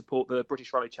we support the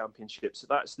British Rally Championship. So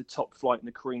that's the top flight and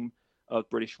the cream of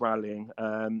British rallying.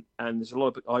 And there's a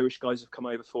lot of Irish guys have come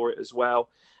over for it as well.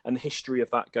 And the history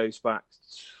of that goes back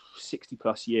 60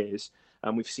 plus years.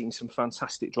 And we've seen some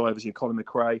fantastic drivers, Colin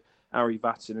McRae, Ari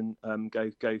Vatten, and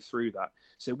go through that.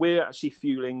 So we're actually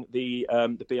fueling the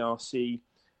BRC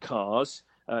cars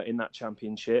in that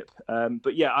championship.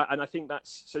 But yeah, and I think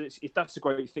that's a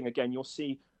great thing. Again, you'll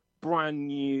see brand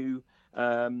new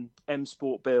M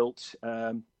Sport built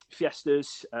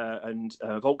Fiestas and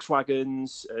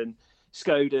Volkswagens and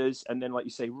Skodas, and then, like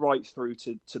you say, right through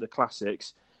to the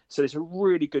classics. So there's a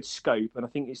really good scope, and I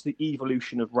think it's the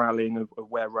evolution of rallying, of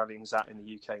where rallying's at in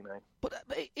the UK now. But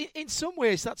in some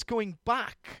ways, that's going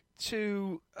back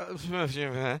to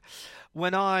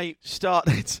when I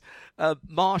started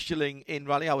marshalling in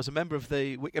rally. I was a member of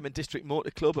the Wickham and District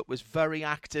Motor Club. It was very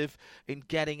active in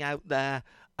getting out there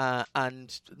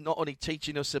and not only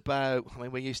teaching us about. I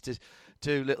mean, we used to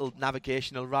do little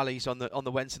navigational rallies on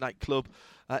the Wednesday night club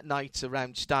at night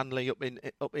around Stanley up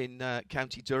in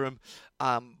County Durham.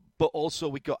 But also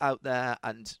we got out there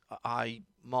and I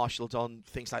marshalled on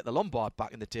things like the Lombard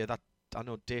back in the day. That I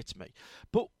know dates me.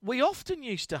 But we often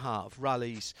used to have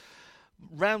rallies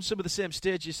round some of the same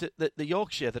stages that the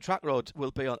Yorkshire, the track road, will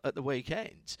be on at the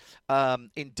weekend,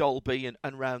 in Dolby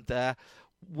and round there,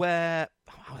 where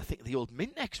I think the old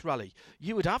Mintex rally,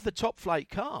 you would have the top flight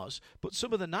cars, but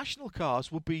some of the national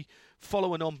cars would be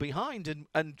following on behind, and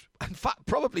in fact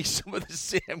probably some of the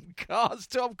same cars,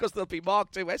 Tom, because there'll be Mark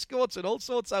II Escorts and all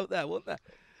sorts out there, won't there?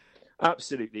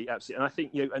 Absolutely. And I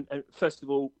think, and first of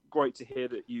all, great to hear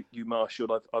that you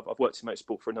marshalled. I've worked in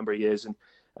motorsport for a number of years, and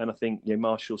I think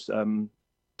marshals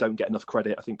don't get enough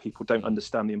credit. I think people don't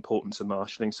understand the importance of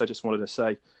marshalling. So I just wanted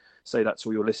to say that to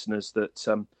all your listeners,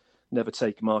 that never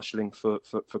take marshalling for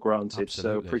granted.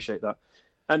 Absolutely. So appreciate that.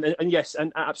 And yes,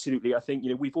 and absolutely, I think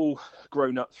we've all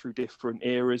grown up through different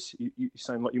eras. You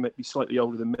sound like you might be slightly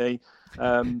older than me,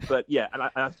 but yeah, and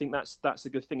I think that's the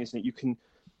good thing, isn't it?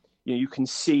 You can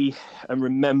see and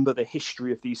remember the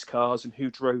history of these cars and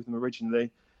who drove them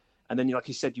originally, and then like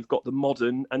you said, you've got the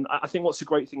modern. And I think what's a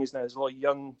great thing is now there's a lot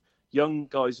of young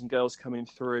guys and girls coming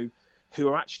through who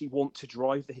are actually want to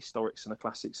drive the historics and the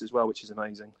classics as well, which is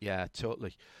amazing. Yeah,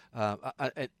 totally.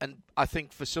 And I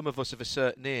think for some of us of a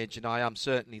certain age, and I am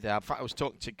certainly there. In fact, I was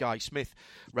talking to Guy Smith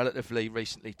relatively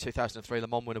recently, 2003 Le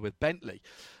Mans winner with Bentley.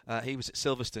 He was at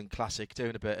Silverstone Classic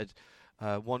doing a bit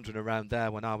of wandering around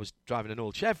there when I was driving an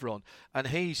old Chevron, and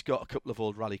he's got a couple of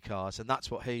old rally cars, and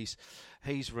that's what he's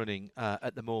running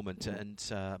at the moment. And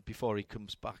before he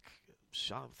comes back,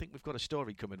 I think we've got a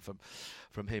story coming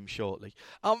from him shortly.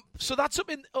 So that's up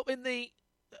in the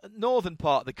northern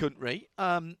part of the country.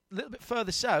 A little bit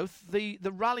further south, the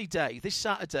rally day this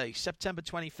Saturday, September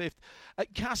 25th,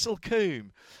 at Castle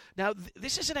Combe. Now,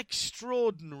 this is an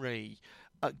extraordinary,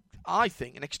 I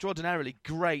think, an extraordinarily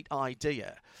great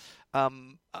idea.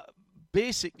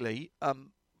 Basically,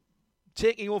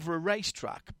 taking over a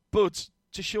racetrack, but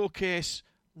to showcase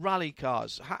rally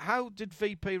cars. How did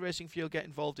VP Racing Fuel get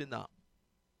involved in that?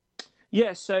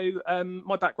 Yeah, so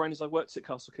my background is I worked at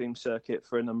Castle Combe Circuit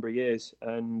for a number of years,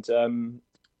 and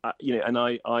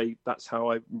I that's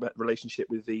how I met relationship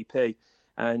with VP.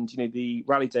 And the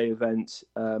Rally Day event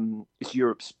is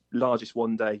Europe's largest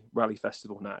one-day rally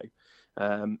festival now,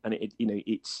 and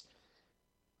it's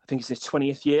I think it's its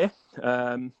 20th year,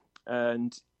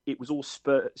 and it was all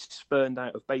spurned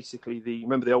out of basically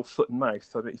remember the old foot and mouth,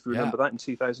 if you remember that, in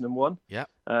 2001. Yeah.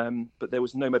 But there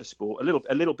was no motorsport.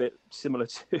 A little bit similar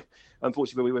to,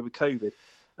 unfortunately, where we were with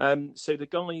COVID. So the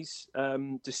guys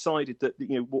decided that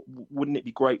wouldn't it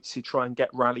be great to try and get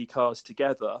rally cars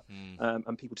together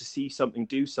and people to see something,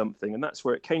 do something, and that's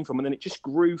where it came from. And then it just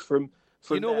grew from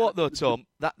you know there. what though, Tom?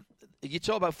 That you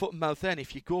talk about foot and mouth. Then,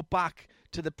 if you go back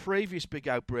to the previous big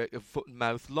outbreak of foot and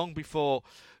mouth, long before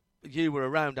you were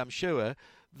around, I'm sure,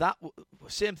 that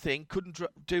same thing, couldn't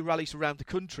do rallies around the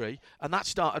country, and that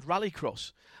started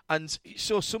rallycross. And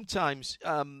so sometimes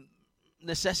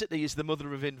necessity is the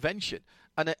mother of invention,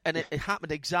 and it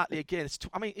happened exactly again. It's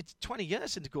 20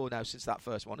 years ago now since that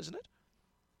first one, isn't it?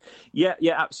 Yeah,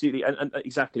 absolutely, and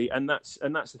exactly, and that's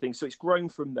the thing. So it's grown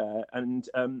from there, and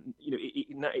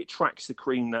it tracks the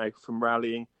cream now from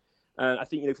rallying. I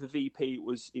think for the VP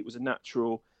it was a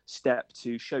natural step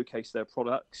to showcase their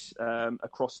products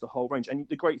across the whole range. And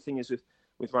the great thing is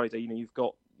with Rally Day, you've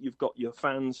got your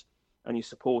fans and your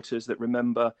supporters that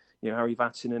remember Harry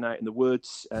Vatanen out in the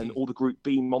woods and all the Group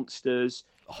B monsters.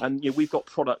 And we've got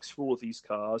products for all of these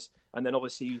cars. And then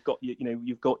obviously you've got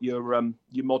your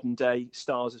modern day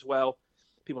stars as well,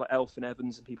 people like Elfyn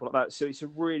Evans and people like that. So it's a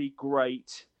really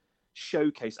great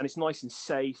showcase, and it's nice and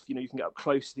safe. You can get up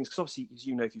close to things, because obviously, as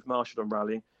if you've marshalled on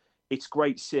rallying, it's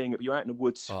great seeing it. You're out in the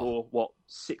woods for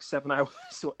 6-7 hours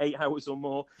or 8 hours or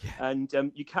more, and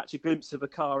you catch a glimpse of a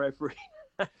car every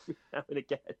now and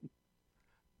again.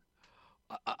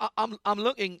 I'm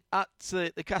looking at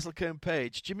the Castle Combe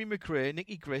page. Jimmy McRae,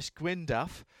 Nicky Grist, Gwyn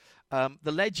Duff,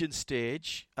 the Legend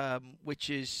stage, which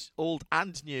is old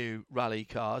and new rally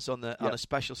cars on a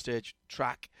special stage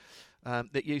track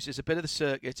that uses a bit of the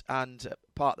circuit and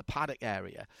part of the paddock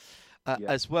area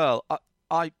as well.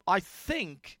 I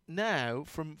think now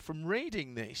from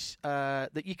reading this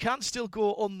that you can still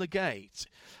go on the gate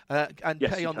and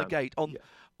pay on the gate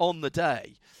on the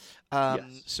day.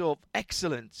 So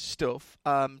excellent stuff.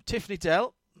 Tiffany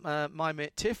Dell, my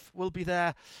mate Tiff, will be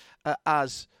there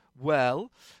as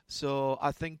well. So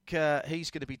I think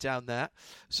he's going to be down there.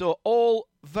 So all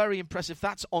very impressive.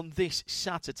 That's on this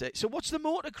Saturday. So what's the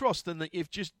motocross then that you've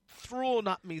just thrown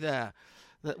at me there?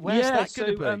 Where's that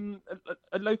going to be?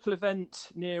 A local event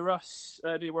near us,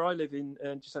 near where I live in,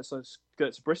 just outside the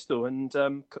skirts of Bristol, and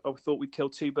I thought we'd kill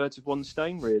two birds with one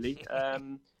stone, really.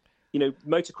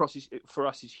 Motocross for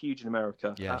us is huge in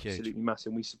America, absolutely huge.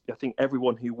 Massive. I think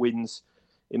everyone who wins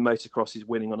in motocross is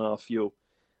winning on our fuel.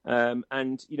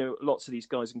 And lots of these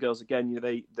guys and girls, again,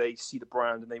 they see the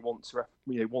brand and they want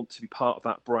to be part of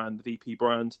that brand, the VP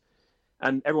brand.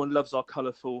 And everyone loves our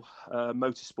colourful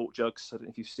motorsport jugs. I don't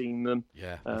know if you've seen them.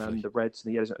 Yeah. The reds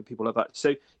and the yellows, and people love that.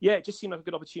 So yeah, it just seemed like a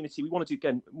good opportunity. We want to do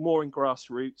again more in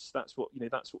grassroots. That's what we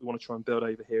want to try and build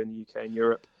over here in the UK and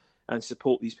Europe, and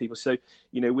support these people. So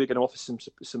we're going to offer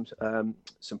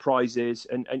some prizes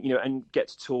and get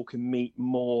to talk and meet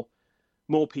more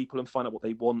people and find out what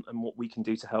they want and what we can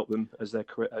do to help them as they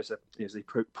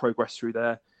progress through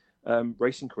their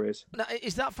racing careers. Now,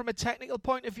 is that from a technical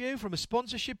point of view, from a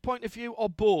sponsorship point of view, or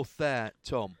both there,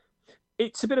 Tom?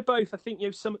 It's a bit of both. I think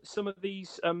some of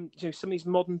these some of these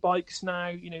modern bikes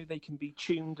now, they can be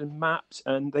tuned and mapped,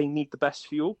 and they need the best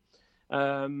fuel.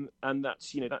 And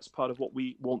that's part of what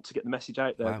we want to get the message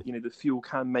out there. Wow. That, the fuel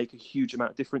can make a huge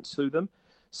amount of difference to them.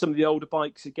 Some of the older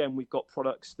bikes, again, we've got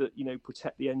products that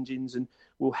protect the engines and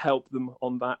will help them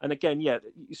on that. And again,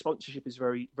 sponsorship is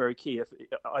very, very key. If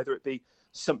either it be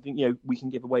something we can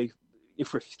give away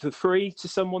for free to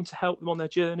someone to help them on their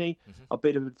journey, a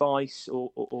bit of advice or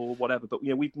whatever. But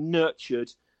we've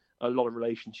nurtured a lot of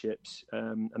relationships,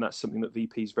 and that's something that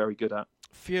VP is very good at.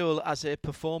 Fuel as a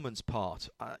performance part,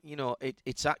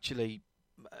 it's actually.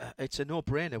 It's a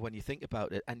no-brainer when you think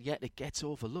about it, and yet it gets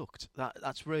overlooked.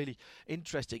 That's really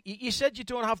interesting. You said you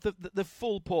don't have the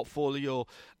full portfolio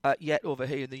yet over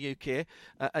here in the UK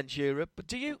and Europe, but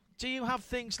do you have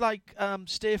things like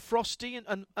Stay Frosty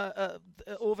and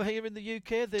over here in the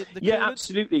UK? The coolants?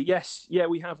 Absolutely. Yes,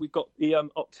 we have. We've got the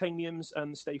Octaniums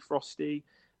and the Stay Frosty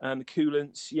and the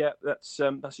coolants. Yeah, that's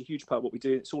a huge part of what we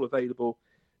do. It's all available.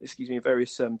 In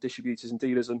various distributors and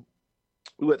dealers and.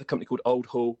 We work with a company called Old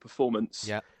Hall Performance,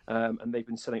 and they've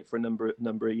been selling it for a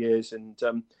number of years. And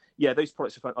those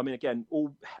products are fun. I mean, again,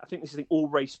 I think this is all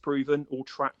race proven, all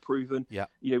track proven. Yeah.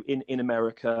 In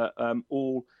America,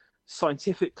 all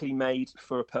scientifically made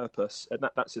for a purpose, and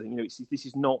that's the thing. This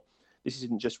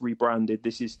isn't just rebranded.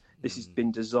 This has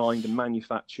been designed and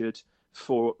manufactured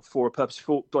for a purpose,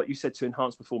 for, like you said, to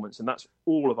enhance performance, and that's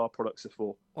all of our products are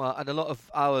for. Well, and a lot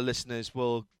of our listeners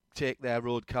will take their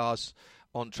road cars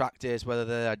on track days, whether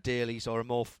they're dailies or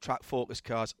more track-focused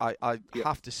cars. I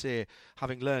have to say,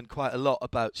 having learned quite a lot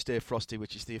about Stay Frosty,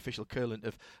 which is the official coolant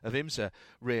of IMSA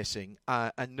racing,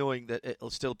 and knowing that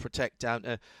it'll still protect down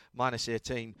to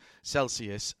 -18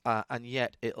 Celsius, and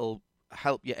yet it'll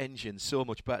help your engine so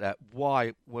much better.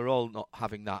 Why we're all not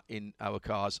having that in our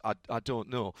cars, I don't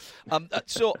know.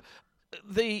 So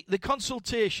the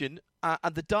consultation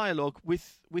and the dialogue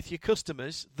with your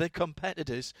customers, the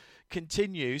competitors,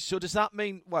 continues. So does that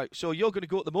mean, so you're going to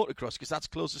go to the motocross because that's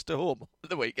closest to home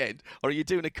the weekend, or are you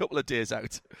doing a couple of days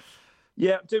out?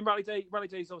 Yeah, I'm doing Rally Day. Rally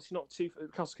Day is obviously not too.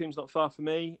 Castle Coombe's not far for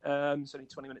me. It's only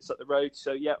 20 minutes up the road.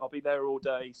 So yeah, I'll be there all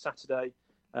day Saturday.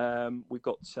 We've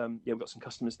got some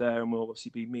customers there, and we'll obviously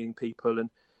be meeting people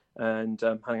and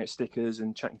handing out stickers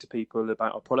and chatting to people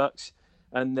about our products.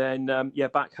 And then,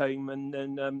 back home and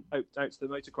then out to the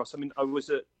motocross. I mean, I was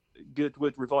at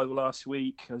Goodwood Revival last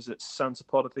week. I was at Santa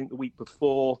Pod, I think, the week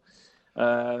before. We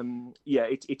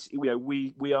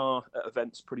are at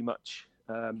events pretty much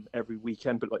every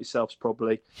weekend, but like yourselves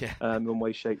probably, in one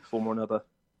way, shape, form or another.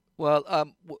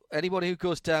 Well, anybody who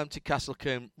goes down to Castle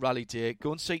Combe Rally Day,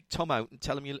 go and seek Tom out and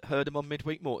tell him you heard him on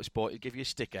Midweek Motorsport. He'll give you a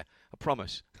sticker. I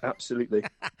promise. Absolutely.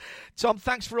 Tom,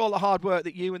 thanks for all the hard work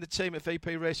that you and the team at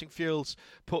VP Racing Fuels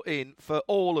put in for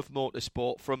all of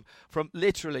motorsport, from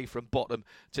literally from bottom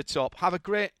to top. Have a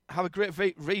great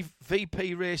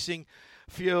VP Racing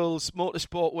Fuels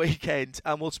Motorsport weekend,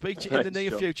 and we'll speak to you in the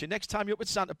near future. Next time you're up at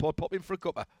Santa Pod, pop in for a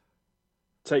cuppa.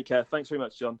 Take care. Thanks very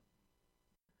much, John.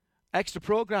 Extra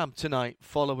programme tonight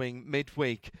following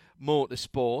Midweek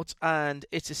Motorsport, and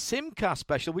it's a Simcast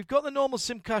special. We've got the normal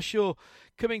Simcast show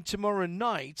coming tomorrow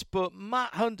night, but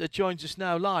Matt Hunter joins us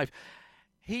now live.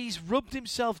 He's rubbed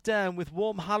himself down with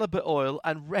warm halibut oil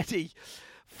and ready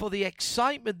for the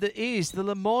excitement that is the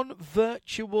Le Mans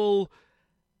Virtual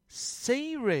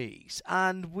series,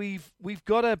 and we've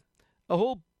got a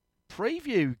whole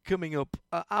preview coming up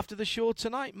after the show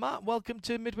tonight. Matt, welcome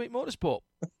to Midweek Motorsport.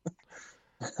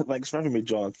 Thanks for having me,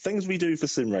 John. Things we do for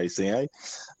sim racing, eh?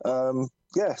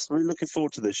 Yes, really looking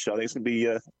forward to this show. I think it's going to be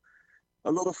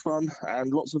a lot of fun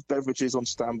and lots of beverages on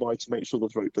standby to make sure the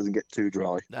throat doesn't get too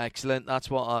dry. Excellent. That's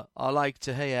what I like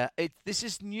to hear. This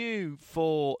is new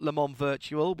for Le Mans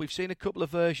Virtual. We've seen a couple of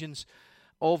versions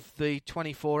of the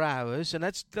 24 hours, and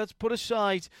let's put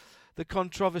aside the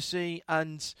controversy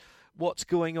and what's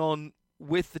going on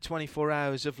with the 24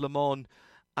 hours of Le Mans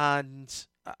and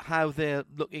how they're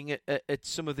looking at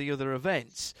some of the other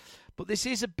events. But this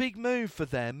is a big move for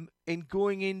them in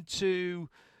going into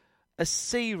a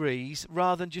series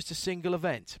rather than just a single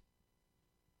event.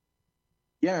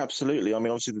 Yeah, absolutely. I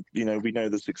mean, obviously, we know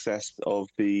the success of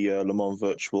the Le Mans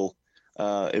Virtual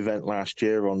event last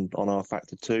year on our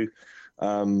Factor 2.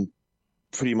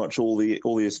 Pretty much all the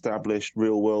established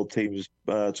real world teams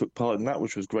took part in that,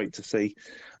 which was great to see.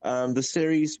 The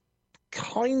series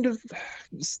kind of,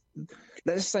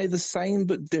 let's say, the same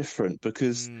but different,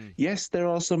 because yes, there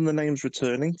are some of the names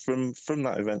returning from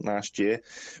that event last year,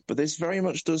 but this very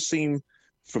much does seem,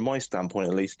 from my standpoint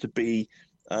at least, to be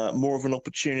more of an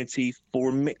opportunity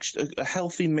for a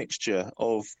healthy mixture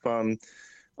of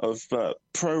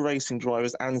pro racing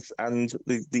drivers and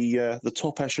the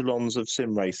top echelons of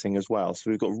sim racing as well. So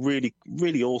we've got really,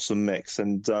 really awesome mix,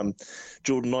 and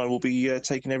Jordan and I will be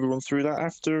taking everyone through that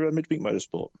after Midweek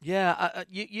Motorsport. Yeah,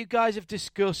 you guys have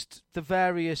discussed the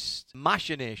various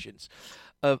machinations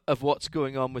of what's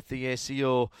going on with the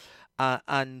ACO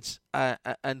and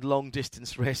long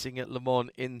distance racing at Le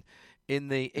Mans in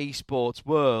the esports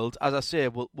world. As I say,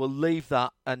 we'll leave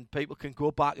that, and people can go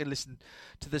back and listen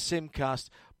to the Simcast.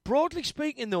 Broadly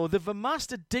speaking, though, they've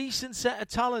amassed a decent set of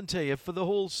talent here for the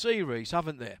whole series,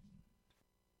 haven't they?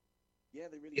 Yeah,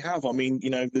 they really have. I mean,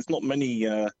 there's not many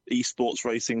esports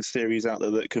racing series out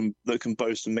there that can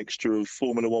boast a mixture of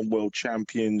Formula One world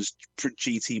champions,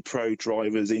 GT Pro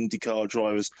drivers, IndyCar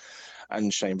drivers,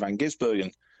 and Shane van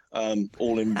Gisbergen.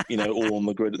 All on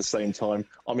the grid at the same time.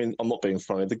 I mean, I'm not being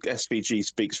funny. The SVG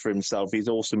speaks for himself. He's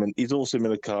awesome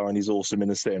in a car, and he's awesome in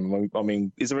a sim. I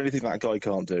mean, is there anything that guy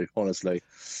can't do? Honestly,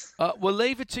 we'll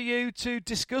leave it to you to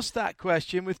discuss that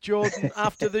question with Jordan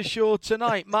after the show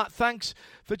tonight. Matt, thanks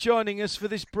for joining us for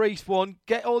this brief one.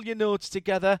 Get all your notes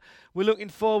together. We're looking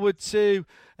forward to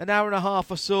an hour and a half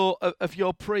or so of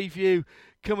your preview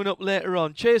coming up later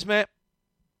on. Cheers, mate.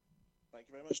 Thank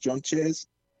you very much, John. Cheers.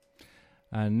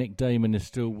 And Nick Damon is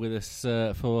still with us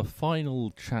for a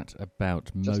final chat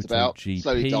about Just about. MotoGP.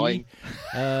 Slowly dying.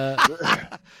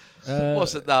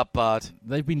 Wasn't that bad.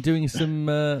 They've been doing some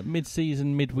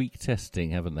mid-season, midweek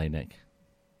testing, haven't they, Nick?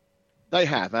 They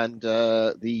have, and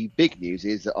the big news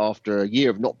is that after a year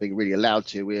of not being really allowed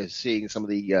to, we're seeing some of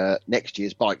the next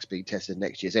year's bikes being tested,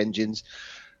 next year's engines.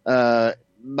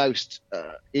 Most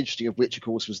interesting of which, of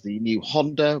course, was the new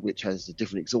Honda, which has a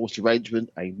different exhaust arrangement,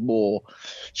 a more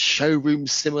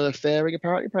showroom-similar fairing,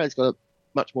 apparently. Apparently it's got a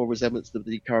much more resemblance to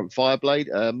the current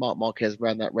Fireblade. Marc Marquez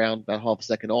ran that round about half a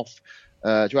second off.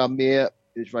 Joan Mir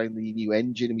is running the new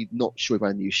engine, and we're not sure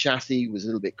about the new chassis. It was a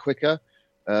little bit quicker.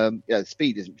 The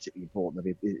speed isn't particularly important. I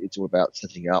mean, it's all about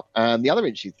setting up. And the other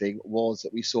interesting thing was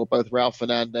that we saw both Ralph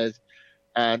Fernandez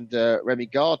and Remy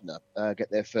Gardner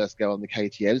get their first go on the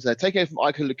KTMs. They're taking over from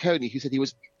Iko Lukoni, who said he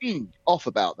was off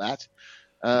about that.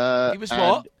 He was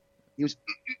what? He was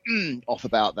off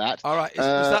about that. All right. Was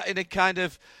that in a kind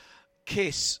of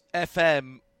Kiss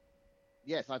FM?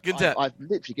 Yes, I've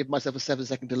literally given myself a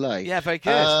 7-second delay. Yeah, very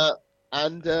good. Yes,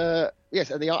 and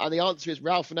the answer is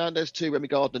Ralph Fernandez 2, Remy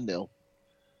Gardner 0.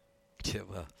 Yeah,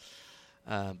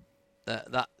 well,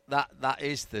 that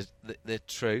is the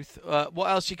truth. What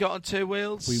else you got on two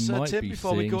wheels, Tim,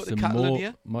 before we go to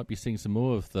Catalonia? Might be seeing some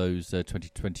more of those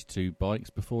 2022 bikes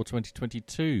before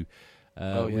 2022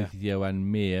 with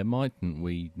Joan Mir, mightn't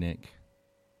we, Nick?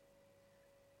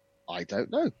 I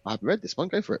don't know. I haven't read this one.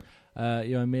 Go for it.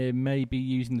 Joan Mir may be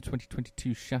using the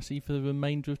 2022 chassis for the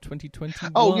remainder of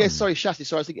 2021. Oh, yes, sorry, chassis.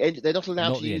 Sorry, I was thinking they're not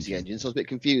allowed to use the engine, so I was a bit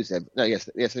confused then. No, yes.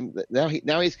 Now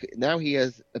he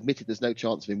has admitted there's no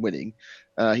chance of him winning.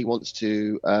 He wants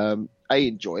to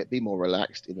enjoy it, be more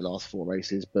relaxed in the last 4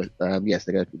 races, but yes,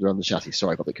 they're going to run the chassis.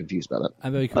 Sorry, I got a bit confused about that.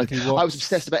 And very quickly, I was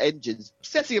obsessed about engines.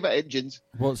 Obsessing about engines.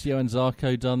 What's Johan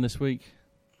Zarco done this week?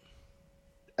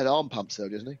 An arm pump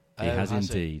surgery, isn't he? He has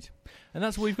indeed. And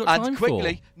that's what we've got time for. And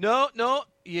quickly, no,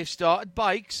 you've started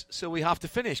bikes, so we have to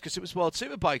finish, because it was World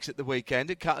Superbikes at the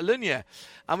weekend at Catalonia.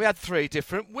 And we had 3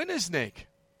 different winners, Nick.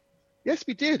 Yes,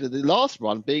 we did. And the last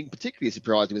one being particularly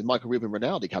surprising with Michael Ruben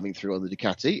Rinaldi coming through on the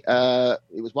Ducati.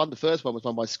 The first one was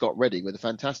won by Scott Redding with a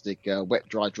fantastic wet,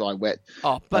 dry, wet.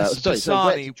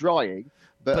 Bassani, wet drying.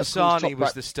 But Bassani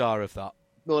was the star of that.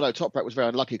 No, Top Rat was very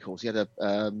unlucky, of course. He had a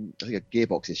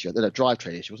gearbox issue. No,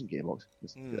 drivetrain issue. It wasn't gearbox.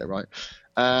 Get that right.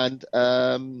 And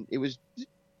it was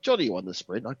Johnny won the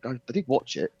sprint. I did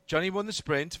watch it. Johnny won the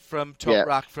sprint from Top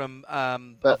Rack from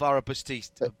Alvaro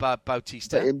Bautista. But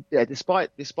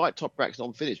despite Top Rack's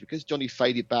non-finish, because Johnny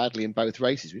faded badly in both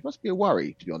races, which must be a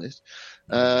worry, to be honest.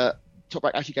 Top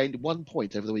Rack actually gained 1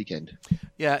 point over the weekend.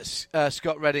 Yes,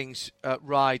 Scott Redding's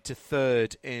ride to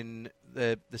third in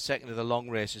the second of the long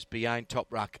races behind Top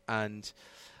Rack and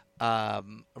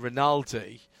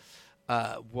Rinaldi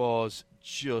was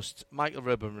just... Michael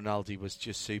Ruben Rinaldi was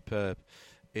just superb.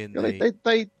 They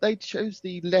chose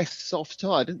the less soft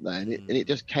tyre, didn't they? And it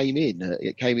just came in.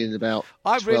 It came in about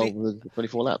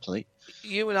 24 laps, I think.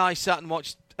 You and I sat and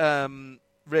watched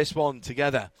race one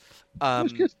together. It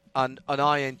was good. And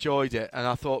I enjoyed it, and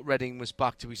I thought Redding was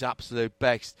back to his absolute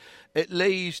best. It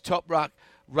leaves Top Rack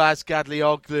Raz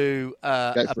Gadlioglu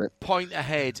a point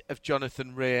ahead of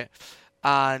Jonathan Rea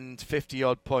and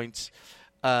 50-odd points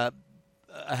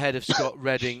ahead of Scott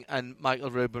Redding, and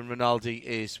Michael Ruben Rinaldi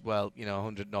is,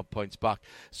 100-odd points back.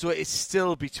 So it's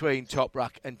still between Top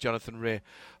Rack and Jonathan Rea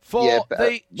for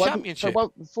the championship.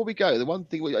 Before we go, the one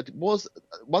thing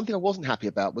I wasn't happy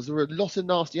about was there were a lot of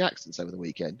nasty accidents over the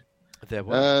weekend. There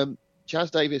were. Chaz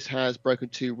Davis has broken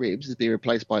 2 ribs, is being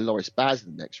replaced by Loris Baz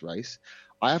in the next race.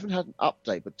 I haven't had an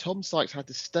update, but Tom Sykes had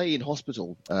to stay in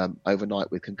hospital overnight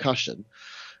with concussion.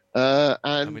 And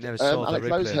Alex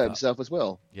Lowe's hurt himself as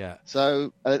well. Yeah.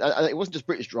 So it wasn't just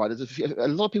British riders. A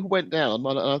lot of people went down,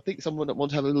 and I think someone wanted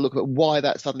to have a look at why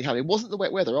that suddenly happened. It wasn't the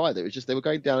wet weather either. It was just they were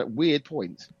going down at weird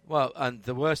points. Well, and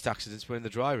the worst accidents were in the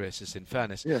dry races, in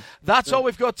fairness. Yeah. That's all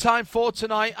we've got time for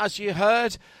tonight. As you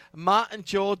heard, Matt and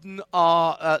Jordan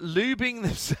are lubing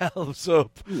themselves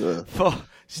up for...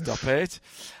 Stop it.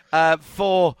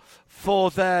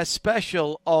 For their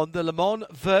special on the Le Mans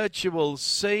Virtual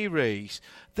Series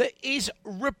that is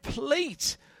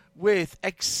replete with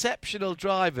exceptional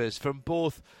drivers from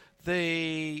both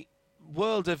the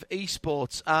world of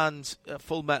esports and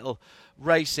full metal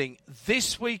racing.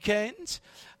 This weekend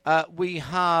we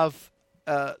have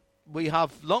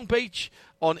Long Beach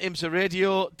on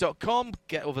imsaradio.com.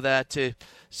 Get over there to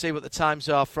see what the times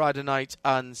are Friday night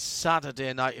and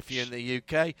Saturday night if you're in the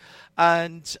UK.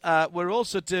 And we're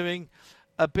also doing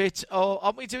a bit,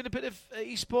 aren't we doing a bit of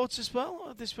esports as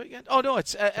well this weekend? Oh, no,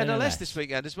 it's NLS this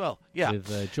weekend as well. Yeah,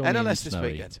 with Johnny NLS this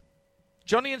weekend.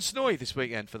 Johnny and Snowy this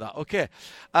weekend for that. Okay.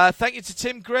 Thank you to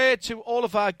Tim Gray, to all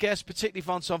of our guests, particularly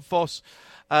Vincent Foss,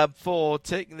 for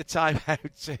taking the time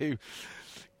out to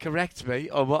correct me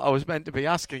on what I was meant to be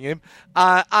asking him.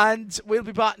 And we'll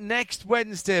be back next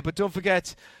Wednesday, but don't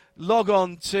forget, log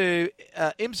on to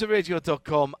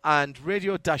imsaradio.com and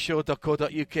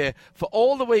radio-show.co.uk for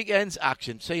all the weekend's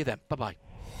action. See you then. Bye-bye.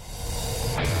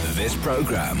 This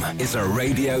program is a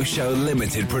Radio Show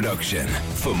Limited production.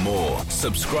 For more,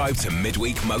 subscribe to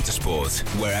Midweek Motorsport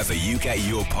wherever you get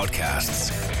your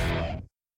podcasts.